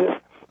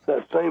Septuagint,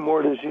 that same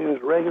word is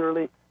used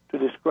regularly to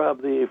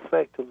describe the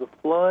effect of the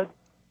flood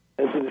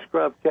and to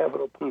describe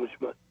capital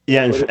punishment.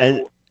 Yeah,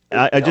 and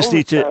I just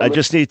need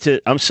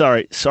to. I'm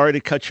sorry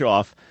to cut you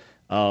off.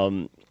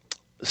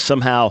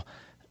 Somehow,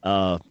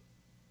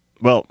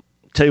 well,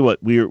 tell you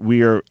what,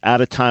 we are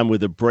out of time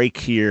with a break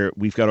here.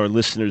 We've got our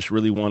listeners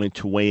really wanting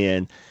to weigh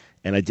in,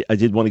 and I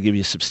did want to give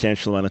you a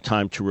substantial amount of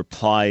time to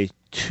reply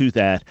to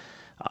that.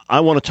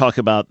 I want to talk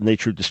about the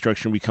nature of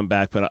destruction when we come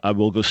back, but I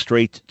will go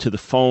straight to the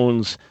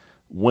phones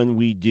when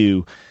we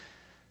do.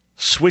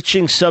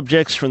 Switching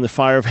subjects from the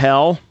fire of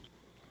hell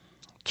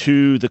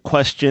to the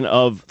question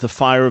of the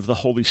fire of the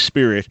Holy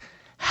Spirit.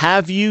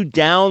 Have you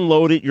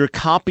downloaded your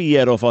copy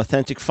yet of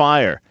Authentic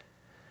Fire?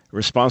 A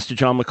response to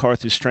John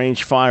MacArthur's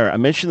Strange Fire. I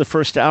mentioned the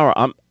first hour.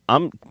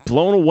 I'm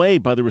blown away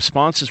by the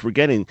responses we're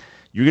getting.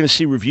 You're going to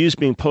see reviews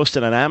being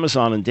posted on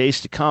Amazon in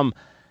days to come.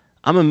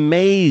 I'm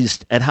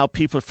amazed at how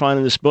people are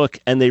finding this book,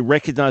 and they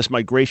recognize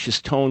my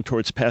gracious tone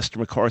towards Pastor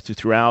MacArthur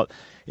throughout.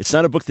 It's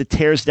not a book that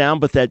tears down,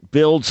 but that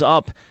builds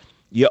up.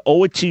 You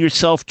owe it to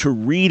yourself to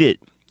read it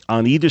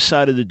on either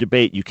side of the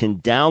debate. You can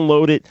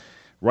download it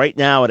right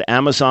now at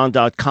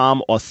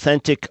Amazon.com,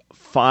 Authentic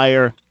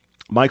Fire,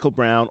 Michael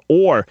Brown,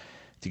 or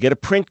to get a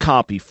print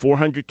copy,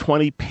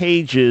 420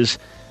 pages.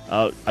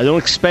 I don't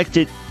expect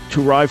it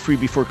to arrive for you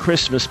before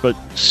Christmas, but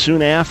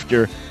soon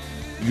after,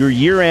 your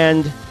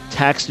year-end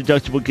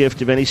tax-deductible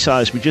gift of any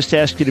size. We just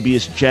ask you to be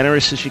as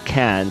generous as you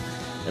can,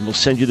 and we'll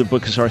send you the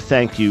book as our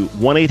thank you.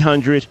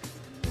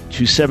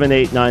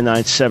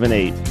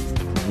 1-800-278-9978.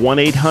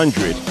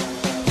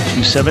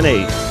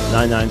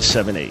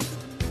 1-800-278-9978.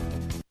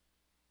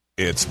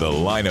 It's The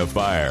Line of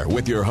Fire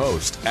with your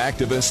host,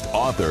 activist,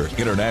 author,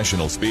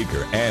 international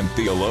speaker, and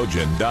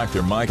theologian,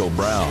 Dr. Michael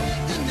Brown.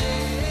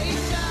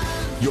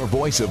 your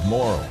voice of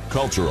moral,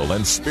 cultural,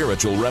 and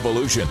spiritual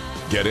revolution.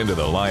 Get into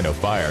the line of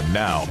fire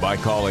now by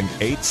calling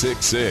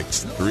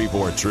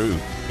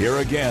 866-34-TRUTH. Here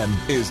again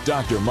is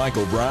Dr.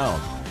 Michael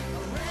Brown.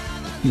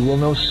 You will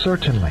know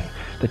certainly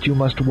that you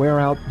must wear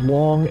out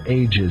long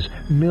ages,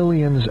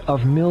 millions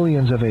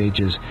of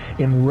ages,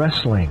 in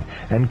wrestling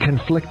and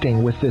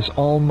conflicting with this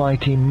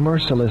almighty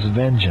merciless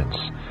vengeance.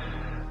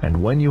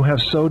 And when you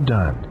have so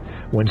done,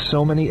 when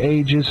so many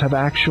ages have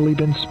actually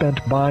been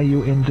spent by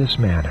you in this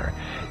manner,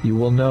 you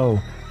will know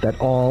that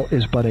all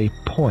is but a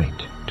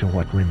point to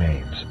what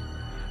remains,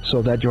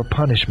 so that your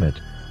punishment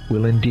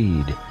will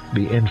indeed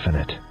be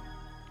infinite.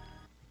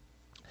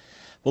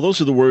 Well,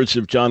 those are the words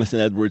of Jonathan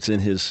Edwards in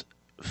his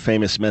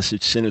famous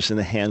message, Sinners in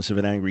the Hands of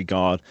an Angry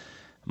God.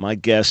 My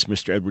guest,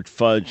 Mr. Edward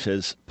Fudge,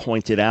 has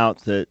pointed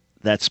out that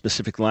that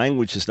specific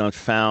language is not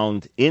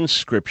found in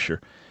Scripture.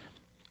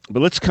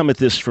 But let's come at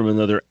this from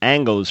another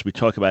angle as we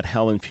talk about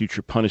hell and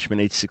future punishment,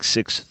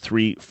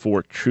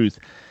 866-34-TRUTH.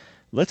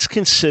 Let's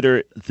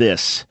consider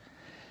this.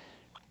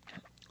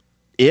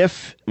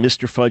 If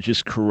Mr. Fudge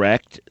is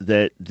correct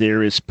that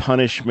there is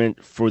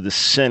punishment for the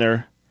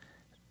sinner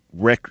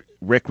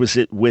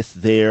requisite with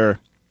their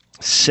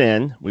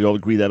sin, we all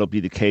agree that'll be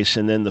the case,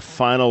 and then the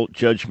final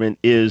judgment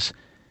is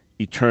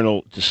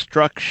eternal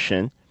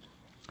destruction.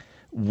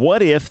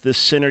 What if the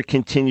sinner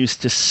continues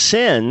to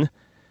sin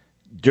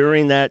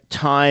during that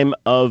time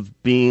of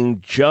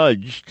being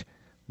judged?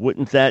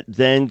 Wouldn't that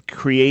then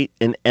create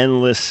an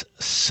endless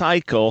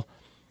cycle?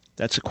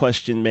 That's a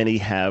question many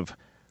have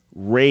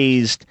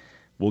raised.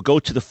 We'll go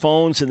to the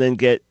phones and then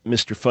get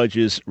Mr.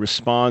 Fudge's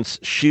response.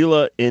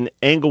 Sheila in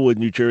Englewood,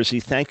 New Jersey,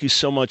 thank you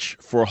so much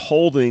for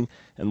holding,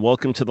 and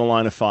welcome to the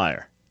Line of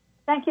Fire.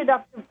 Thank you,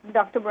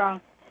 Dr.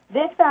 Brown.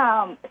 This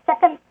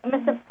second,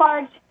 Mr.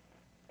 Fudge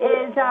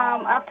is,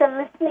 after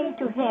listening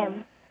to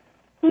him,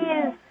 he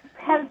is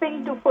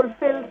helping to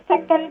fulfill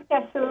 2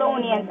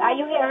 Thessalonians. Are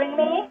you hearing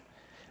me?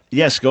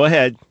 Yes, go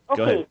ahead. Okay.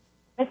 Go ahead.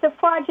 Mr.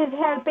 Fudge is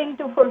helping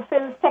to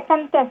fulfill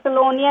 2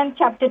 Thessalonians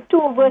chapter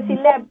 2, verse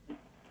 11,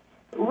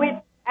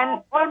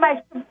 and all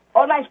my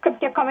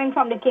scripture coming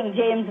from the King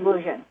James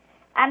Version.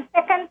 And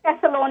 2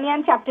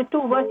 Thessalonians chapter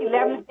 2, verse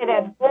 11 said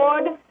that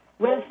God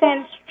will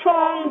send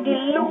strong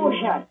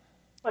delusion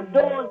for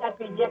those that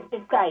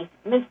rejected Christ.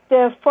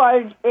 Mr.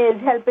 Fudge is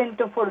helping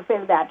to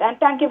fulfill that. And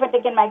thank you for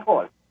taking my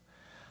call.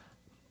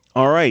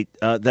 All right.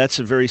 That's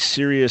a very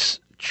serious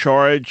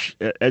charge.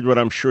 Edward,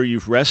 I'm sure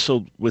you've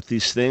wrestled with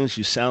these things.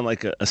 You sound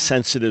like a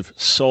sensitive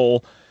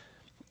soul.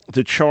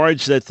 The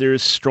charge that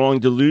there's strong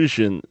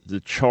delusion,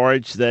 the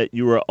charge that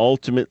you are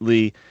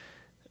ultimately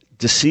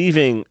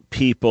deceiving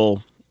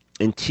people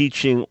in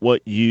teaching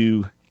what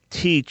you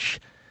teach.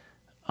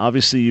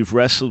 Obviously, you've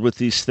wrestled with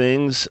these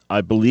things.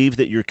 I believe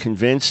that you're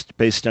convinced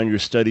based on your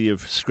study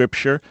of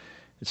Scripture.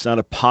 It's not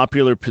a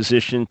popular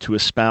position to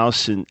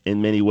espouse in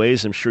many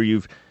ways. I'm sure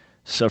you've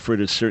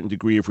suffered a certain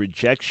degree of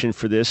rejection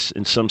for this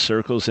in some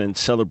circles and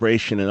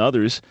celebration in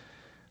others.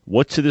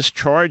 What to this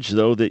charge,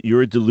 though, that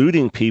you're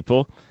deluding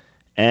people,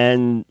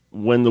 and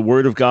when the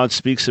Word of God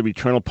speaks of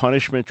eternal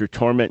punishment or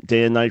torment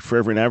day and night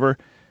forever and ever,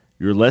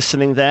 you're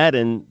lessening that,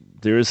 and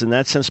there is, in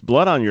that sense,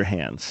 blood on your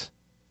hands.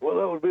 Well,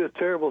 that would be a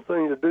terrible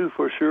thing to do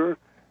for sure.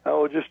 I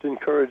would just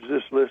encourage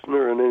this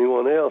listener and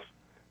anyone else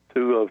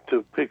to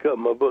pick up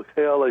my book,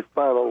 Hell, A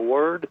Final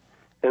Word,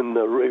 and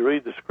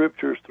read the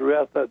Scriptures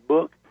throughout that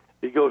book.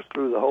 He goes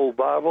through the whole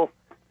Bible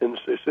and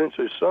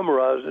essentially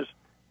summarizes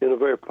in a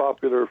very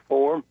popular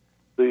form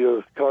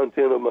the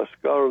content of my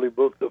scholarly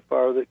book, The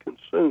Fire That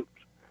Consumes.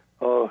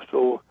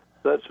 So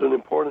that's an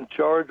important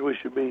charge. We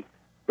should be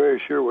very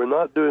sure we're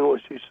not doing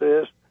what she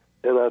says,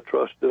 and I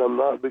trust that I'm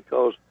not,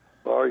 because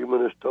my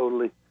argument is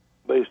totally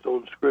based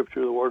on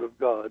Scripture, the Word of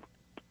God.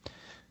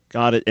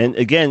 Got it. And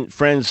again,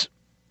 friends,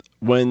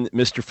 when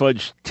Mr.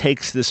 Fudge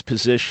takes this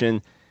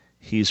position,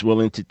 he's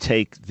willing to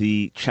take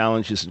the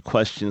challenges and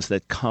questions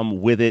that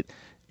come with it.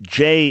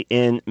 Jay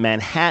in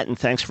Manhattan,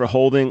 thanks for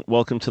holding.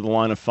 Welcome to the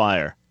Line of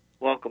Fire.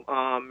 Welcome.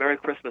 Merry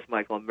Christmas,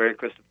 Michael, and Merry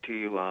Christmas to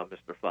you,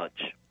 Mr.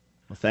 Fudge.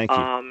 Well, thank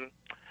you.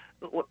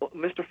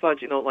 Mr.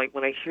 Fudge, like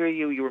when I hear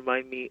you, you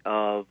remind me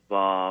of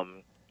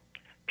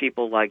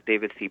people like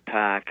David C.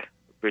 Pack,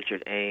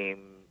 Richard Ames,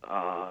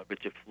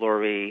 Richard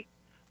Fleury,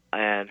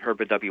 and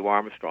Herbert W.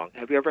 Armstrong.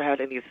 Have you ever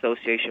had any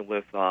association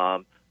with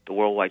the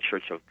Worldwide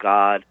Church of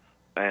God?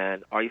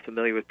 And are you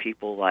familiar with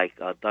people like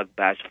Doug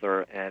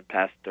Batchelor and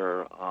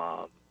Pastor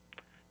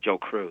Joe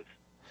Cruz?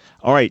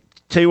 All right.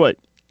 Tell you what,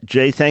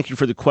 Jay, thank you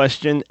for the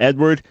question.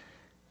 Edward,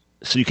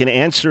 so you can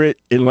answer it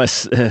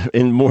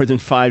in more than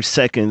 5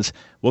 seconds.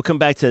 We'll come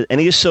back to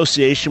any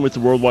association with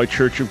the Worldwide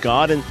Church of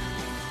God. And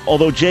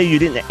although, Jay, you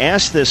didn't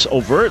ask this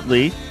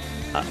overtly,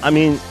 I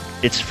mean,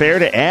 it's fair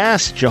to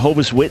ask.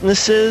 Jehovah's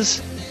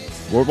Witnesses,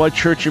 Worldwide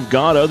Church of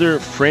God, other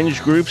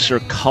fringe groups or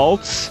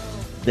cults,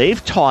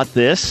 they've taught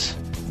this.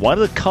 Why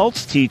do the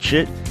cults teach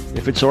it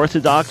if it's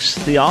Orthodox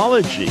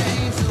theology?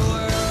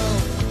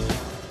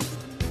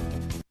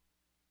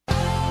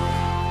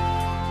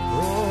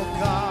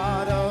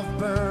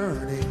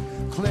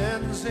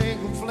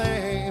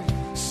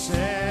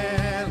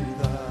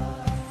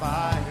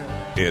 Fire.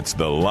 It's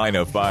The Line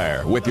of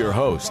Fire with your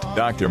host,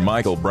 Dr.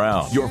 Michael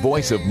Brown, your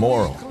voice of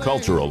moral,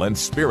 cultural, and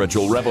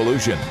spiritual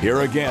revolution.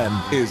 Here again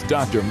is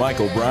Dr.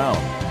 Michael Brown.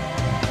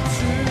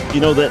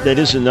 You know, that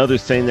is another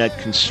thing that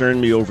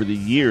concerned me over the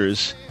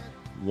years.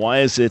 Why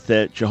is it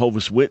that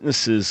Jehovah's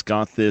Witnesses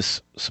got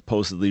this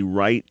supposedly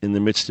right in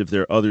the midst of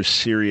their other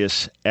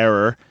serious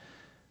error?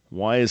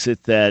 Why is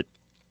it that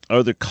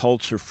other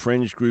cults or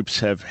fringe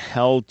groups have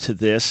held to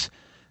this,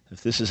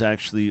 if this is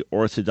actually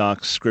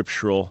orthodox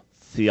scriptural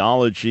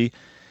theology?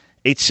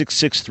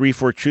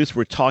 866-34-TRUTH.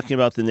 We're talking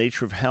about the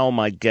nature of hell.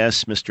 My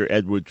guest, Mr.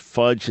 Edward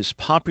Fudge, his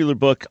popular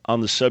book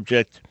on the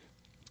subject,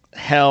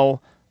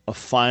 Hell, A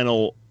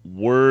Final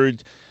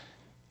Word.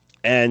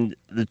 And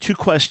the two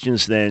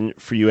questions then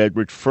for you,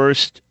 Edward.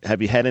 First,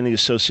 have you had any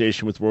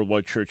association with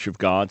Worldwide Church of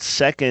God?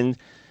 Second,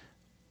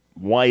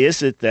 why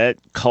is it that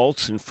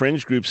cults and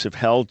fringe groups have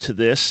held to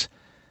this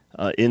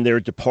in their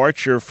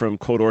departure from,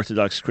 quote,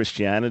 Orthodox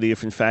Christianity,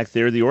 if in fact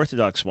they're the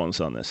Orthodox ones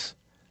on this?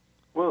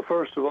 Well,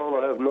 first of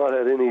all, I have not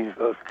had any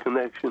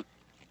connection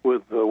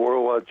with the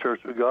Worldwide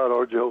Church of God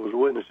or Jehovah's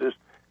Witnesses.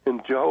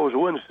 And Jehovah's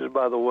Witnesses,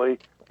 by the way,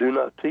 do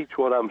not teach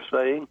what I'm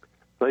saying.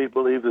 They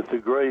believe that the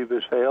grave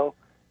is hell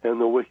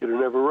and the wicked are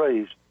never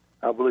raised.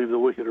 I believe the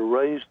wicked are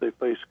raised. They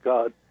face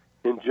God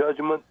in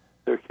judgment.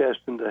 They're cast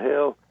into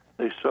hell.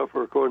 They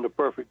suffer according to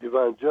perfect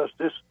divine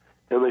justice,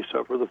 and they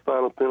suffer the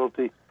final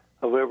penalty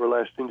of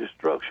everlasting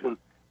destruction,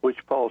 which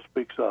Paul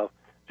speaks of.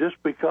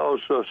 Just because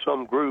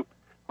some group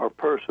or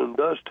person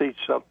does teach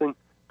something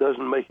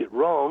doesn't make it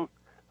wrong.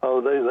 They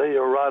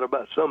are right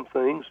about some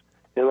things,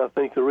 and I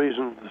think the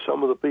reason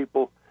some of the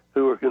people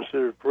who are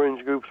considered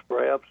fringe groups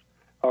perhaps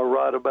are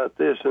right about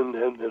this and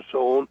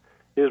so on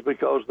is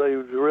because they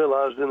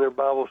realized in their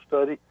Bible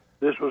study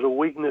this was a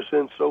weakness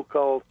in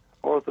so-called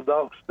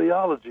Orthodox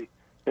theology,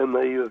 and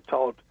they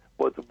taught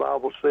what the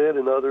Bible said,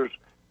 and others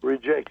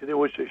rejected it,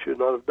 which they should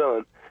not have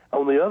done.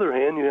 On the other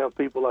hand, you have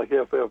people like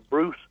F.F.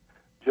 Bruce,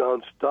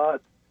 John Stott,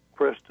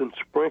 Preston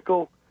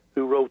Sprinkle,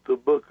 who wrote the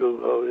book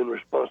in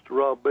response to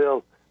Rob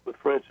Bell with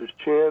Francis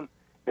Chan,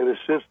 and has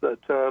since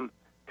that time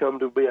come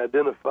to be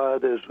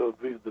identified as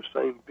the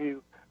same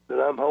view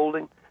that I'm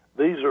holding.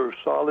 These are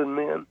solid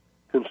men,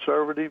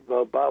 conservative,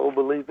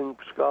 Bible-believing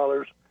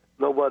scholars.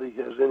 Nobody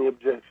has any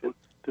objection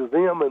to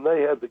them, and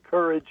they have the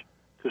courage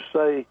to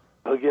say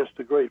against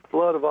a great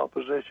flood of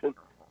opposition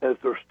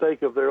at the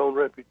stake of their own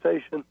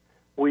reputation,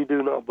 we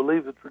do not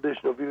believe the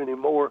traditional view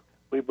anymore.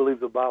 We believe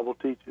the Bible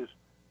teaches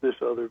this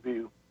other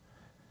view.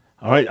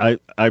 All right,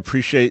 I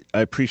appreciate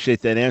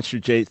that answer,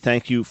 Jay.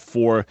 Thank you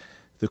for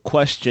the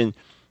question.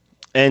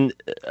 And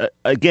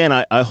again,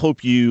 I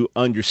hope you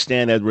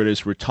understand, Edward,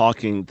 as we're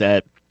talking,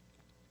 that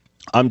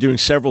I'm doing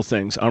several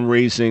things. I'm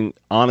raising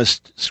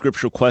honest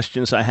scriptural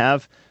questions I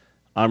have.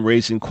 I'm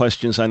raising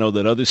questions I know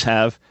that others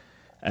have.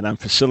 And I'm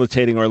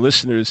facilitating our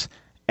listeners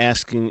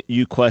asking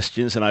you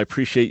questions. And I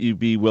appreciate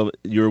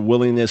your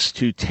willingness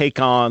to take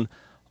on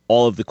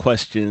all of the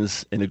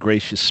questions in a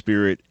gracious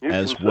spirit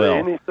as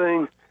well.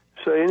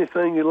 Say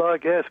anything you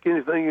like, ask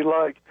anything you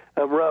like.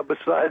 I'm right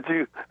beside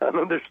you. I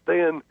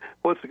understand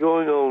what's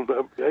going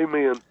on.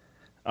 Amen.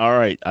 All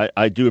right.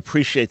 I do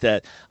appreciate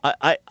that.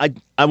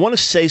 I want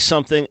to say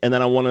something, and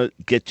then I want to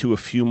get to a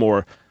few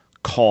more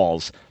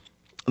calls.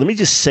 Let me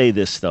just say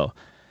this, though.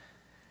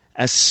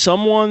 As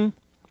someone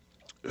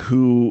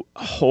who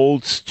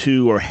holds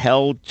to or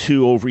held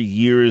to over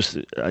years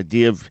the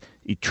idea of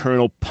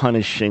eternal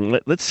punishing,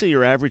 let's say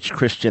your average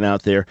Christian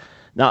out there.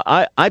 Now,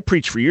 I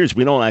preach for years.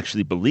 We don't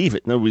actually believe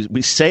it. No,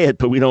 we say it,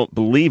 but we don't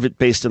believe it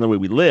based on the way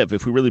we live.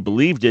 If we really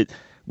believed it,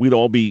 we'd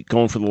all be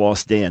going for the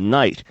lost day and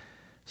night.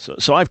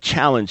 So I've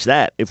challenged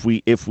that. If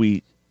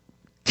we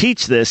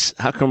teach this,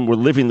 how come we're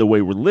living the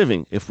way we're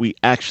living if we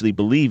actually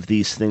believe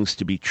these things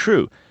to be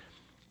true?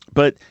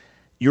 But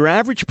your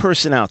average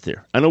person out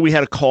there, I know we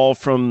had a call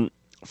from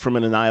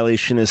an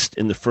annihilationist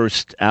in the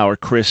first hour,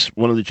 Chris,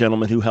 one of the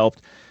gentlemen who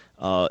helped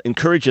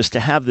encourage us to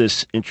have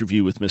this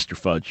interview with Mr.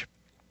 Fudge.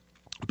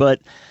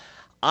 But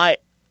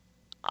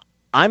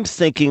I'm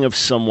thinking of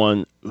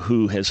someone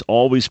who has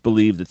always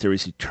believed that there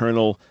is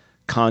eternal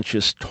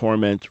conscious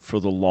torment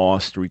for the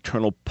lost, or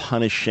eternal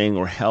punishing,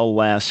 or hell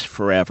lasts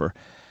forever.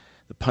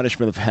 The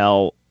punishment of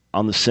hell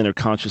on the sinner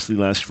consciously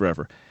lasts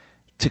forever.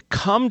 To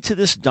come to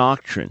this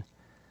doctrine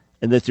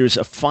and that there's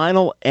a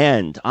final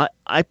end,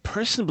 I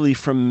personally believe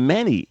for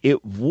many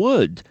it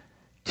would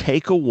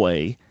take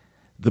away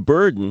the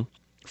burden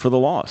for the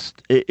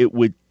lost. It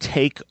would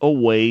take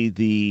away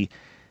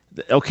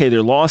okay,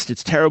 they're lost,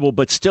 it's terrible,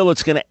 but still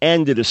it's going to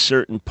end at a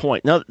certain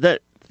point. Now, that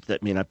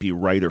may not be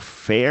right or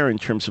fair in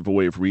terms of a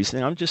way of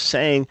reasoning. I'm just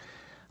saying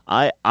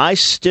I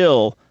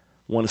still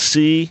want to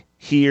see,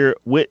 hear,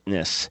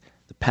 witness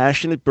the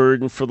passionate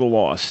burden for the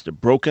lost, a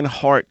broken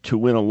heart to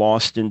win a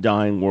lost and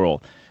dying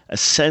world, a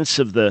sense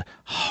of the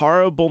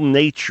horrible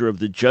nature of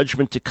the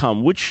judgment to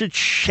come, which should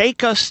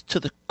shake us to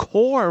the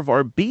core of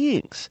our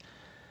beings.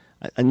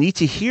 I need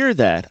to hear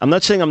that. I'm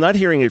not saying I'm not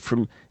hearing it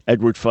from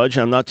Edward Fudge.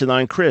 I'm not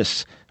denying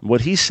Chris and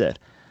what he said.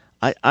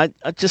 I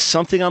just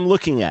something I'm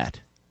looking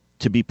at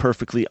to be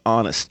perfectly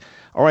honest.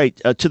 All right,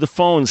 to the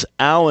phones,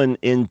 Alan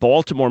in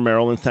Baltimore,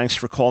 Maryland. Thanks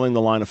for calling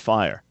the Line of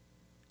Fire.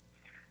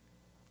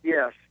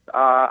 Yes,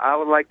 I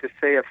would like to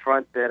say up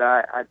front that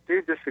I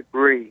do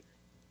disagree,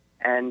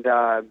 and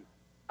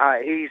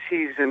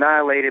he's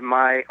annihilated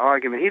my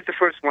argument. He's the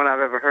first one I've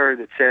ever heard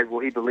that said,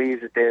 well, he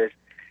believes that there's...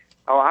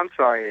 Oh, I'm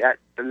sorry.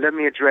 Let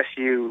me address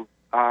you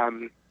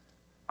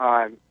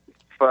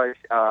Fudge,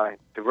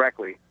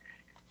 directly.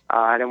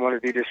 I don't want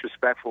to be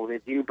disrespectful.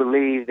 That you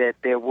believe that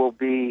there will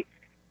be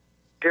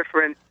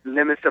different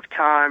limits of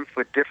time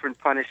for different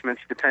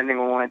punishments depending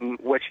on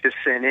which the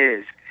sin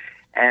is.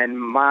 And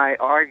my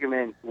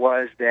argument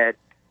was that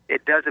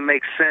it doesn't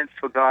make sense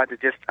for God to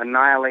just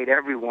annihilate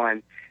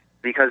everyone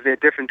because there are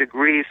different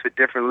degrees for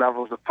different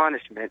levels of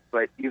punishment,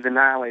 but you've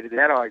annihilated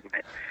that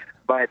argument.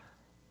 But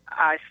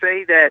I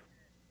say that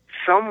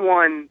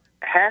someone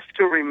has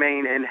to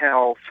remain in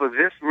hell for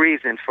this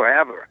reason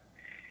forever.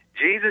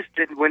 Jesus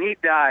did, when he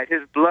died,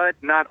 his blood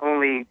not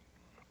only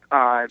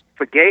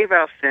forgave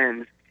our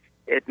sins,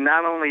 it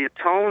not only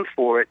atoned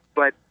for it,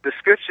 but the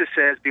scripture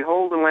says,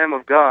 behold the Lamb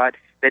of God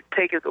that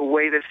taketh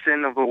away the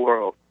sin of the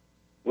world.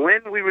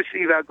 When we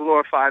receive our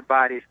glorified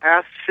bodies,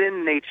 our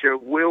sin nature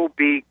will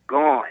be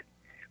gone.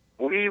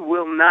 We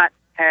will not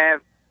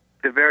have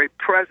the very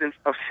presence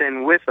of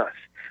sin with us.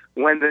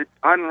 When the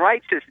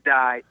unrighteous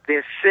die,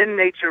 their sin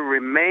nature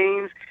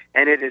remains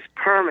and it is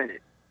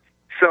permanent.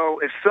 So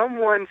if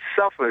someone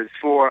suffers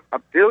for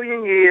 1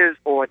 billion years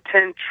or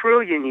 10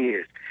 trillion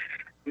years,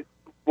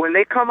 when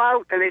they come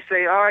out and they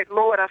say, all right,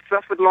 Lord, I've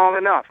suffered long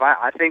enough,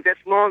 I think that's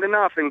long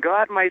enough. And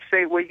God might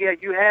say, well, yeah,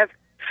 you have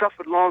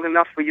suffered long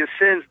enough for your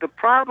sins. The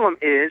problem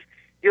is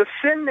your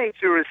sin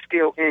nature is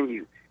still in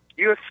you.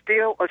 You're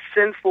still a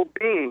sinful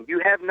being. You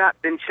have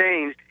not been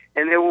changed,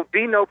 and there will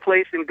be no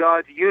place in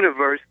God's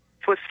universe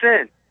for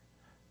sin.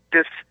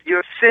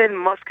 Your sin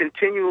must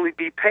continually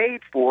be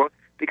paid for,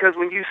 because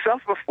when you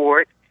suffer for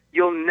it,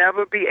 you'll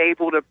never be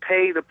able to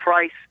pay the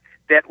price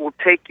that will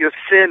take your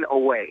sin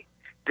away.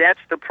 That's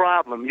the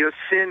problem. Your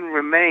sin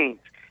remains.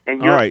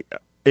 And all right.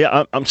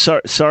 Yeah, I'm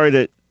sorry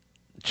to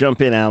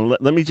jump in, Alan.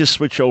 Let me just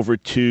switch over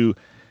to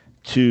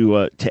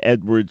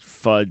Edward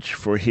Fudge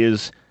for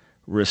his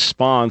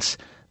response.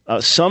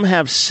 Some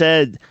have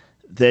said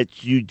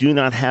that you do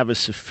not have a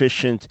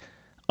sufficient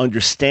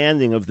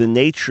understanding of the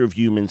nature of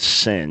human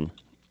sin.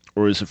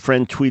 Or as a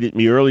friend tweeted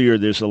me earlier,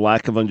 there's a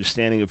lack of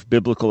understanding of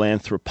biblical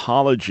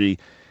anthropology.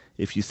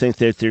 If you think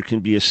that there can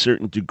be a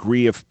certain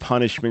degree of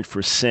punishment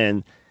for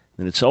sin,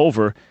 then it's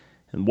over.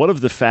 And what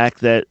of the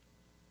fact that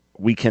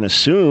we can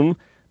assume,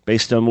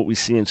 based on what we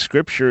see in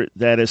Scripture,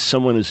 that as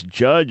someone is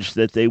judged,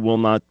 that they will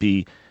not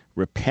be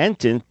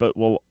repentant, but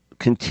will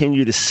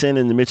continue to sin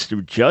in the midst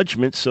of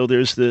judgment. So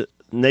there's the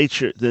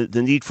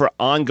need for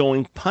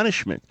ongoing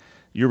punishment.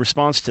 Your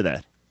response to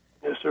that?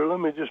 Yes, sir. Let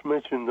me just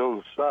mention on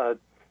the side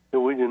that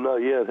we did not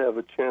yet have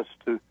a chance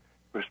to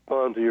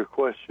respond to your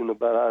question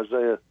about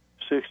Isaiah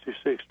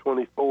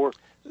 66:24.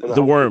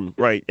 The worm,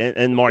 right,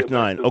 and Mark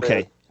 9.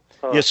 Okay.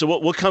 So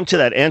we'll come to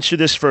that. Answer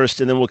this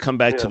first, and then we'll come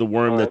back to the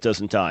worm that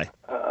doesn't die.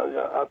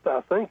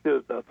 I think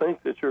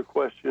that your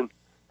question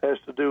has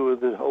to do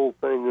with the whole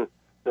thing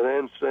that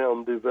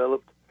Anselm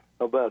developed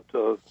about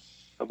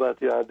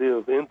the idea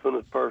of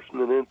infinite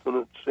person and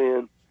infinite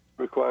sin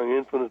requiring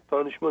infinite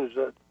punishment.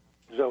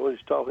 Is that what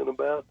he's talking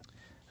about?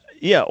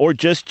 Yeah, or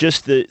just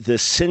the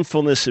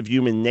sinfulness of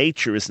human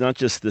nature is not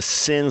just the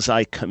sins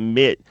I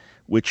commit,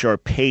 which are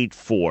paid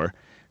for,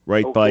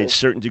 right, by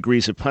certain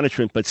degrees of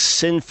punishment, but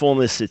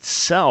sinfulness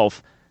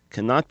itself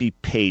cannot be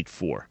paid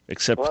for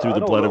except through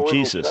the blood of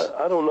Jesus.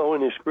 I don't know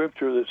any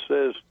scripture that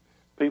says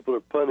people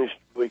are punished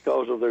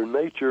because of their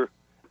nature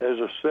as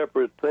a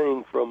separate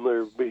thing from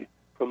their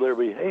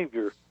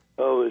behavior.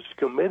 It's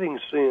committing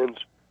sins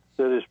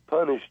that is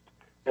punished,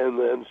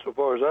 and so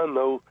far as I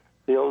know,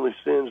 the only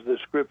sins that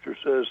Scripture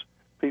says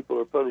people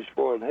are punished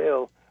for in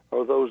hell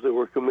are those that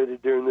were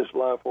committed during this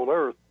life on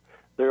earth.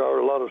 There are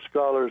a lot of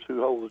scholars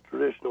who hold the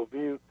traditional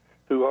view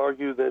who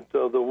argue that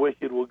the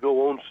wicked will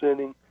go on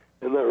sinning,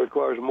 and that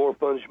requires more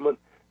punishment.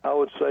 I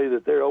would say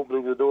that they're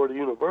opening the door to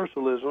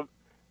universalism,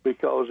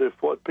 because if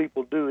what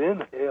people do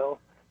in hell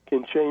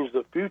can change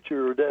the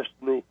future or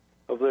destiny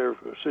of their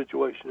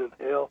situation in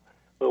hell,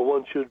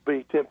 one should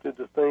be tempted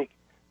to think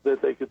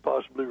that they could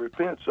possibly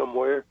repent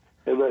somewhere,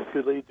 and that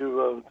could lead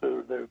to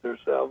their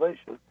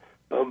salvation.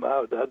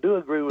 I do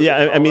agree with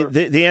I mean,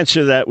 the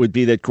answer to that would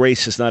be that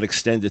grace is not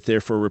extended,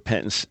 therefore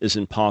repentance is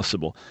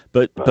impossible.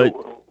 But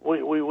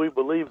we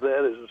believe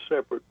that is a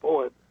separate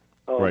point,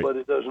 right. But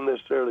it doesn't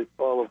necessarily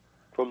follow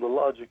from the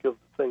logic of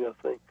the thing, I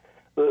think.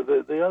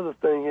 The other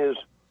thing is,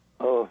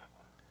 I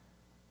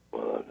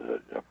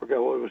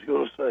forgot what I was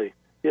going to say.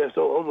 Yes,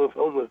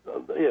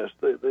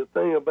 the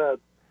thing about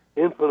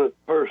infinite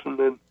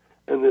person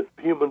and that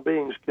human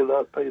beings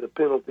cannot pay the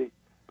penalty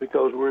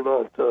because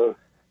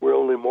we're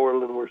only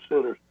mortal and we're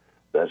sinners.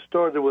 That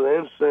started with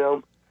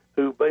Anselm,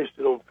 who based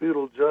it on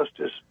feudal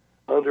justice,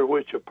 under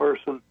which a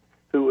person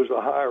who was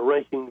a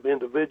higher-ranking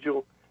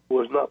individual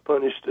was not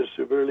punished as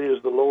severely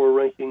as the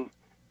lower-ranking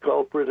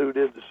culprit who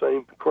did the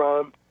same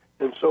crime,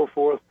 and so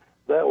forth.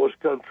 That was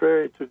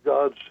contrary to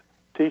God's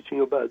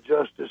teaching about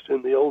justice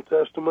in the Old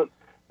Testament,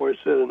 where it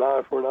said an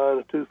eye for an eye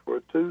and a tooth for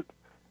a tooth.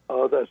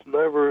 That's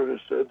never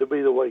said to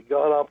be the way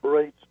God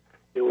operates.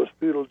 It was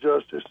feudal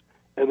justice,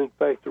 and in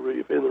fact,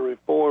 in the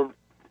Reformed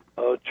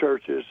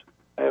churches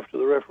after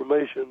the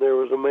Reformation, there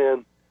was a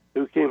man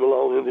who came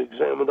along and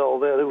examined all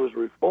that. It was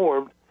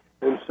Reformed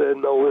and said,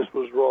 no, this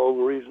was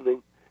wrong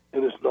reasoning,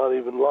 and it's not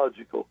even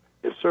logical.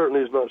 It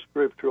certainly is not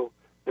scriptural,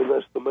 and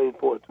that's the main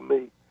point to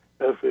me.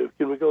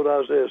 Can we go to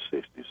Isaiah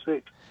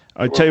 66?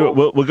 I'll tell you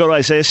what, we'll go to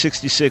Isaiah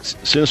 66.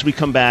 As soon as we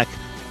come back,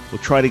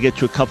 we'll try to get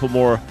to a couple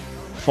more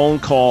phone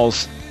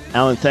calls.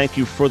 Alan, thank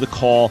you for the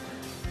call.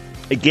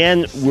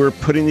 Again, we're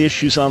putting the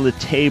issues on the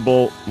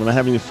table. We're not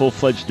having a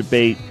full-fledged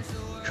debate,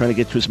 trying to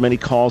get to as many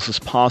calls as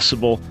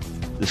possible.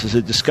 This is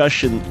a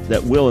discussion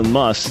that will and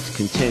must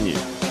continue.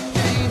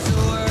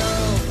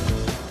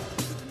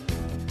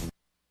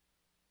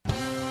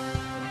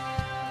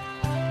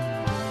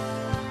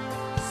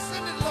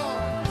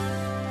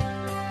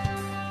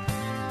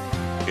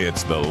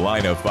 It's The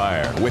Line of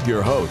Fire with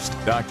your host,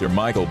 Dr.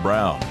 Michael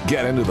Brown.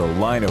 Get into the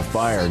Line of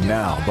Fire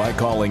now by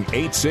calling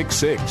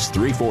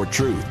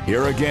 866-34-TRUTH.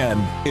 Here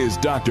again is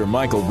Dr.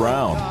 Michael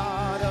Brown.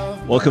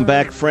 Welcome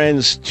back,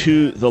 friends,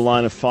 to The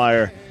Line of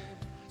Fire.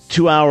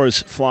 2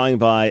 hours flying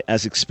by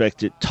as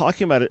expected,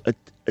 talking about a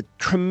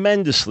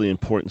tremendously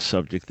important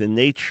subject, the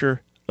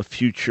nature of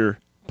future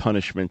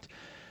punishment.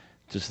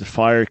 Does the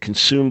fire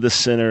consume the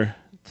sinner?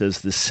 Does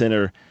the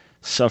sinner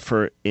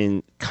suffer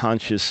in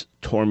conscious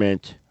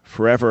torment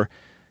forever?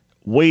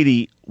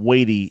 Weighty,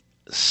 weighty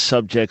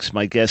subjects.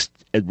 My guest,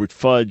 Edward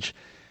Fudge,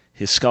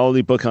 his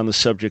scholarly book on the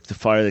subject, The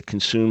Fire That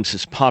Consumes,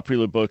 his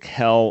popular book,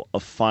 Hell, A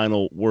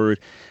Final Word.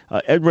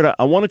 Edward,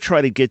 I want to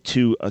try to get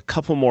to a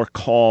couple more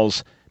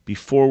calls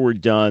before we're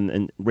done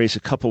and raise a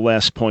couple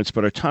last points,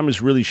 but our time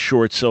is really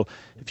short. So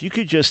if you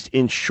could just,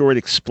 in short,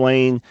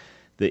 explain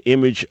the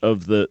image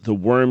of the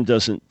worm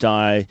doesn't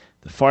die,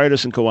 the fire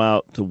doesn't go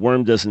out, the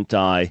worm doesn't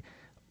die.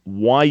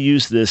 Why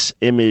use this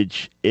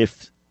image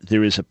if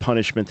there is a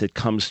punishment that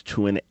comes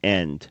to an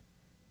end?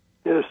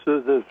 Yes,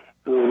 the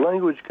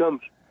language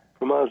comes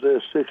from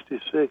Isaiah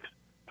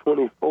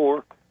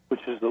 66:24,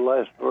 which is the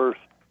last verse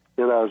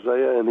in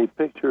Isaiah, and he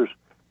pictures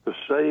the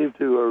saved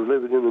who are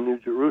living in the New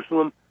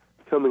Jerusalem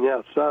coming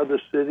outside the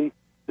city,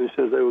 and he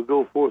says they will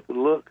go forth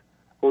and look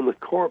on the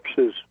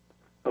corpses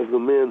of the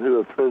men who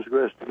have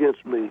transgressed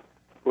against me,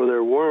 for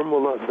their worm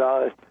will not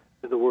die,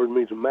 the word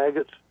means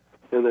maggots,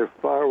 and their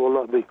fire will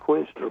not be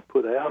quenched or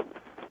put out,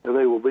 and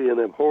they will be an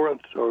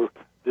abhorrence or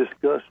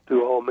disgust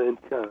to all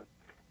mankind.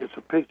 It's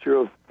a picture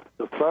of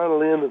the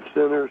final end of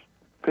sinners,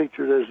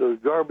 pictured as a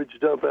garbage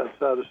dump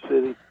outside a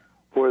city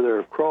where there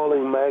are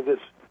crawling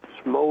maggots,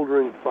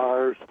 smoldering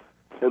fires,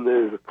 and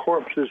the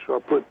corpses are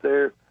put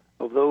there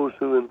of those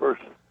who, in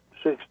verse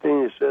 16,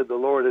 it said, the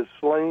Lord has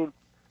slain,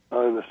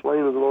 and the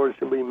slain of the Lord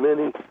shall be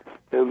many,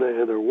 and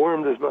their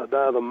worm does not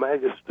die, the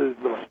maggots do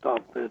not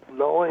stop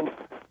gnawing,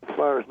 the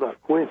fire is not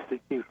quenched,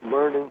 it keeps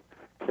burning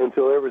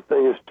until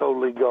everything is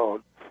totally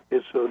gone.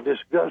 It's a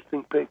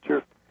disgusting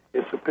picture.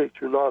 It's a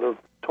picture not of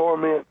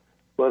torment,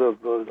 but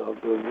of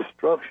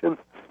destruction.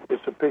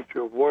 It's a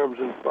picture of worms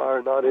and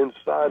fire, not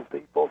inside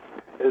people,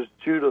 as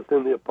Judith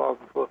in the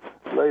Apocrypha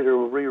later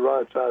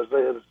rewrites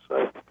Isaiah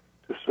to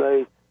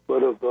say,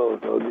 but of a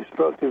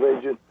destructive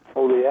agent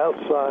on the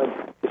outside.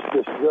 It's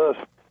disgust,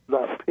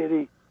 not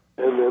pity,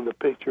 and then the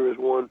picture is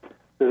one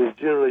that is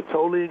generally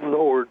totally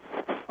ignored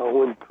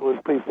when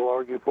people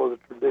argue for the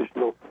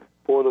traditional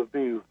point of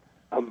view.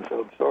 I'm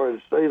sorry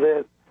to say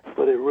that,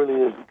 but it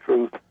really is the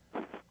truth.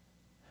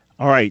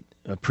 All right.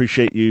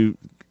 Appreciate you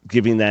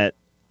giving that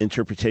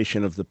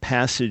interpretation of the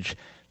passage.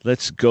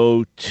 Let's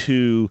go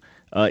to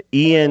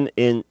Ian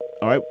in...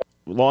 All right,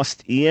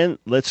 lost Ian.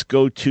 Let's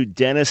go to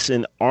Dennis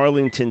in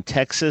Arlington,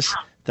 Texas.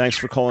 Thanks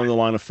for calling The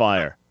Line of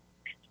Fire.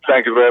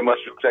 Thank you very much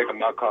for taking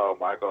my call,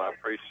 Michael. I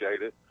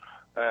appreciate it.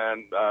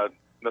 And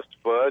Mr.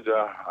 Fudge,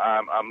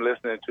 I'm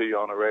listening to you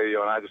on the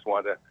radio, and I just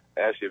wanted to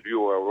ask you if you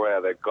were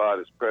aware that God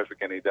is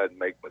perfect and he doesn't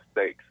make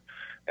mistakes.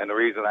 And the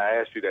reason I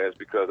asked you that is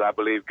because I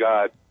believe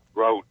God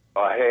wrote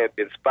or had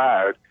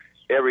inspired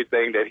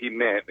everything that he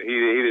meant. He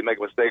didn't make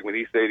a mistake when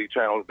he said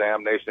eternal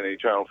damnation and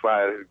eternal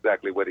fire. That's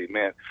exactly what he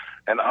meant.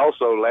 And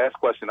also, last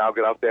question, I'll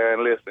get out there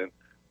and listen.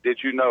 Did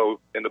you know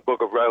in the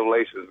book of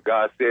Revelations,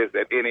 God says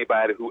that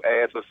anybody who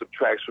adds or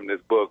subtracts from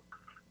this book,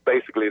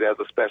 basically there's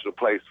a special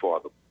place for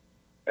them.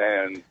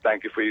 And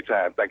thank you for your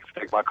time. Thank you for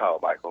taking my call,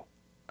 Michael.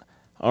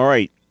 All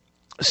right.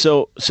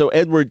 So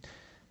Edward,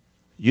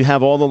 you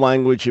have all the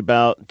language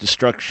about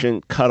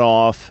destruction, cut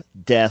off,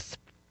 death,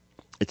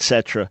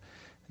 etc.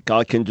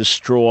 God can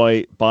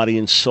destroy body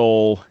and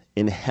soul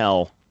in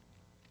hell.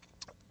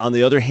 On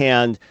the other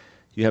hand,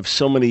 you have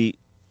so many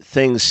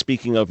things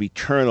speaking of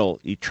eternal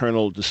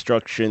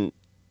destruction,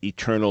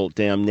 eternal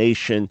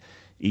damnation,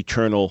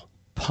 eternal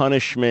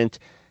punishment,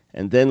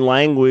 and then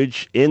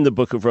language in the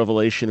book of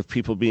Revelation of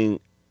people being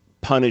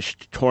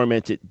punished,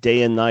 tormented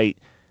day and night,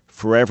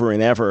 forever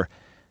and ever.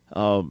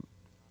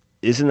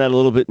 isn't that a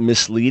little bit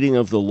misleading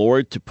of the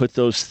Lord to put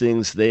those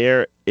things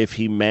there if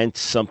he meant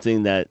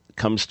something that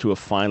comes to a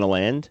final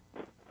end?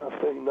 I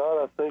think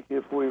not. I think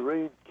if we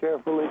read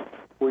carefully,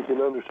 we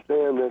can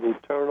understand that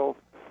eternal,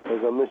 as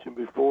I mentioned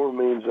before,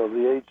 means of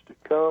the age to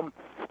come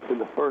in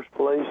the first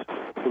place.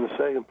 In the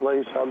second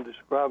place, I'm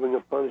describing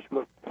a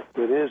punishment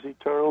that is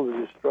eternal.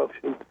 The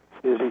destruction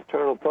is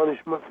eternal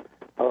punishment.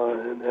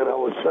 And I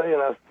would say,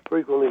 and I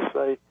frequently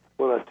say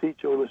when I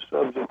teach on this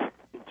subject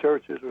in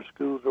churches or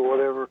schools or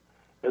whatever,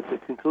 at the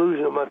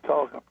conclusion of my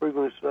talk, I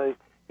frequently say,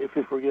 if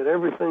you forget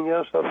everything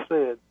else I've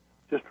said,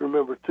 just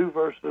remember two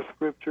verses of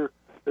Scripture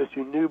that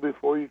you knew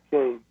before you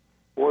came.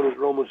 One is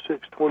Romans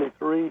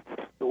 6:23,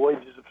 the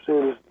wages of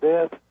sin is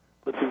death,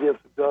 but the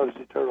gift of God is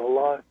eternal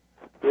life.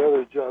 The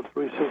other is John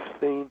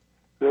 3:16,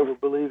 whoever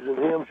believes in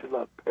him should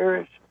not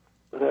perish,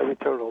 but have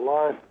eternal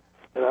life.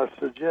 And I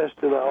suggest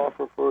and I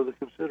offer for the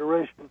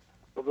consideration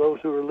of those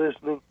who are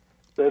listening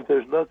that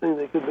there's nothing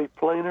that could be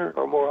plainer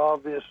or more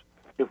obvious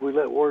if we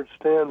let words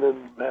stand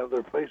and have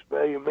their face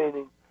value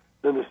meaning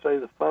than to say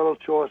the final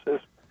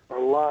choices are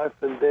life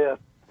and death,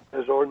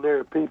 as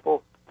ordinary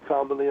people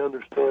commonly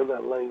understand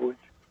that language.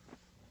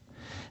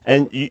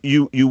 And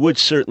you would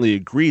certainly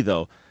agree,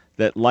 though,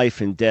 that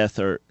life and death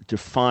are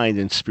defined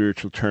in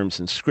spiritual terms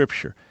in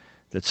Scripture,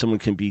 that someone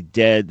can be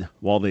dead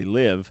while they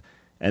live,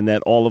 and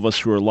that all of us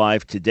who are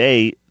alive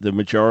today, the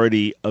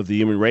majority of the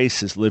human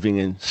race is living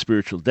in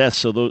spiritual death.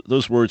 So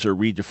those words are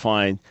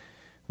redefined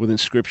within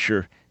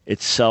Scripture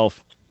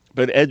itself.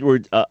 But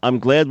Edward, I'm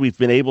glad we've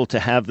been able to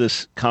have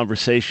this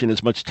conversation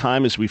as much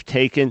time as we've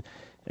taken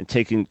and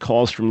taken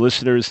calls from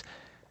listeners.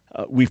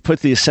 We've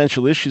put the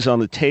essential issues on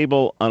the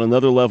table. On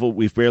another level,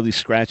 we've barely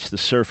scratched the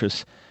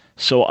surface.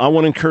 So I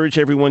want to encourage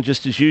everyone,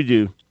 just as you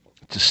do,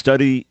 to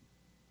study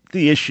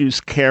the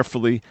issues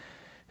carefully,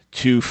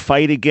 to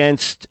fight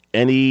against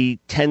any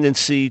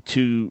tendency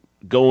to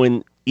go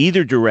in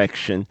either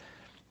direction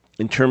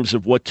in terms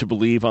of what to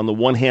believe. On the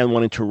one hand,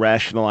 wanting to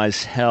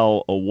rationalize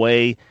hell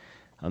away.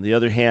 On the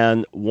other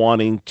hand,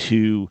 wanting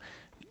to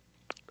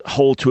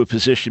hold to a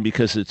position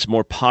because it's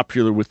more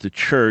popular with the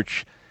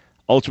church.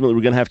 Ultimately,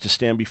 we're going to have to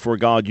stand before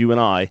God, you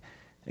and I,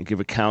 and give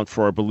account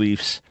for our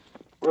beliefs.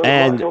 Well,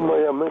 and Michael,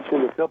 may I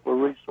mention a couple of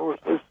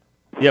resources?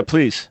 Yeah,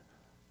 please.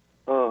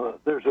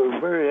 There's a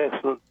very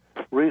excellent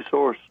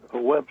resource, a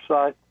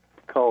website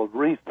called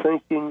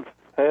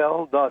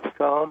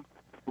rethinkinghell.com,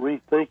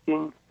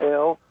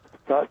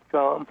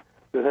 rethinkinghell.com.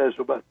 It has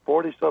about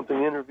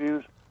 40-something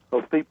interviews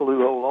of people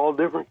who hold all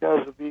different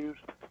kinds of views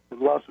and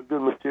lots of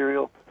good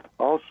material.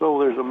 Also,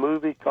 there's a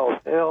movie called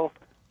Hell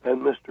and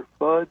Mr.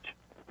 Fudge,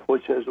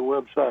 which has a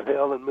website,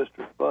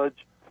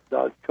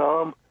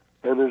 hellandmrfudge.com,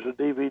 and there's a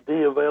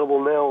DVD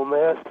available now on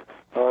that.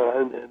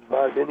 And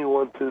invite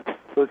anyone to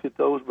look at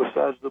those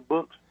besides the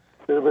books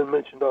that have been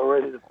mentioned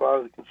already, The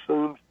Fire That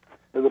Consumes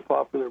and the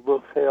popular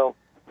book, Hell,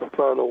 The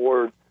Final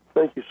Word.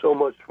 Thank you so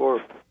much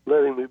for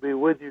letting me be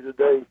with you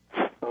today,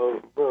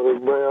 Brother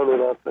Brown,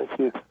 and I thank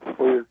you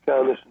for your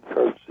kindness and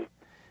courtesy.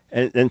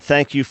 And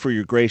thank you for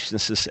your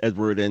graciousness,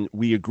 Edward. And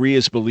we agree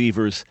as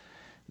believers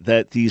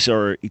that these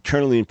are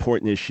eternally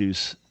important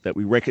issues, that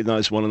we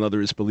recognize one another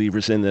as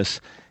believers in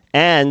this.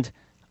 And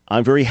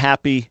I'm very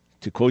happy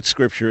to quote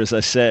Scripture, as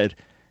I said,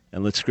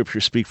 and let Scripture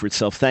speak for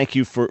itself. Thank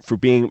you for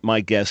being my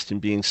guest and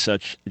being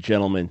such a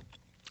gentleman.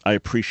 I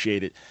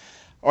appreciate it.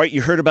 All right,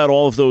 you heard about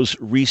all of those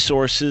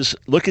resources.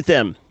 Look at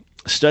them.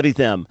 Study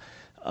them.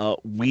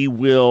 We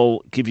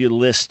will give you a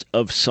list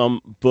of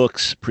some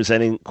books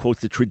presenting,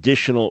 quote, the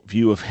traditional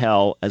view of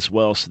hell as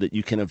well, so that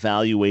you can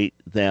evaluate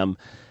them.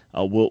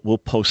 We'll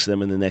post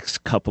them in the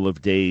next couple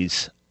of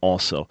days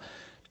also.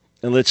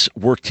 And let's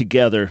work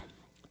together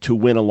to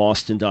win a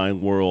lost and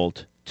dying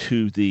world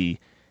to the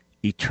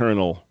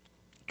eternal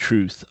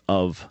truth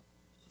of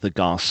the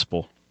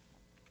gospel.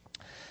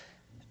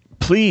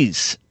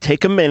 Please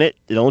take a minute.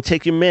 It'll only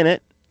take you a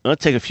minute. It'll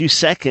take a few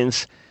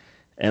seconds,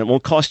 and it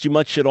won't cost you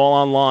much at all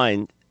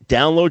online.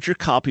 Download your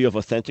copy of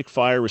Authentic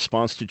Fire,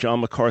 Response to John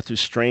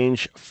MacArthur's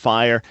Strange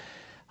Fire.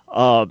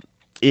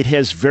 It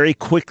has very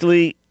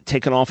quickly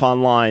taken off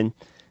online,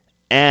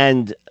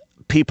 and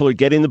people are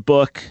getting the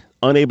book,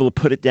 unable to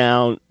put it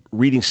down,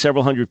 reading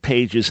several hundred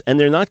pages, and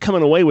they're not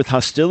coming away with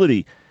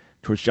hostility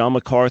towards John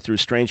MacArthur's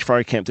Strange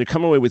Fire Camp. They're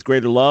coming away with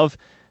greater love,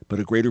 but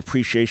a greater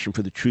appreciation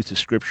for the truth of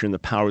Scripture and the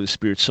power of the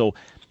Spirit. So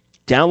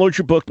download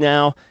your book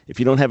now. If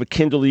you don't have a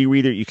Kindle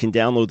e-reader, you can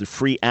download the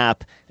free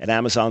app at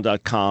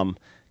Amazon.com.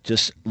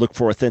 Just look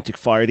for Authentic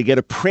Fire. To get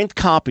a print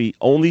copy,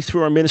 only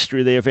through our ministry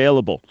are they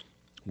available.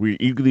 We're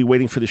eagerly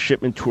waiting for the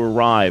shipment to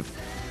arrive.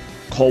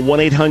 Call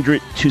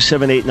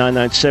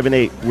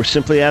 1-800-278-9978. We're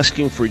simply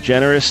asking for a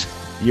generous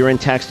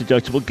year-end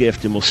tax-deductible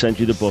gift, and we'll send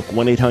you the book,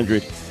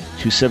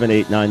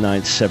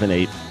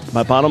 1-800-278-9978.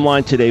 My bottom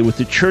line today, what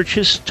the church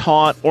has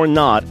taught or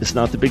not is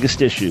not the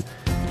biggest issue.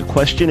 The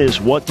question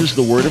is, what does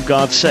the Word of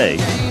God say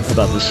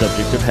about the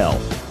subject of hell?